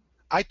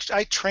 I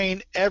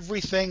train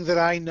everything that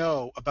I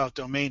know about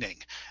domaining.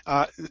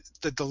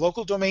 The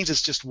local domains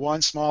is just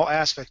one small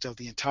aspect of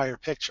the entire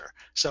picture.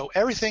 So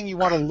everything you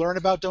want to learn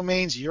about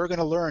domains, you're going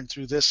to learn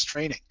through this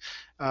training.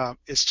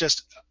 It's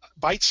just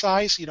bite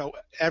size.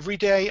 Every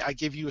day I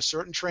give you a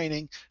certain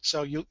training,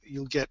 so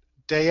you'll get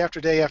day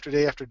after day after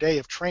day after day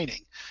of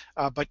training.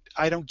 But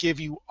I don't give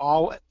you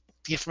all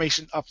the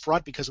information up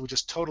front because it would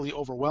just totally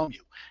overwhelm you.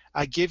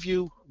 I give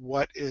you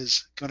what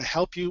is going to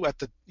help you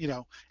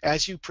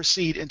as you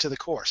proceed into the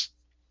course.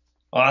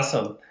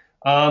 Awesome.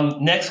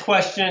 Next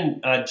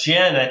question,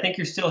 Jen, I think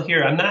you're still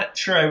here. I'm not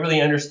sure I really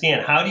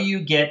understand. How do you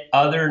get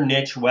other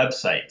niche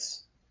websites?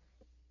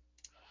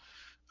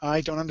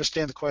 I don't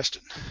understand the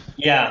question.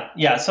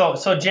 Yeah.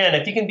 So Jen,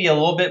 if you can be a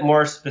little bit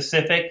more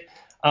specific.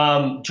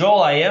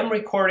 Joel, I am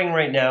recording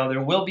right now.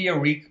 There will be a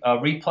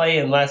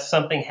replay unless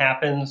something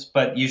happens,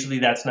 but usually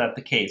that's not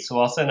the case. So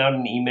I'll send out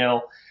an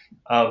email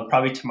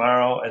probably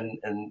tomorrow,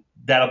 and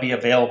that'll be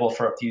available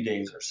for a few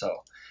days or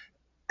so.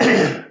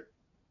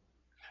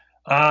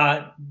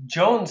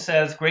 Joan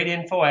says, great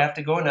info. I have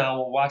to go now.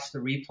 We'll watch the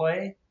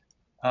replay.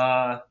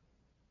 Can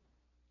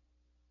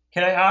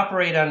I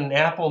operate on an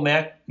Apple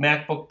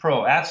MacBook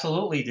Pro?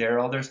 Absolutely,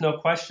 Daryl. There's no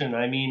question.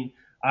 I mean,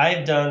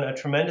 I've done a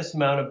tremendous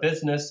amount of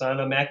business on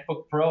a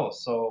MacBook Pro,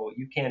 so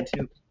you can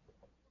too.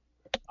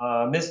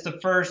 Missed the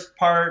first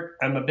part.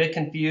 I'm a bit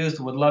confused.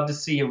 Would love to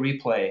see a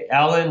replay.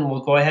 Alan,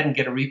 we'll go ahead and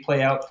get a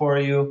replay out for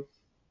you.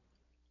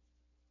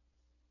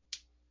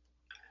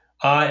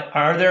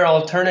 Are there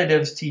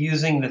alternatives to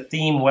using the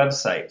theme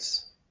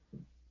websites?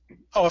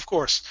 Oh, of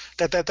course.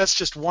 That's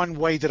just one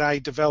way that I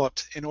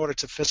developed in order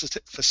to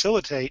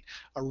facilitate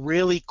a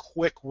really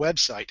quick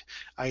website.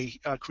 I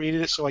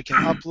created it so I can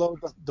upload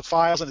the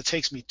files, and it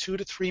takes me 2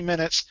 to 3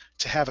 minutes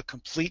to have a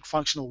complete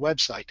functional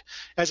website,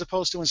 as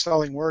opposed to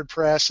installing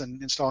WordPress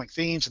and installing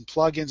themes and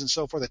plugins and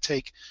so forth that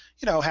take,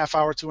 half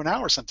hour to an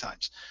hour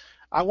sometimes.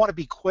 I want to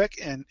be quick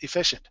and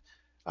efficient.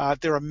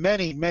 There are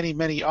many, many,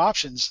 many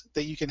options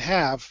that you can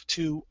have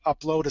to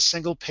upload a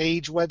single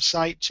page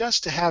website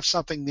just to have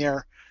something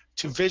there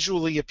to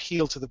visually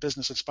appeal to the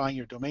business that's buying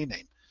your domain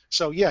name.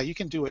 So yeah, you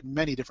can do it in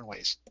many different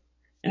ways.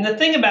 And the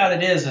thing about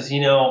it is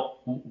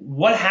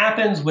what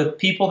happens with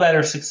people that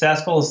are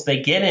successful is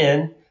they get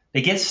in,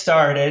 they get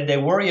started, they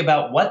worry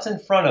about what's in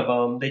front of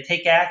them, they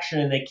take action,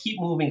 and they keep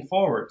moving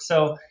forward.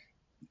 So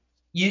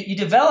you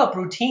develop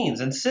routines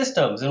and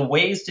systems and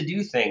ways to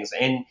do things.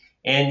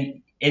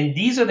 And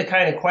these are the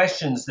kind of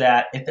questions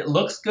that, if it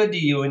looks good to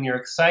you and you're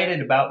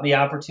excited about the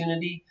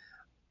opportunity,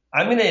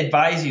 I'm going to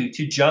advise you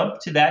to jump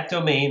to that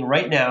domain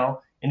right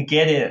now and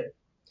get in.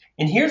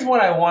 And here's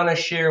what I want to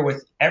share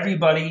with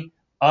everybody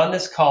on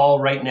this call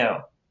right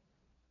now.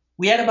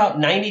 We had about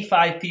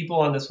 95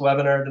 people on this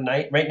webinar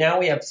tonight. Right now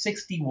we have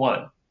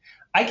 61.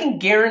 I can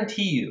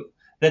guarantee you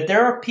that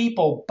there are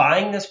people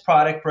buying this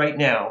product right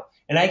now,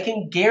 and I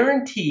can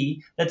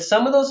guarantee that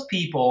some of those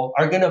people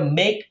are going to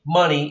make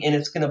money and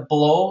it's going to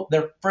blow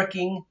their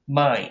freaking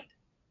mind.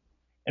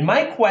 And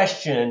my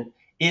question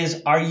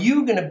is, are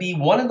you going to be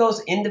one of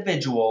those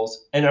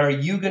individuals, and are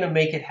you going to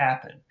make it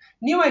happen?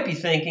 And you might be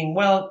thinking,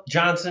 well,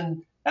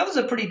 Johnson, that was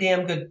a pretty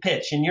damn good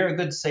pitch, and you're a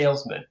good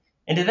salesman.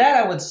 And to that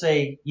I would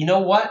say, you know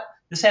what?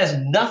 This has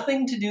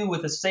nothing to do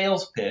with a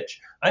sales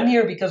pitch. I'm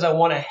here because I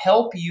want to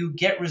help you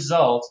get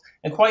results.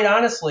 And quite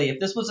honestly, if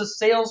this was a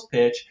sales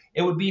pitch,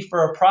 it would be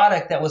for a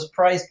product that was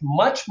priced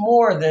much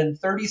more than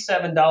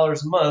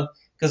 $37 a month,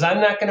 because I'm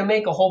not going to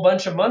make a whole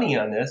bunch of money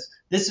on this.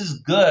 This is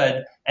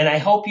good, and I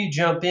hope you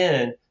jump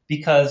in,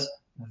 because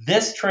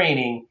this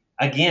training,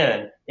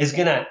 again, is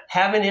going to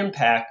have an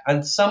impact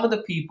on some of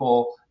the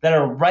people that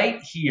are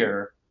right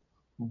here,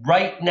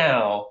 right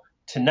now,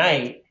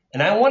 tonight.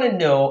 And I want to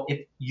know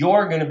if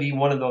you're going to be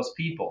one of those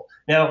people.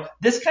 Now,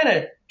 this kind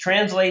of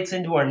translates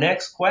into our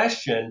next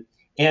question.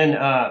 And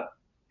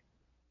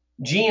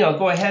Gene, I'll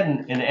go ahead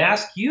and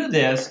ask you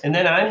this, and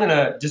then I'm going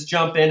to just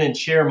jump in and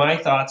share my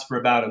thoughts for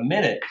about a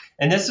minute.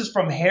 And this is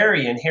from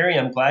Harry. And Harry,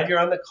 I'm glad you're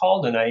on the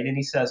call tonight. And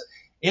he says,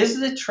 is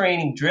the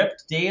training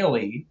dripped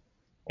daily,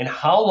 and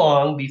how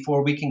long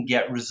before we can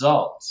get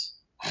results?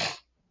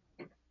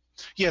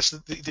 Yes,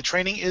 the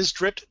training is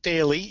dripped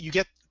daily. You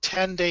get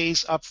 10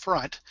 days up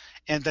front,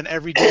 and then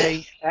every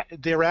day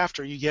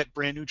thereafter you get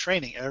brand new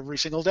training every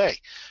single day.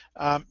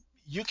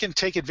 You can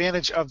take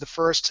advantage of the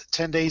first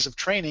 10 days of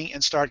training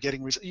and start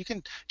getting results. You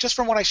can, just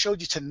from what I showed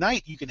you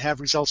tonight, you can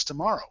have results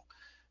tomorrow.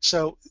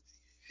 So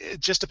it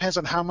just depends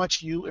on how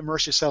much you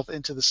immerse yourself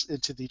into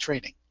the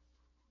training.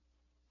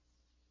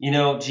 You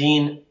know,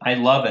 Gene, I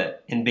love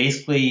it. And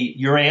basically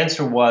your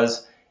answer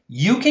was,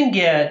 you can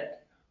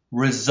get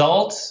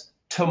results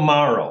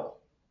tomorrow.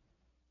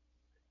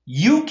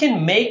 You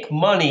can make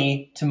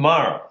money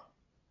tomorrow.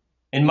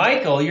 And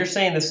Michael, you're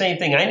saying the same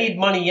thing. I need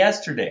money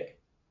yesterday.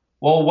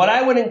 Well, what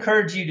I would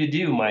encourage you to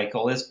do,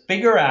 Michael, is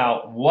figure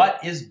out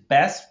what is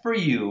best for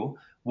you,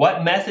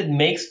 what method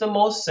makes the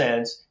most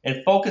sense,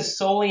 and focus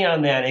solely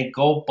on that and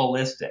go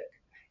ballistic.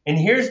 And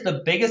here's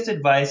the biggest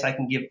advice I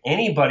can give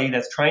anybody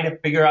that's trying to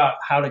figure out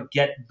how to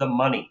get the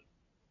money.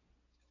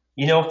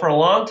 You know, for a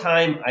long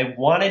time, I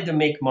wanted to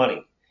make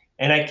money,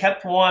 and I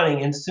kept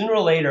wanting, and sooner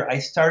or later, I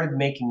started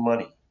making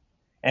money.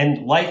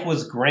 And life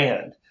was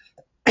grand,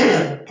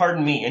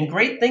 pardon me, and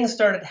great things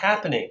started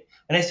happening,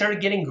 and I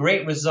started getting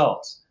great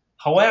results.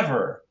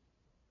 However,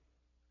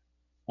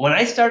 when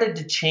I started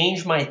to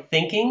change my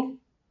thinking,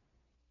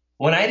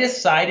 when I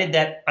decided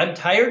that I'm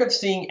tired of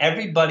seeing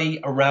everybody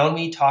around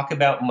me talk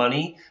about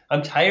money,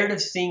 I'm tired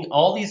of seeing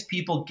all these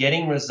people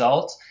getting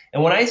results,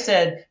 and when I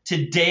said,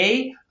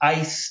 today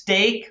I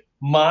stake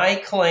my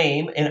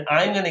claim and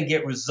I'm going to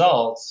get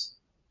results,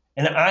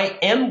 and I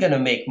am going to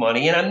make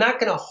money, and I'm not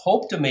going to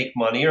hope to make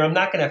money, or I'm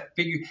not going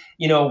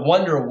to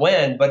wonder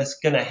when, but it's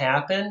going to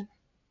happen,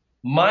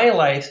 my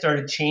life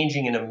started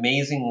changing in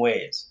amazing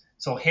ways.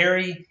 So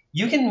Harry,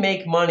 you can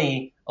make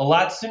money a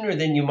lot sooner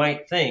than you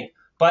might think.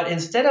 But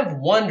instead of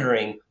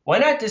wondering, why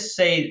not just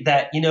say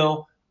that,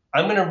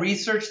 I'm going to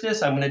research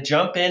this, I'm going to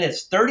jump in,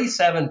 it's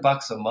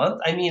 $37 a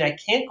month. I mean, I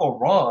can't go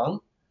wrong.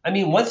 I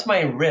mean, what's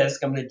my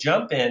risk? I'm going to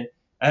jump in,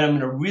 and I'm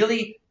going to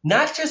really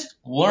not just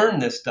learn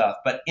this stuff,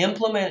 but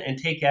implement and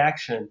take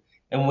action.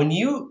 And when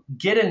you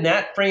get in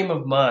that frame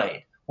of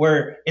mind,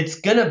 where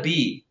it's going to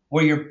be,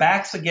 where your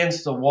back's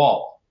against the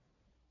wall,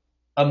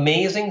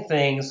 amazing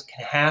things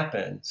can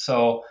happen.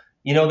 So,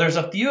 there's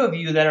a few of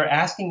you that are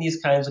asking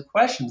these kinds of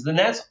questions, and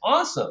that's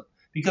awesome,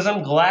 because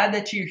I'm glad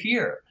that you're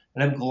here,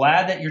 and I'm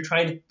glad that you're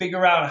trying to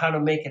figure out how to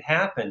make it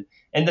happen.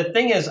 And the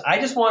thing is, I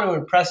just want to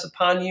impress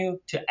upon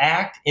you to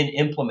act and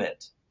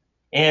implement.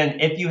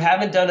 And if you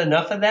haven't done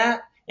enough of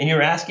that, and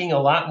you're asking a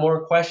lot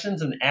more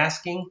questions and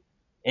asking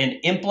and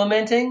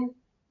implementing,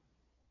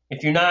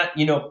 if you're not,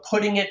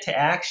 putting it to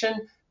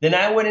action, then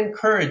I would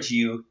encourage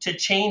you to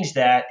change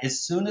that as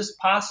soon as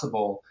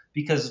possible,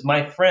 because,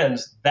 my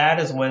friends, that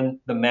is when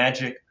the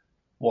magic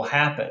will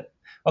happen.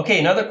 Okay,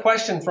 another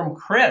question from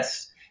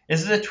Chris.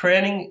 Is the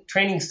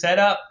training set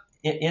up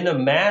in a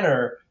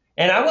manner?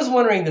 And I was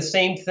wondering the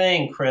same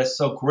thing, Chris,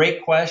 so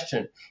great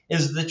question.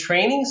 Is the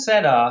training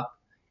set up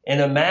in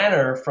a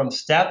manner from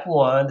step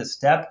 1 to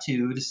step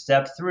 2 to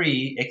step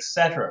 3,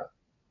 etc.?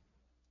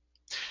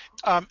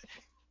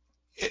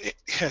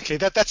 Okay,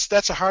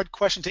 that's a hard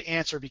question to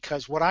answer,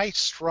 because what I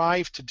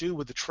strive to do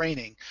with the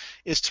training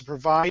is to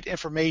provide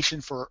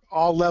information for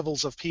all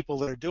levels of people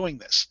that are doing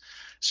this.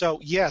 So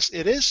yes,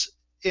 it is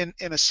in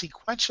a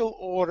sequential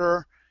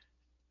order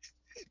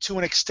to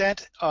an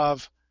extent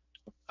of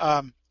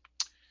I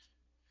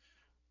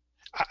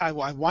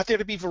want there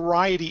to be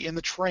variety in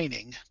the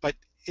training, but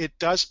it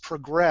does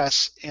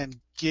progress and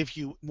give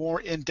you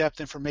more in-depth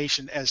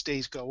information as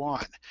days go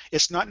on.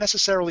 It's not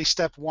necessarily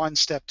step 1,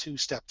 step 2,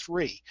 step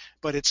 3,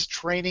 but it's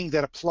training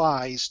that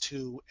applies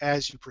to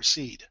as you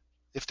proceed,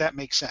 if that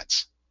makes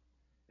sense.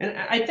 And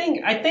I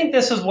think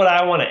this is what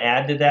I want to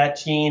add to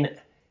that, Gene.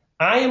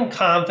 I am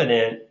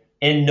confident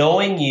and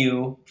knowing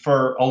you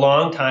for a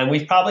long time,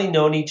 we've probably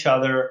known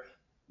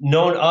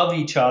of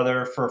each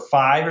other for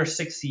 5 or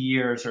 6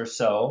 years or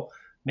so,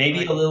 maybe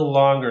Right. a little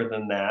longer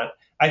than that.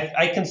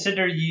 I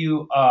consider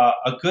you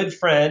a good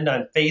friend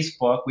on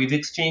Facebook. We've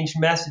exchanged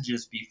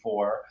messages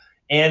before,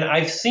 and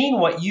I've seen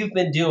what you've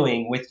been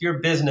doing with your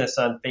business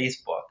on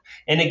Facebook.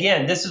 And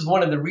again, this is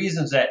one of the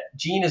reasons that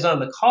Gene is on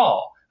the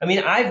call. I mean,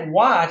 I've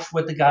watched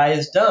what the guy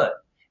has done,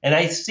 and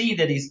I see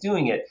that he's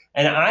doing it.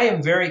 And I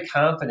am very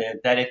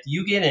confident that if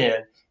you get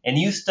in and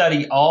you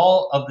study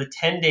all of the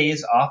 10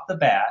 days off the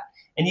bat,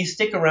 and you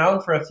stick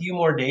around for a few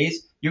more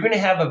days, you're going to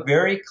have a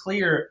very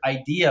clear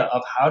idea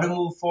of how to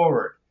move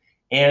forward.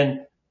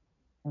 And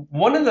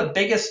one of the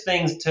biggest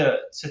things to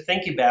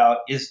think about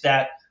is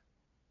that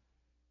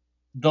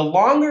the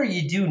longer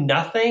you do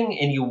nothing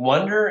and you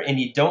wonder and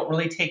you don't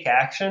really take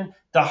action,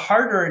 the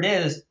harder it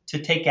is to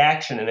take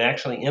action and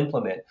actually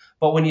implement.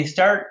 But when you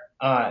start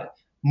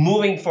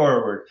moving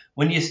forward,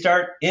 when you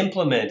start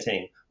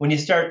implementing, when you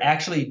start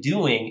actually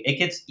doing, it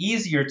gets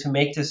easier to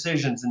make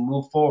decisions and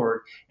move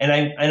forward. And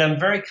I'm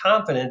very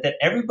confident that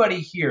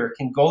everybody here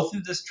can go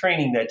through this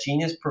training that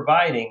Gene is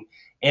providing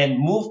and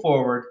move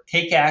forward,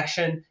 take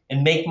action,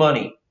 and make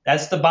money.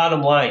 That's the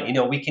bottom line. You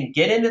know, we can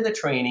get into the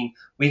training,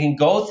 we can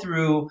go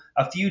through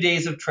a few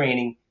days of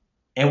training,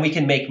 and we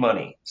can make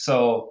money.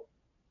 So,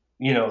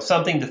 you know,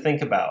 something to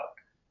think about.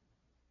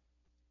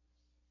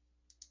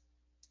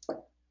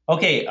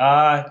 Okay,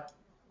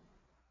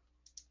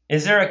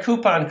 is there a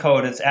coupon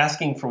code? It's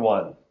asking for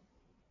one.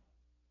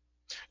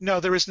 No,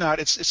 there is not.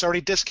 It's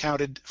already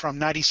discounted from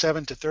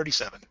 97 to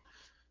 37.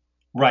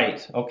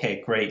 Right.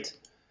 Okay, great.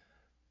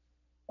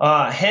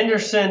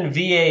 Henderson,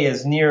 VA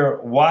is near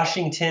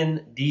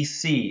Washington,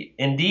 D.C.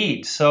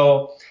 Indeed.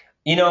 So,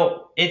 you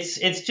know,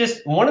 it's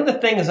just one of the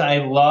things I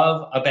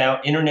love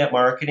about internet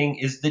marketing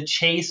is the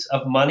chase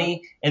of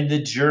money and the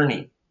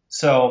journey.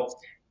 So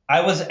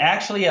I was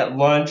actually at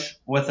lunch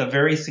with a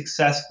very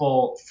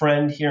successful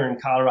friend here in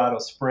Colorado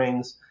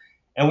Springs,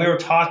 and we were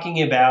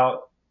talking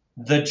about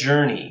the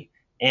journey.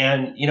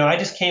 And, you know, I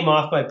just came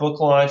off my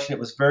book launch, and it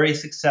was very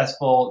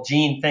successful.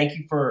 Gene, thank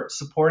you for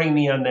supporting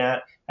me on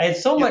that. I had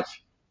so much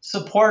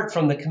support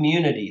from the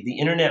community, the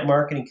internet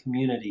marketing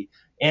community.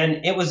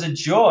 And it was a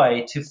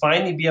joy to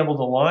finally be able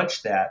to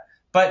launch that.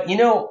 But, you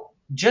know,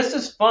 just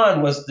as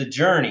fun was the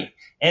journey.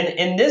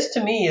 And this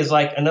to me is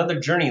like another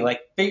journey, like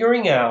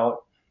figuring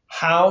out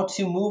how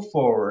to move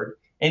forward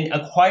and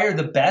acquire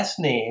the best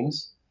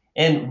names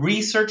and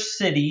research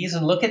cities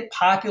and look at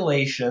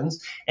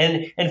populations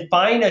and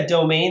find a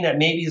domain that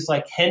maybe is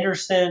like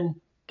Henderson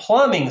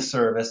Plumbing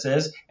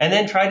Services, and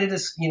then try to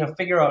just, you know,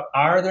 figure out,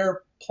 are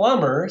there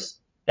plumbers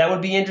that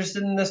would be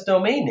interested in this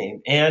domain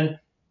name? And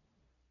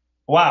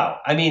wow,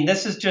 I mean,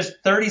 this is just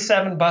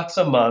 $37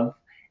 a month,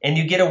 and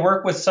you get to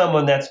work with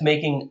someone that's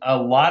making a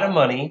lot of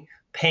money,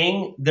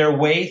 paying their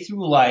way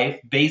through life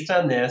based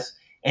on this,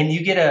 and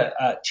you get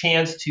a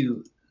chance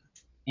to,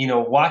 you know,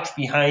 watch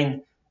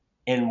behind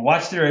and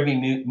watch their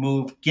every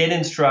move, get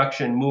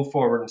instruction, move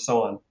forward, and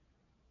so on.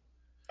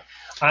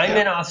 I'm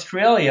in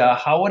Australia.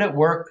 How would it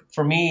work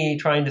for me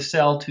trying to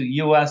sell to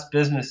U.S.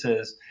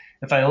 businesses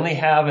if I only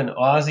have an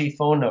Aussie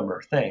phone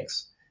number?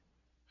 Thanks.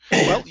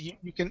 Well,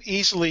 you can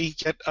easily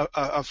get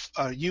a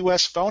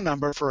U.S. phone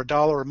number for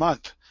 $1 a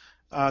month.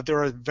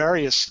 There are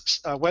various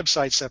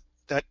websites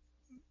that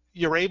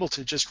you're able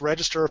to just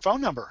register a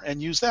phone number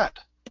and use that.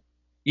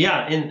 Yeah,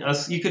 and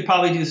you could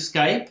probably do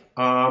Skype.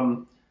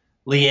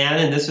 Leanne,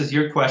 and this is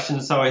your question.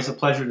 It's always a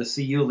pleasure to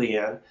see you,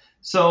 Leanne.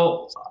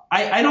 So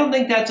I don't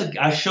think that's a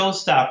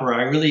showstopper.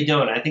 I really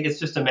don't. I think it's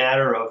just a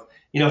matter of,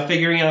 you know,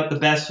 figuring out the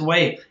best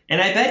way. And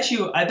I bet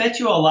you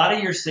a lot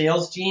of your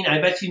sales, Gene,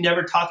 I bet you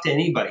never talk to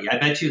anybody. I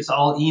bet you it's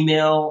all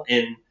email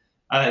and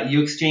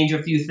you exchange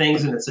a few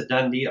things and it's a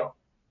done deal.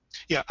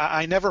 Yeah,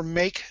 I never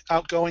make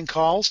outgoing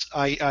calls.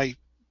 I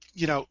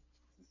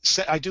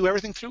do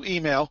everything through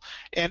email,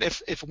 and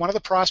if one of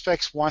the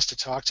prospects wants to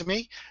talk to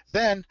me,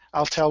 then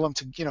I'll tell them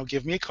to, you know,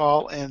 give me a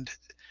call, and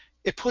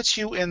it puts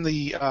you in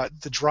the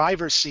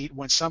driver's seat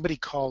when somebody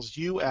calls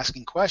you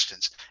asking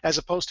questions, as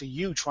opposed to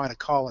you trying to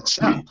call and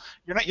sell.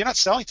 You're not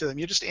selling to them.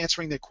 You're just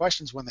answering their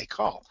questions when they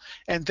call,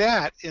 and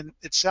that in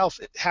itself,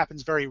 it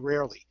happens very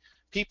rarely.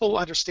 People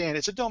understand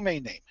it's a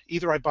domain name.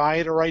 Either I buy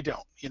it or I don't.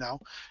 You know.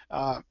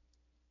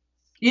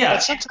 Yeah.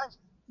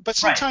 But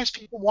sometimes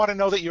people want to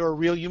know that you're a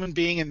real human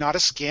being and not a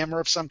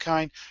scammer of some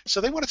kind, so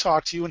they want to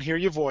talk to you and hear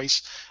your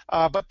voice,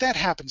 but that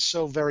happens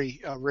so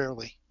very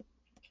rarely.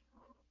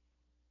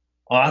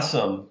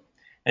 Awesome.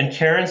 And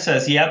Karen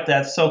says, yep,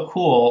 that's so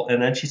cool.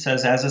 And then she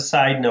says, as a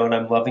side note,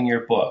 I'm loving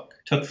your book.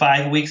 Took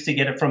 5 weeks to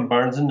get it from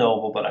Barnes &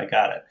 Noble, but I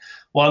got it.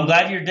 Well, I'm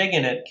glad you're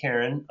digging it,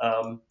 Karen.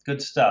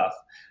 Good stuff.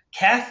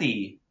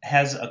 Kathy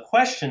has a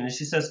question, and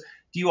she says,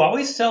 do you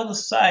always sell the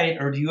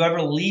site or do you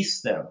ever lease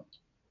them?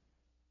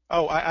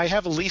 Oh, I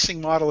have a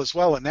leasing model as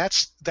well, and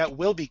that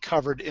will be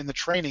covered in the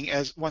training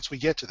once we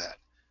get to that.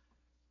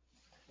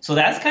 So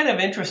that's kind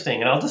of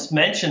interesting, and I'll just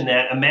mention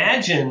that.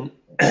 Imagine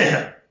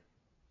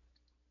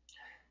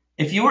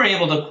if you were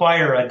able to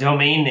acquire a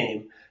domain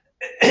name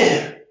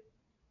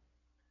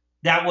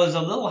that was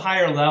a little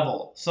higher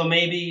level. So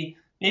maybe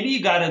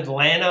you got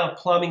Atlanta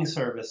Plumbing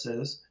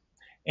Services,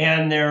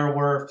 and there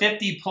were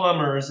 50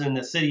 plumbers in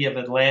the city of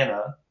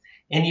Atlanta,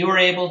 and you were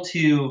able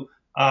to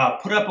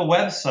put up a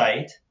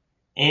website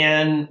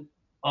and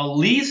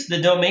lease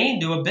the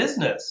domain to a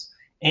business.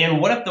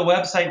 And what if the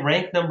website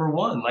ranked number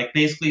one? Like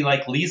basically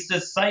like lease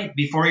this site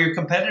before your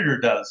competitor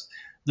does.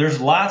 There's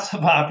lots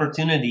of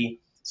opportunity.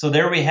 So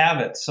there we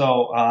have it.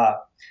 So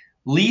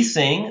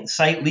leasing,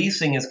 site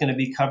leasing is going to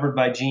be covered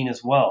by Gene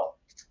as well.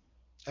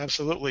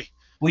 Absolutely.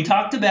 We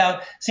talked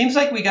about, seems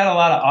like we got a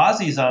lot of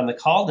Aussies on the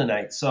call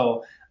tonight.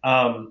 So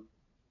Daryl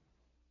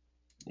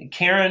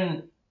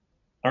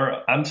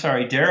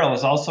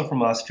is also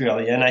from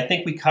Australia, and I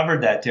think we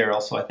covered that,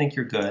 Daryl, so I think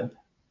you're good.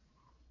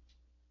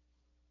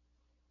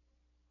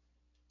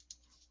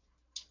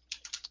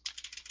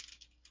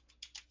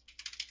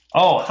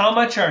 Oh, how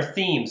much are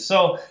themes?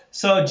 So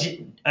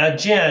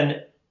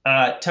Jen,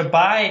 to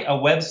buy a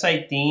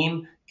website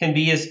theme can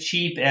be as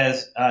cheap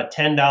as $10,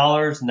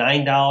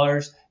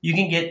 $9. You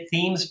can get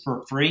themes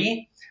for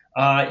free.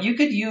 You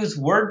could use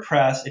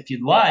WordPress if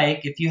you'd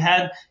like. If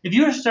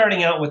you were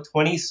starting out with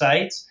 20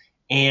 sites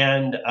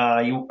and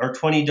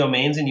 20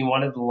 domains and you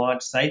wanted to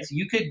launch sites,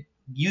 you could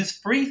use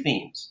free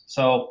themes.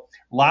 So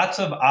lots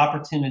of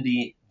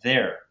opportunity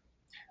there.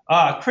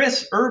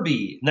 Chris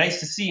Irby, nice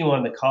to see you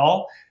on the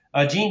call.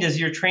 Gene, does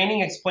your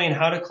training explain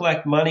how to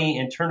collect money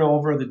and turn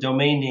over the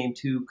domain name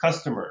to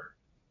customer?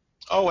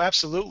 Oh,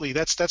 absolutely.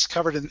 That's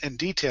covered in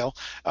detail.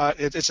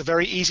 It's a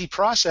very easy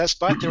process,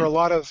 but there are a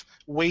lot of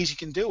ways you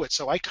can do it.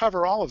 So I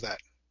cover all of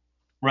that.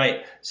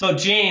 Right. So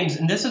James,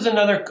 and this is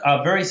another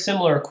very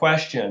similar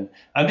question.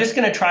 I'm just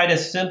going to try to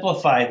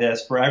simplify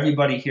this for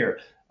everybody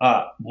here.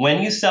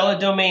 When you sell a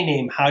domain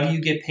name, how do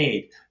you get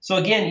paid? So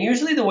again,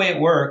 usually the way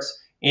it works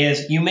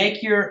is you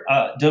make your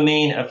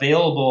domain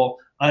available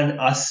on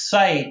a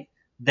site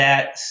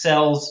that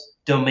sells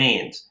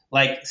domains.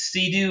 Like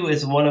Sea-Doo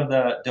is one of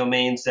the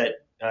domains that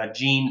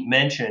Gene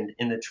mentioned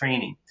in the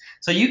training.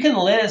 So you can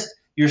list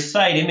your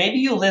site, and maybe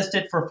you list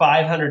it for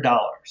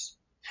 $500.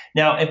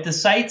 Now, if the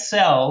site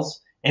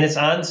sells and it's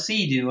on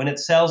Sea-Doo and it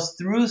sells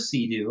through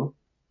Sea-Doo,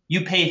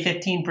 you pay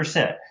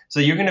 15%. So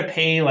you're going to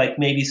pay like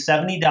maybe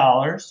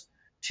 $70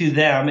 to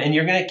them, and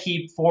you're going to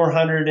keep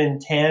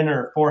 $410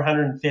 or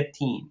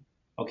 $415.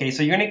 Okay,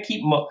 so you're going to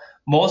keep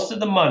most of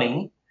the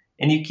money,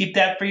 and you keep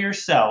that for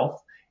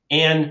yourself.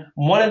 And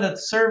one of the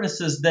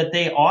services that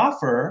they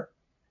offer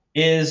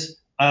is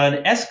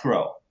an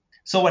escrow.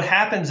 So what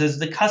happens is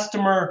the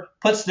customer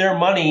puts their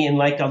money in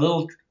like a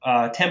little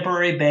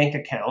temporary bank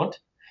account,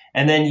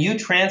 and then you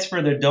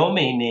transfer their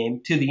domain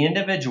name to the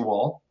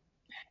individual.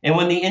 And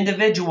when the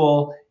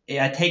individual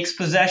takes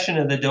possession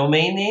of the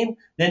domain name,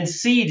 then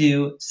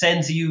Sea-Doo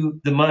sends you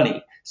the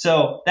money.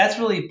 So that's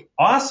really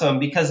awesome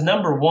because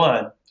number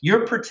one,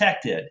 you're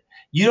protected.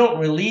 You don't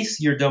release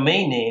your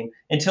domain name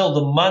until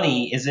the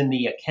money is in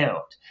the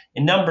account.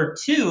 And number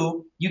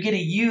two, you get to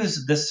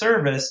use the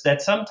service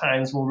that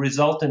sometimes will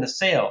result in a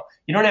sale.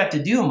 You don't have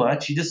to do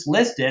much. You just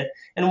list it.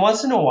 And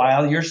once in a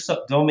while, your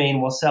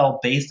domain will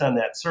sell based on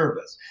that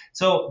service.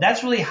 So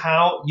that's really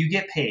how you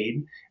get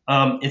paid.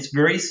 It's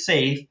very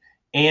safe.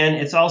 And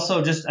it's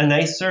also just a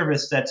nice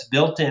service that's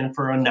built in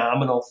for a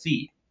nominal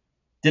fee.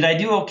 Did I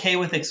do okay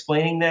with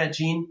explaining that,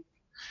 Gene?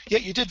 Yeah,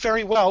 you did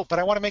very well, but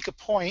I want to make a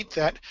point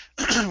that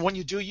when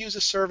you do use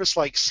a service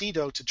like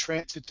Sea-Doo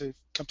to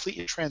complete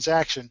your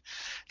transaction,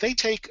 they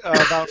take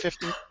about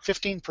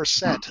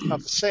 15%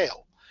 of the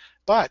sale.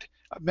 But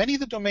many of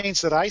the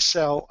domains that I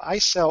sell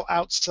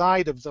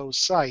outside of those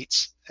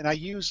sites, and I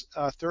use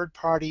a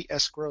third-party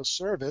escrow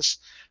service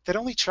that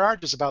only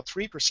charges about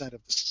 3% of the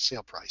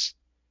sale price.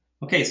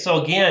 Okay,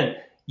 so again,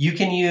 you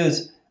can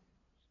use,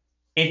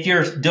 if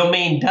your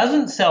domain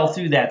doesn't sell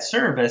through that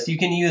service, you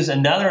can use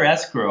another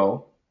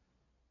escrow,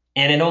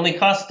 and it only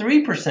costs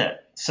 3%.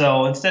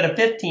 So instead of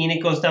 15,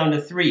 it goes down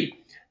to 3.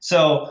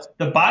 So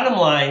the bottom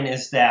line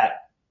is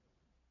that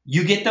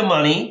you get the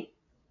money,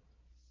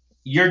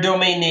 your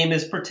domain name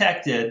is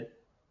protected,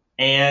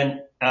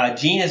 and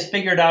Gene has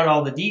figured out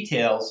all the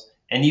details,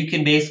 and you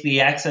can basically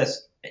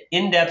access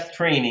in-depth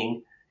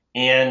training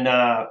and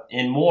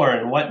more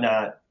and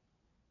whatnot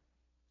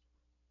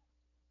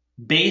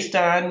based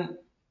on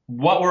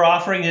what we're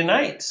offering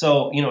tonight.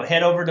 So,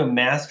 head over to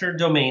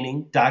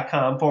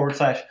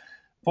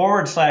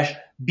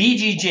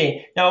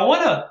masterdomaining.com/BGJ. Now, I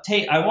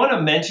want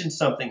to mention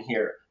something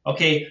here.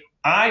 Okay,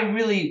 I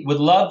really would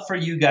love for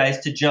you guys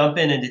to jump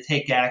in and to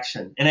take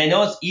action. And I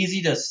know it's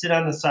easy to sit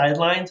on the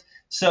sidelines.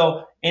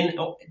 So,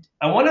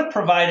 I want to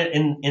provide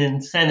an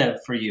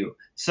incentive for you.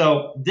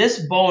 So this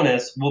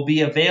bonus will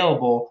be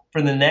available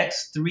for the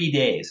next 3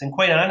 days. And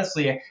quite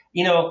honestly,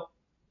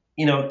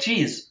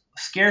 geez,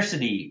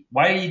 scarcity.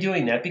 Why are you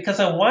doing that? Because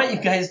I want you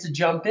guys to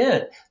jump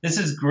in. This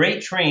is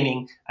great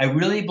training. I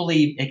really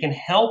believe it can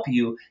help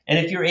you. And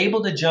if you're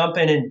able to jump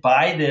in and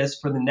buy this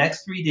for the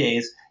next 3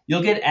 days,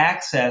 you'll get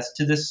access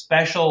to this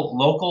special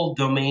local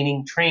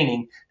domaining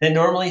training that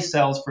normally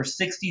sells for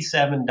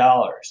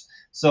 $67.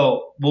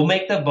 So we'll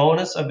make the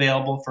bonus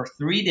available for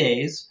 3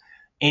 days.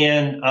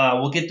 and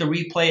we'll get the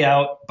replay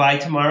out by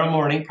tomorrow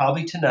morning,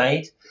 probably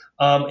tonight.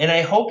 And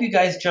I hope you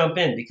guys jump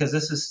in, because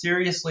this is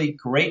seriously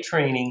great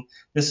training.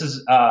 This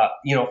is,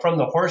 from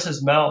the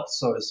horse's mouth,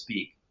 so to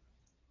speak.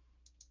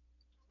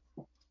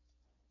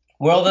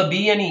 Will there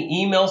be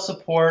any email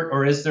support,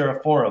 or is there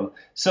a forum?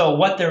 So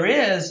what there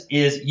is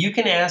you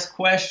can ask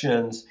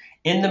questions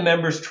in the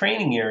members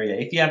training area.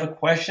 If you have a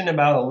question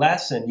about a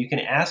lesson, you can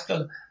ask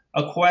a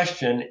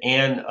question,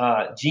 and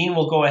Gene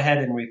will go ahead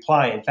and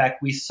reply. In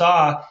fact, we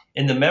saw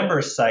in the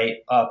members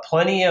site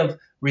plenty of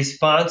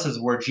responses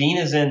where Gene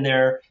is in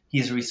there,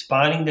 he's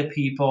responding to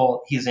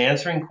people, he's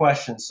answering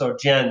questions. So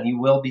Jen, you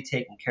will be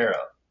taken care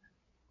of.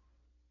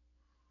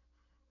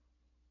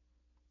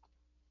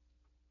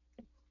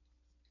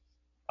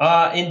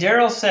 And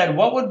Daryl said,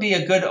 what would be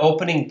a good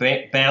opening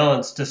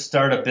balance to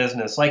start a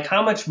business? Like,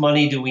 how much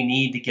money do we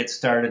need to get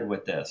started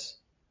with this?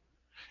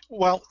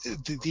 Well,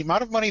 the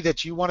amount of money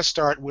that you want to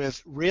start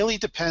with really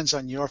depends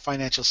on your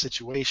financial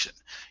situation.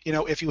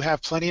 If you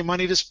have plenty of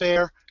money to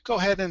spare, go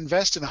ahead and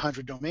invest in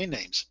 100 domain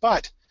names.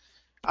 But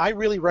I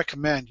really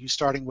recommend you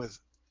starting with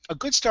a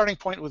good starting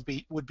point would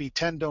be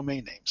 10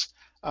 domain names,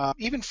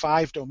 even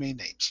 5 domain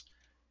names.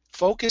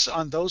 Focus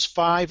on those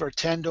 5 or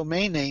 10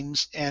 domain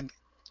names and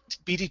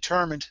be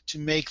determined to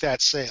make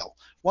that sale.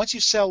 Once you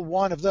sell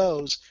one of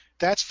those,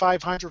 that's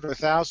 $500 or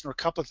 $1,000 or a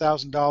couple of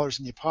 $1,000s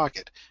in your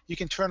pocket. You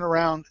can turn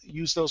around,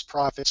 use those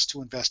profits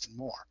to invest in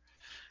more.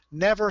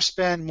 Never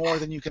spend more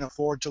than you can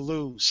afford to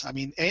lose. I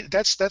mean,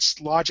 that's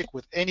logic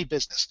with any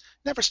business.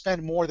 Never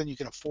spend more than you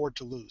can afford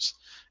to lose.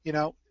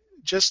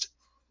 Just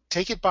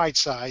take it bite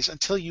size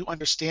until you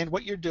understand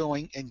what you're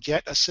doing and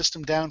get a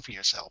system down for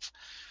yourself.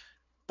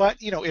 But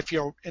if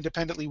you're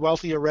independently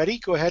wealthy already,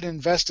 go ahead and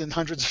invest in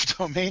hundreds of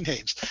domain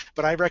names.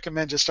 But I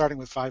recommend just starting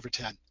with 5 or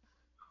 10.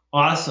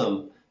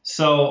 Awesome.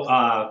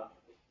 So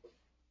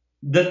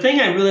the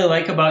thing I really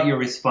like about your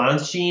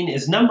response, Gene,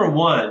 is number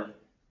one,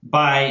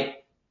 by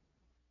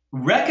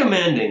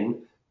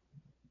recommending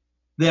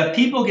that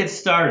people get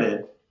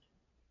started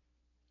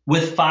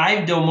with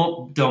 5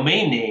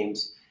 domain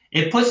names,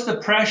 it puts the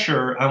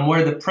pressure on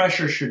where the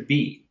pressure should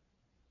be,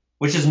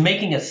 which is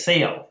making a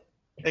sale.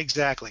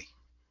 Exactly.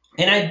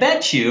 And I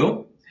bet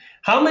you,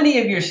 how many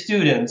of your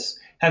students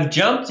have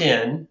jumped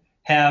in,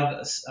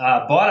 have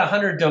bought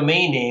 100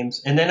 domain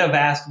names, and then have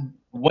asked,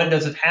 when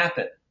does it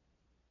happen?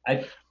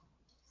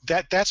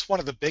 That's one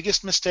of the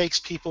biggest mistakes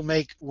people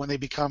make when they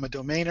become a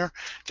domainer.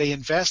 They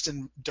invest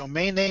in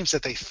domain names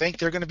that they think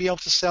they're going to be able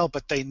to sell,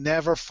 but they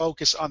never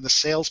focus on the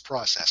sales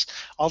process.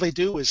 All they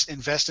do is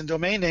invest in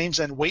domain names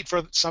and wait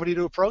for somebody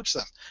to approach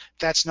them.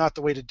 That's not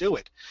the way to do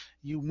it.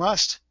 You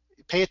must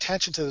pay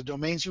attention to the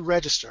domains you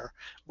register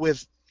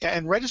with,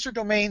 and register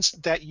domains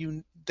that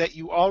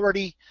you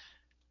already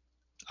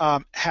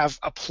have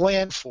a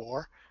plan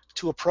for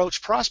to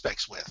approach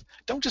prospects with.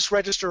 Don't just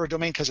register a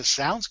domain because it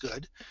sounds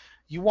good.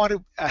 You want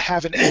to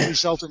have an end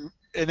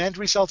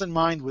result in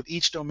mind with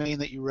each domain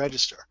that you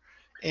register,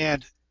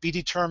 and be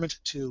determined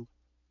to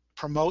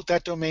promote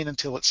that domain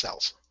until it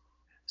sells.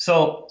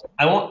 So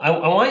I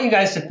want you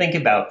guys to think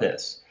about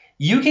this.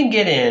 You can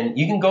get in,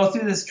 you can go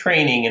through this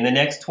training in the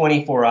next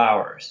 24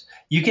 hours.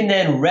 You can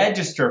then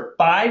register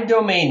 5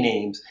 domain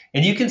names,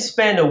 and you can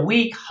spend a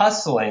week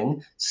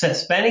hustling,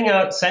 sending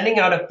out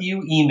a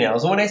few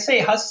emails. And when I say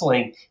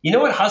hustling, you know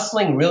what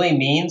hustling really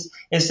means?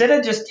 Instead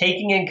of just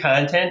taking in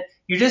content,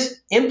 you're just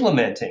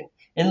implementing.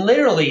 And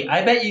literally,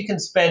 I bet you can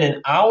spend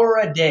an hour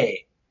a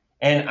day,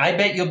 and I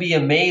bet you'll be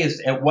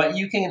amazed at what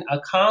you can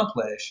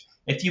accomplish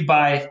if you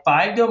buy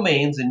 5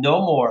 domains and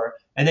no more,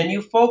 and then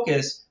you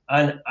focus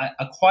on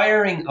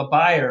acquiring a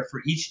buyer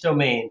for each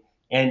domain,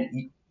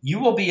 and you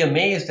will be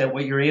amazed at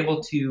what you're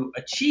able to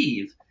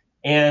achieve.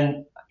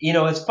 And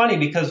it's funny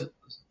because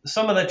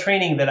some of the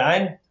training that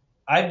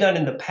I've done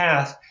in the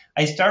past,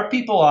 I start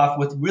people off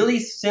with really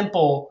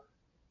simple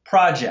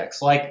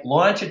projects, like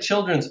launch a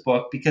children's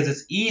book because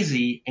it's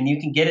easy and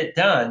you can get it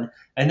done,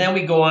 and then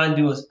we go on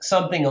to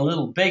something a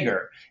little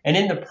bigger. And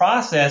in the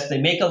process, they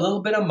make a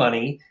little bit of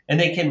money and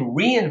they can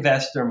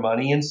reinvest their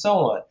money and so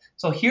on.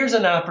 So here's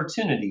an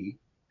opportunity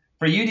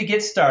for you to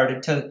get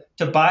started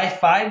to buy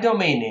 5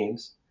 domain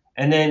names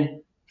and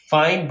then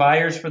find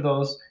buyers for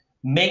those,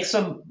 make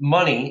some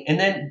money, and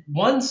then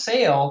one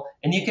sale,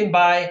 and you can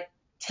buy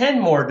 10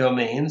 more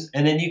domains,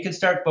 and then you can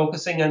start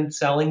focusing on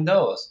selling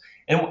those.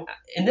 And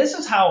this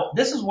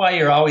is why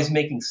you're always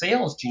making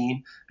sales,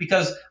 Gene,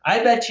 because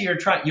I bet you're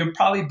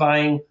probably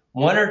buying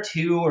 1 or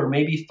 2 or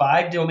maybe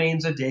 5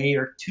 domains a day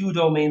or 2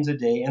 domains a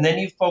day, and then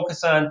you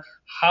focus on,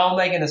 how am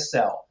I going to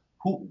sell?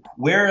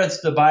 Where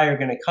is the buyer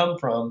going to come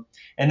from?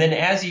 And then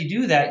as you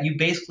do that,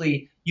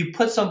 you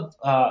put some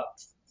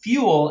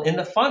fuel in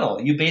the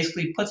funnel. You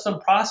basically put some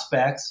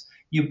prospects,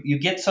 you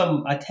get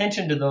some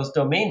attention to those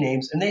domain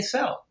names, and they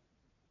sell.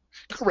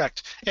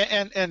 Correct.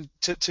 And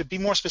to be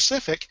more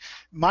specific,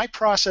 my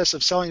process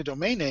of selling a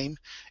domain name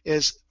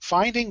is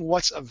finding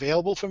what's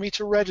available for me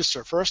to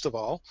register, first of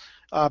all,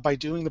 by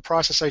doing the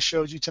process I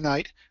showed you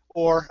tonight,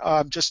 or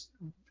just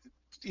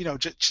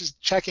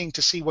just checking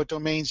to see what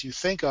domains you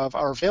think of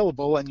are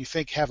available and you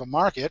think have a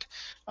market.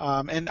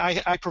 And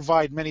I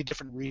provide many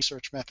different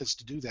research methods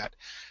to do that.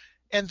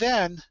 And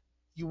then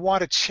you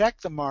want to check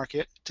the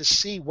market to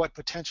see what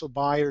potential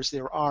buyers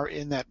there are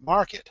in that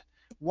market.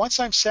 Once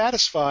I'm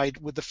satisfied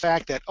with the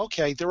fact that,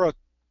 okay, there are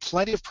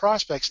plenty of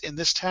prospects in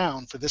this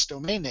town for this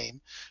domain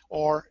name,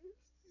 or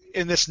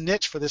in this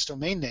niche for this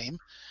domain name,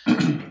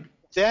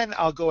 then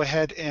I'll go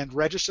ahead and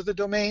register the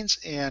domains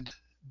and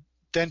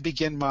then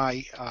begin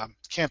my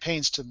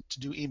campaigns to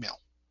do email.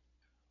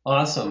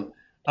 Awesome.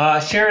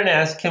 Sharon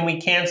asks, can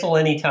we cancel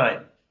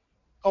anytime?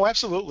 Oh,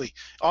 absolutely.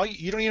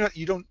 You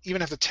don't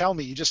even have to tell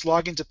me. You just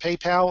log into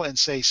PayPal and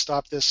say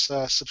stop this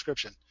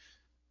subscription.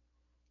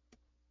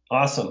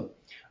 Awesome.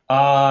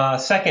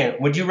 Second,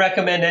 would you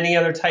recommend any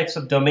other types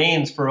of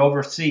domains for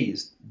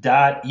overseas?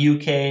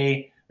 .uk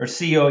or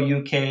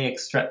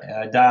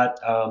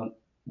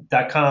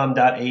 .com,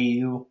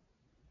 .au?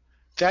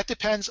 That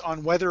depends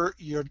on whether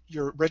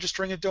you're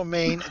registering a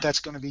domain that's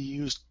going to be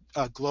used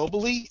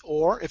globally,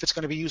 or if it's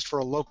going to be used for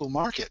a local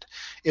market.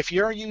 If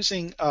you're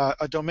using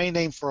a domain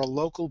name for a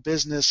local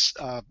business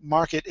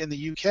market in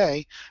the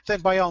UK, then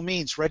by all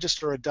means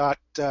register a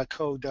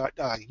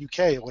 .co.uk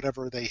or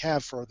whatever they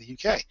have for the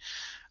UK,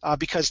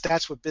 because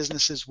that's what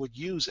businesses would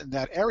use in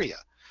that area.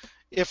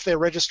 If they're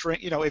registering,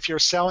 if you're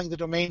selling the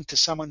domain to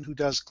someone who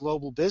does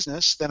global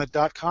business, then a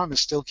 .com is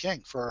still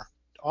king for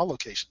all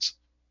locations.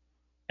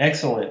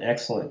 Excellent,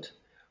 excellent.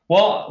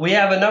 Well, we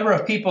have a number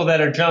of people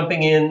that are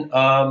jumping in.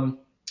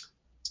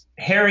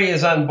 Harry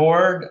is on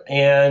board,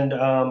 and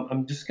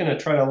I'm just going to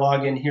try to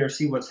log in here,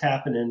 see what's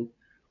happening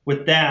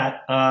with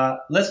that.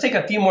 Let's take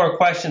a few more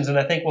questions, and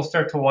I think we'll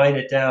start to wind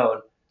it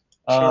down.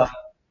 Sure.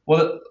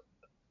 Well,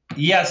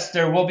 yes,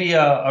 there will be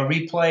a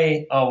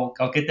replay. I'll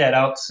get that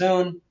out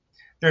soon.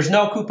 There's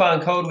no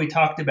coupon code. We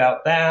talked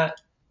about that.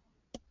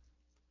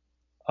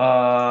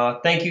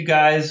 Thank you,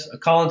 guys.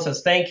 Colin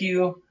says thank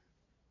you.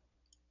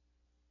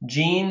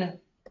 Gene?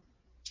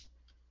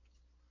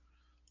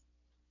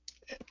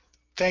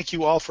 Thank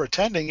you all for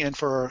attending and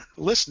for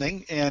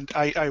listening. And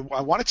I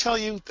want to tell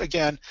you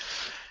again,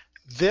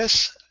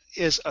 this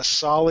is a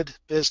solid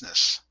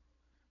business.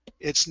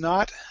 It's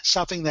not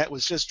something that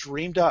was just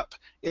dreamed up.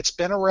 It's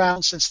been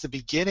around since the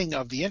beginning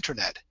of the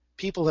internet.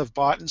 People have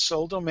bought and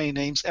sold domain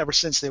names ever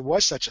since there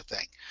was such a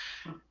thing.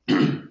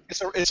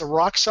 It's a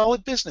rock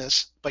solid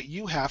business, but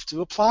you have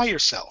to apply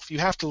yourself. You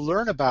have to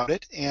learn about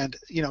it, and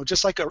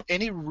just like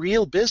any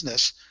real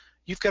business,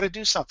 you've got to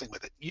do something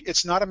with it.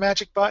 It's not a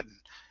magic button.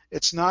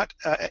 It's not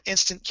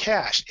instant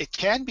cash. It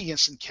can be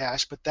instant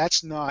cash, but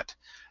that's not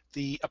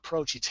the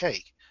approach you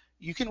take.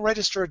 You can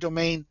register a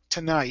domain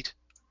tonight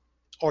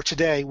or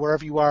today,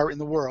 wherever you are in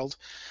the world,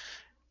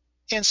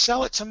 and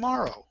sell it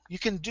tomorrow. You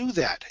can do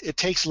that. It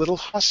takes little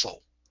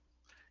hustle.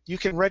 You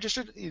can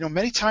register,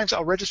 many times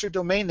I'll register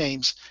domain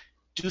names,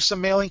 do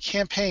some mailing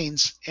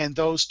campaigns, and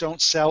those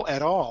don't sell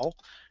at all.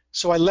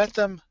 So I let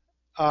them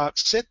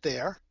sit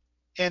there,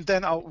 and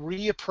then I'll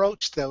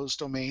reapproach those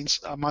domains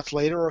a month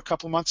later or a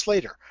couple of months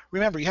later.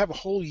 Remember, you have a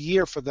whole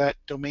year for that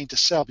domain to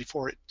sell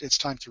before it's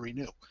time to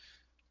renew.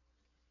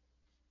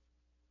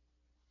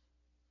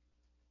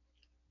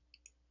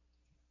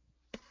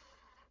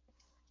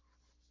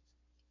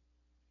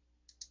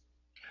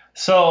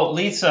 So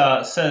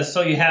Lisa says,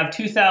 so you have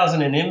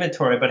 2,000 in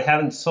inventory but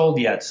haven't sold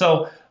yet.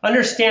 So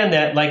understand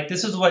that,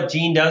 this is what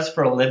Gene does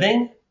for a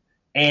living,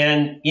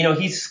 and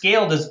he's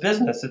scaled his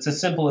business. It's as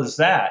simple as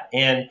that.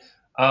 And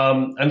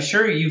I'm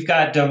sure you've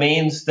got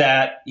domains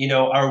that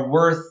are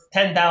worth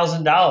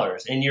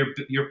 $10,000, and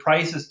your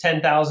price is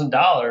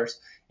 $10,000,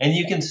 and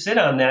you can sit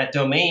on that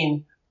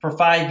domain for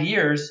 5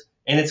 years,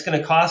 and it's going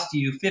to cost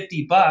you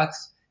 $50.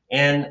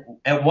 And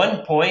at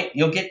one point,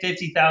 you'll get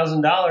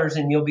 $50,000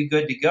 and you'll be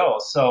good to go.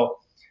 So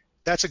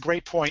that's a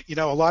great point.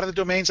 A lot of the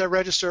domains I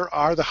register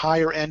are the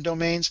higher end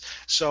domains,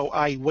 so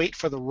I wait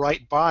for the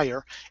right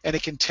buyer, and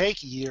it can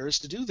take years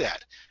to do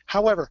that.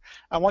 However,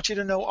 I want you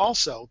to know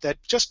also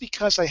that just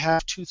because I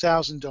have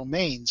 2,000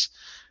 domains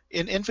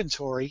in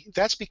inventory,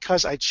 that's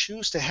because I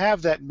choose to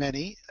have that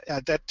many,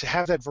 to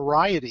have that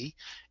variety,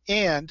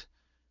 and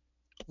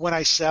when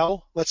I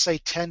sell, let's say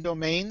 10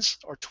 domains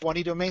or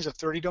 20 domains or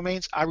 30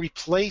 domains, I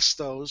replace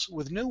those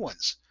with new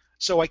ones.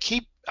 So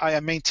I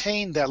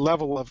maintain that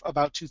level of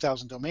about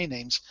 2,000 domain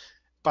names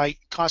by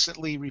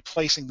constantly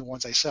replacing the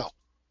ones I sell.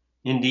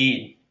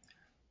 Indeed.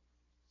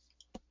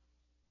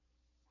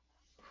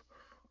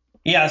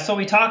 Yeah, so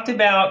we talked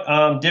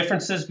about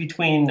differences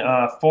between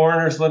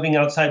foreigners living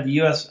outside the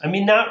U.S. I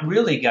mean, not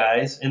really,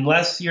 guys,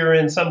 unless you're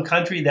in some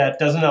country that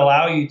doesn't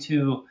allow you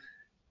to,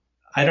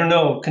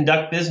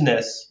 conduct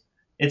business.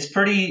 It's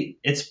pretty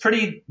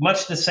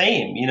much the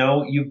same.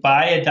 You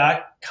buy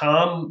a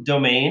 .com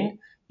domain,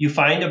 you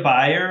find a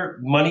buyer,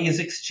 money is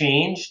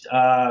exchanged.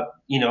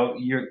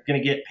 You're going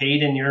to get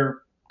paid in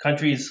your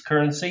country's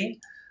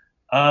currency,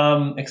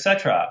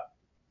 etc.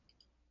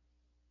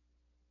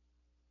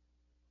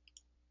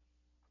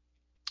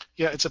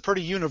 Yeah, it's a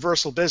pretty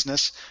universal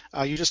business.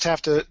 You just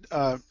have to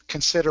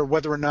consider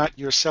whether or not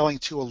you're selling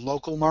to a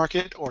local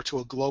market or to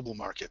a global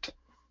market.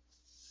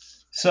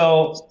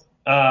 So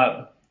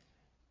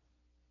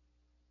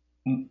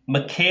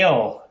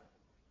Mikhail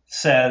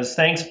says,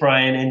 thanks,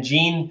 Brian. And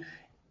Gene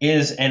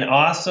is an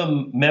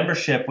awesome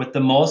membership with the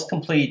most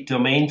complete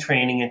domain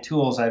training and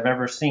tools I've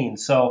ever seen.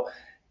 So,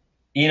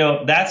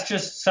 that's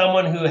just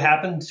someone who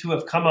happens to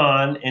have come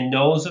on and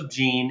knows of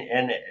Gene,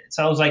 and it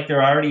sounds like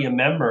they're already a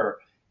member,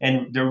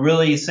 and they're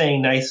really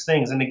saying nice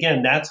things. And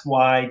again, that's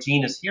why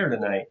Gene is here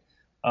tonight.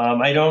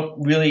 I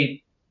don't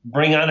really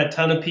bring on a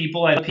ton of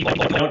people. I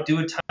don't do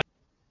a ton.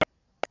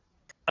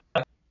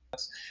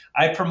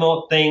 I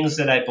promote things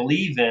that I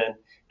believe in,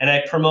 and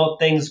I promote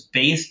things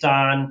based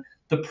on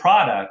the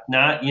product,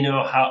 not,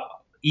 how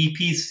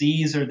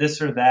EPCs or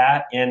this or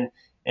that. And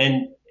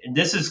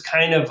this is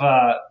kind of,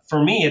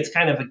 for me, it's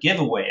kind of a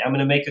giveaway. I'm going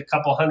to make a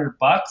couple $100.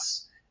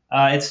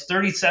 It's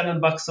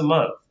 $37 a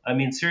month. I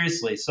mean,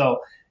 seriously.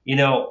 So,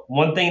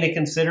 one thing to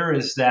consider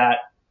is that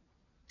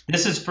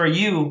this is for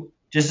you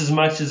just as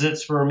much as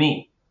it's for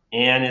me.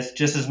 And it's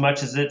just as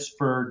much as it's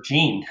for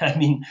Gene. I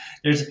mean,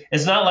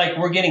 it's not like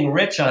we're getting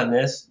rich on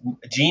this.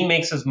 Gene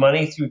makes his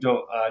money through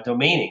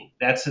domaining.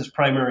 That's his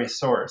primary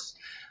source.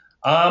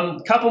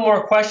 Couple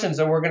more questions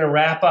and we're going to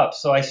wrap up.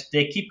 So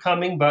they keep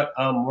coming, but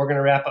we're going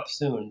to wrap up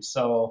soon.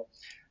 So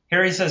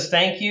Harry says,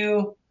 thank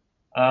you.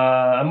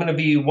 I'm going to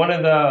be one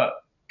of the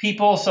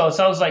people. So it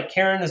sounds like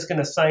Karen is going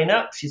to sign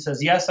up. She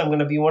says, yes, I'm going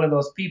to be one of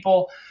those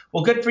people.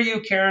 Well, good for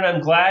you, Karen. I'm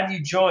glad you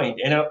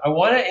joined. And I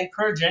want to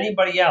encourage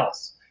anybody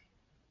else.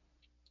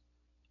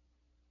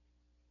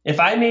 If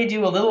I made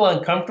you a little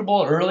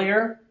uncomfortable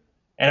earlier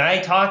and I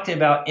talked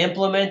about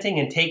implementing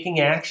and taking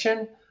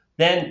action,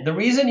 then the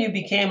reason you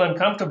became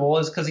uncomfortable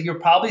is because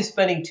you're probably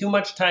spending too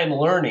much time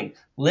learning,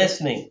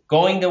 listening,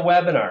 going to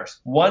webinars,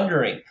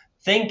 wondering,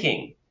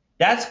 thinking.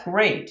 That's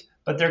great,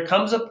 but there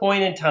comes a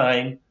point in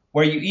time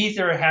where you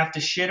either have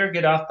to shit or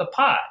get off the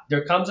pot.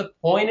 There comes a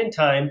point in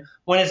time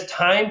when it's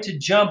time to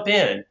jump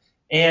in.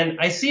 And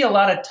I see a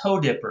lot of toe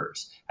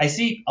dippers. I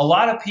see a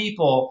lot of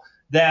people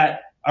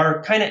that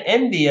are kind of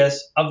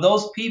envious of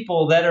those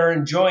people that are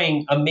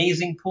enjoying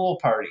amazing pool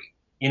party.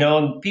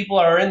 And people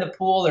are in the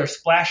pool, they're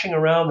splashing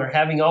around, they're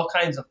having all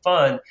kinds of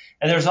fun.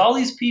 And there's all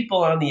these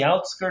people on the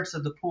outskirts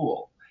of the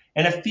pool.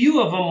 And a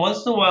few of them,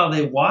 once in a while,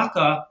 they walk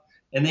up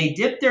and they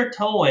dip their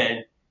toe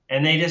in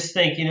and they just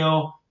think,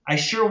 I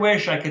sure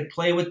wish I could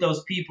play with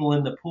those people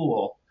in the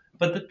pool.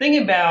 But the thing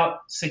about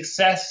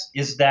success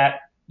is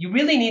that you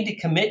really need to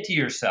commit to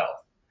yourself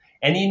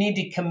and you need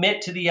to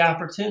commit to the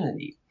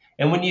opportunity.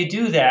 And when you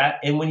do that,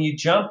 and when you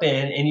jump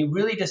in and you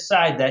really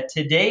decide that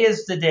today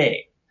is the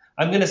day,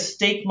 I'm going to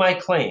stake my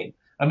claim,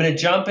 I'm going to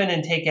jump in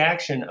and take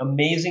action,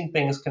 amazing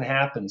things can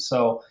happen.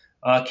 So,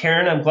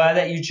 Karen, I'm glad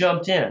that you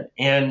jumped in.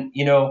 And,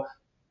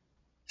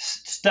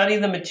 study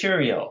the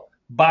material,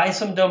 buy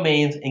some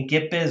domains, and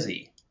get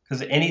busy,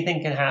 because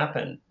anything can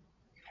happen.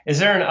 Is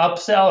there an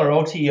upsell or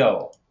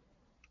OTO?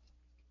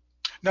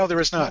 No, there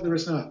is not.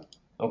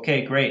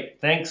 Okay,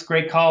 great. Thanks.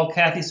 Great call.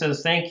 Kathy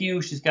says thank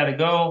you. She's got to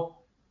go.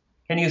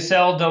 Can you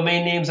sell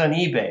domain names on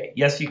eBay?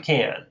 Yes, you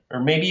can.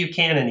 Or maybe you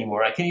can't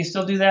anymore. Can you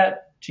still do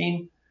that,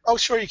 Gene? Oh,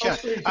 sure you can.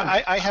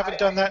 I haven't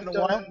done that in a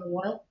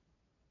while.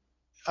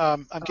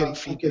 I'm getting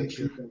feedback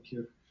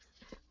here.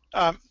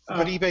 But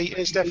eBay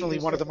is definitely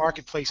one of the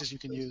marketplaces you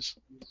can use.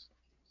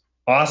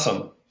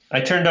 Awesome.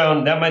 I turned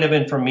down, that might have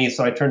been from me,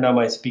 so I turned down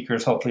my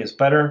speakers. Hopefully it's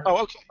better.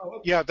 Oh, okay.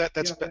 Yeah,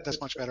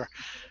 that's much better.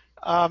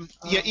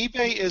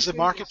 eBay is a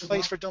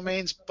marketplace for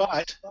domains,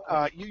 but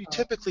you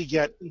typically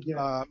get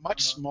a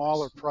much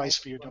smaller price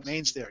for your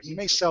domains there. You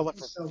may sell it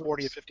for $40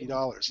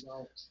 or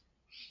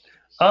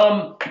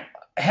 $50.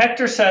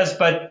 Hector says,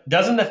 but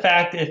doesn't the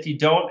fact that if you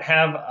don't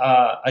have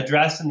an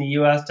address in the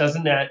U.S.,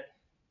 doesn't that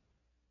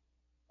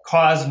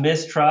cause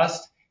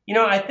mistrust?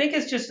 I think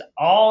it's just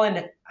all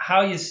in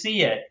how you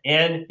see it.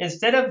 And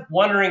instead of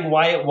wondering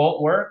why it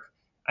won't work,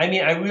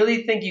 I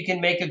really think you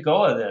can make a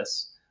go of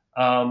this.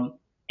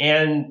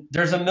 And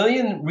there's a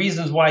million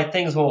reasons why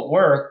things won't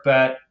work,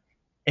 but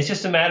it's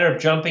just a matter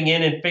of jumping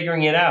in and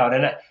figuring it out.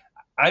 And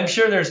I'm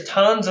sure there's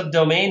tons of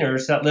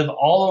domainers that live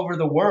all over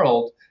the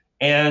world,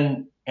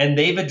 and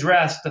they've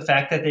addressed the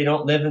fact that they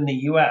don't live in the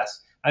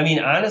U.S.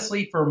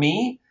 Honestly, for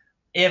me,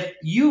 if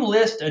you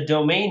list a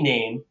domain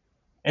name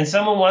and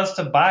someone wants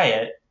to buy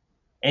it,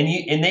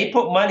 and they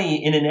put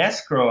money in an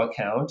escrow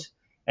account,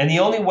 and the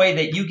only way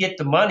that you get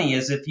the money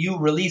is if you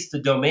release the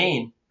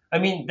domain,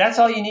 that's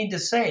all you need to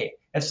say.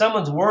 If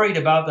someone's worried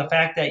about the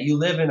fact that you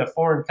live in a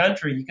foreign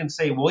country, you can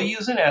say, we'll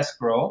use an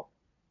escrow,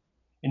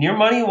 and your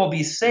money will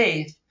be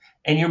safe,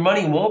 and your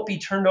money won't be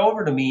turned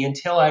over to me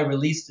until I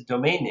release the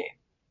domain name.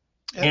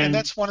 And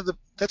that's one of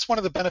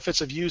the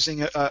benefits of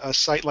using a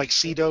site like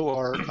Sedo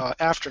or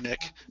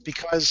Afternic,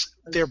 because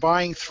they're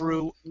buying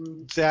through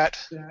that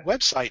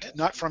website,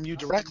 not from you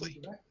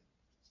directly.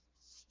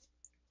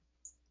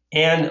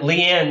 And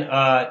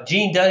Leanne,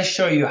 Gene does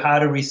show you how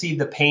to receive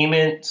the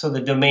payment, so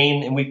the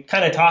domain, and we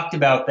kind of talked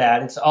about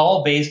that. It's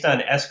all based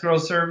on escrow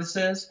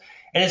services,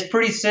 and it's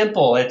pretty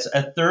simple. It's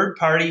a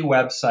third-party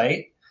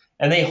website,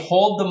 and they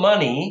hold the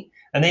money,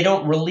 and they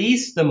don't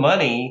release the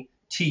money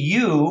to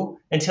you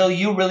until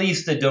you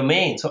release the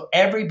domain. So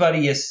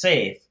everybody is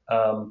safe.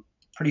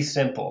 Pretty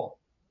simple.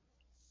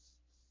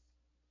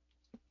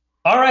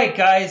 All right,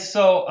 guys.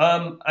 So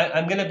I'm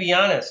going to be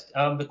honest.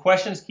 The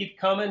questions keep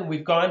coming.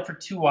 We've gone for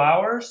 2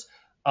 hours.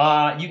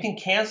 You can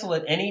cancel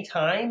at any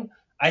time.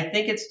 I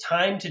think it's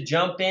time to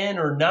jump in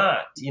or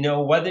not.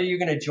 Whether you're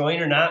going to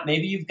join or not.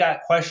 Maybe you've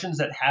got questions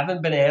that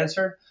haven't been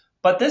answered.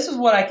 But this is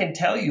what I can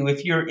tell you.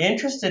 If you're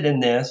interested in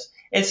this,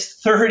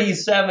 it's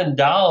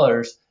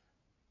 $37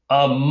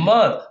 a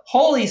month.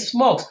 Holy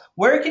smokes.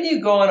 Where can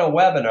you go on a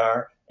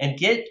webinar and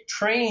get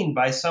trained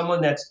by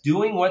someone that's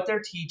doing what they're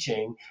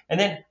teaching? And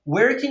then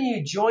where can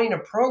you join a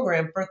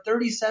program for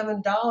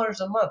 $37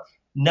 a month?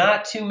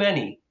 Not too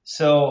many.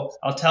 So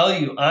I'll tell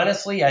you,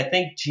 honestly, I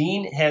think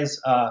Gene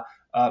has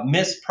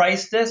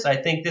mispriced this. I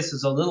think this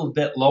is a little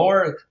bit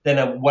lower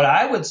than what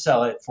I would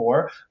sell it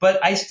for,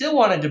 but I still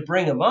wanted to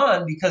bring him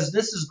on because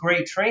this is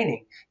great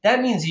training.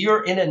 That means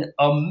you're in an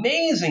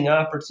amazing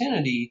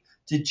opportunity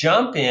to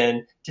jump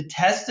in, to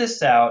test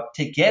this out,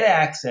 to get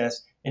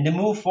access, and to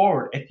move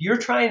forward. If you're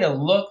trying to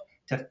look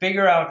to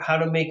figure out how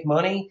to make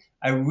money,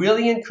 I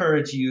really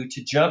encourage you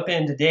to jump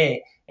in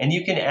today, and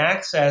you can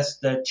access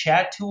the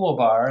chat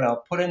toolbar, and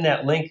I'll put in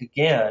that link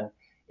again.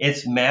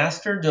 It's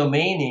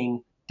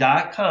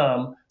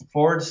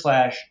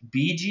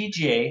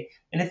masterdomaining.com/BGJ.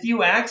 And if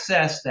you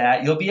access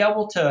that, you'll be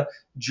able to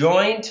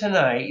join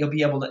tonight. You'll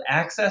be able to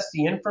access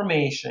the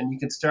information. You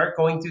can start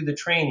going through the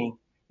training.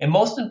 And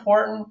most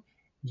important,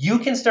 you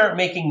can start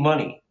making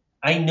money.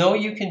 I know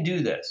you can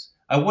do this.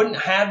 I wouldn't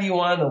have you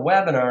on the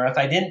webinar if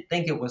I didn't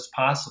think it was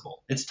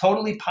possible. It's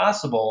totally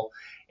possible.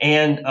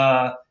 And,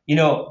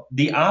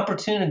 the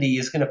opportunity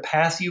is going to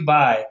pass you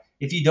by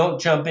if you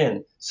don't jump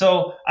in.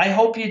 So I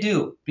hope you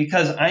do,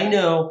 because I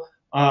know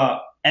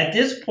at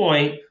this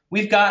point,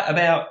 we've got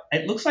about,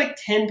 it looks like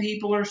 10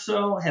 people or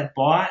so have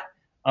bought.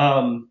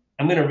 I'm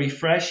going to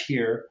refresh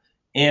here.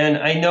 And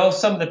I know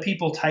some of the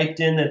people typed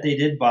in that they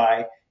did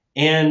buy.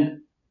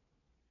 And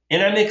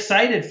I'm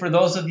excited for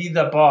those of you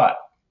that bought.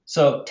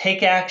 So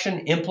take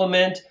action,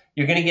 implement.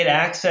 You're going to get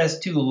access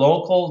to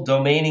Local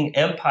Domaining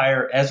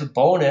Empire as a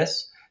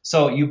bonus.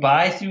 So you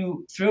buy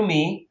through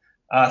me,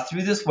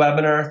 through this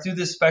webinar, through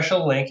this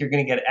special link, you're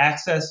going to get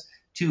access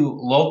to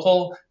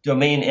Local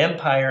Domain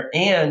Empire,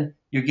 and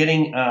you're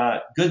getting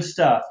good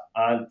stuff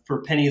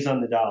for pennies on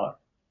the dollar.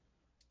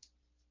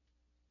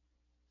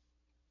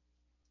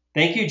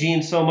 Thank you,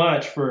 Gene, so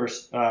much for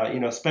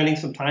spending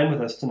some time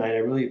with us tonight. I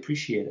really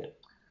appreciate it.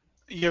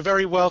 You're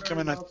very welcome,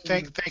 and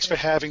thanks for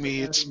having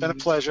me. It's been a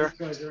pleasure.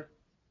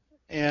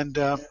 And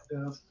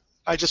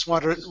I just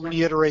want to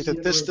reiterate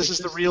that this is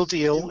the real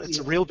deal. It's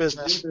a real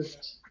business.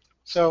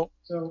 So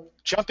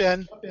jump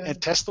in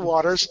and test the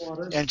waters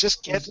and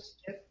just get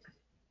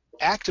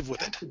active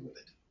with it.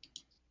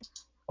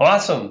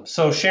 Awesome.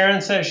 So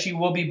Sharon says she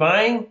will be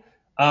buying.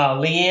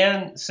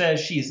 Leanne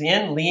says she's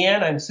in.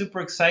 Leanne, I'm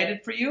super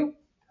excited for you.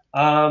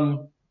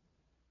 Awesome.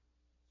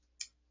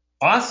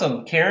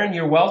 Karen,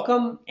 you're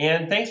welcome.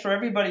 And thanks for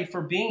everybody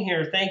for being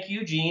here. Thank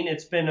you, Gene.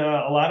 It's been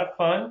a lot of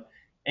fun.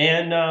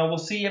 And we'll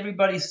see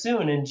everybody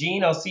soon. And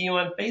Gene, I'll see you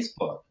on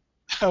Facebook.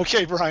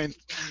 Okay, Brian.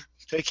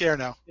 Take care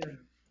now.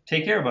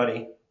 Take care,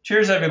 buddy.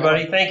 Cheers,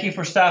 everybody. Thank you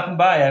for stopping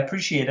by. I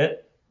appreciate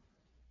it.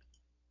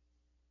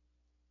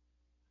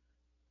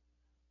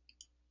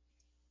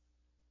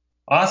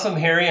 Awesome,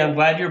 Harry. I'm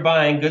glad you're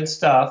buying. Good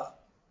stuff.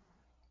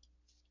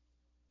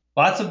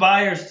 Lots of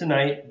buyers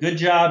tonight. Good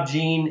job,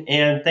 Gene.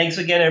 And thanks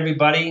again,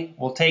 everybody.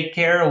 We'll take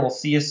care, and we'll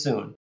see you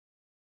soon.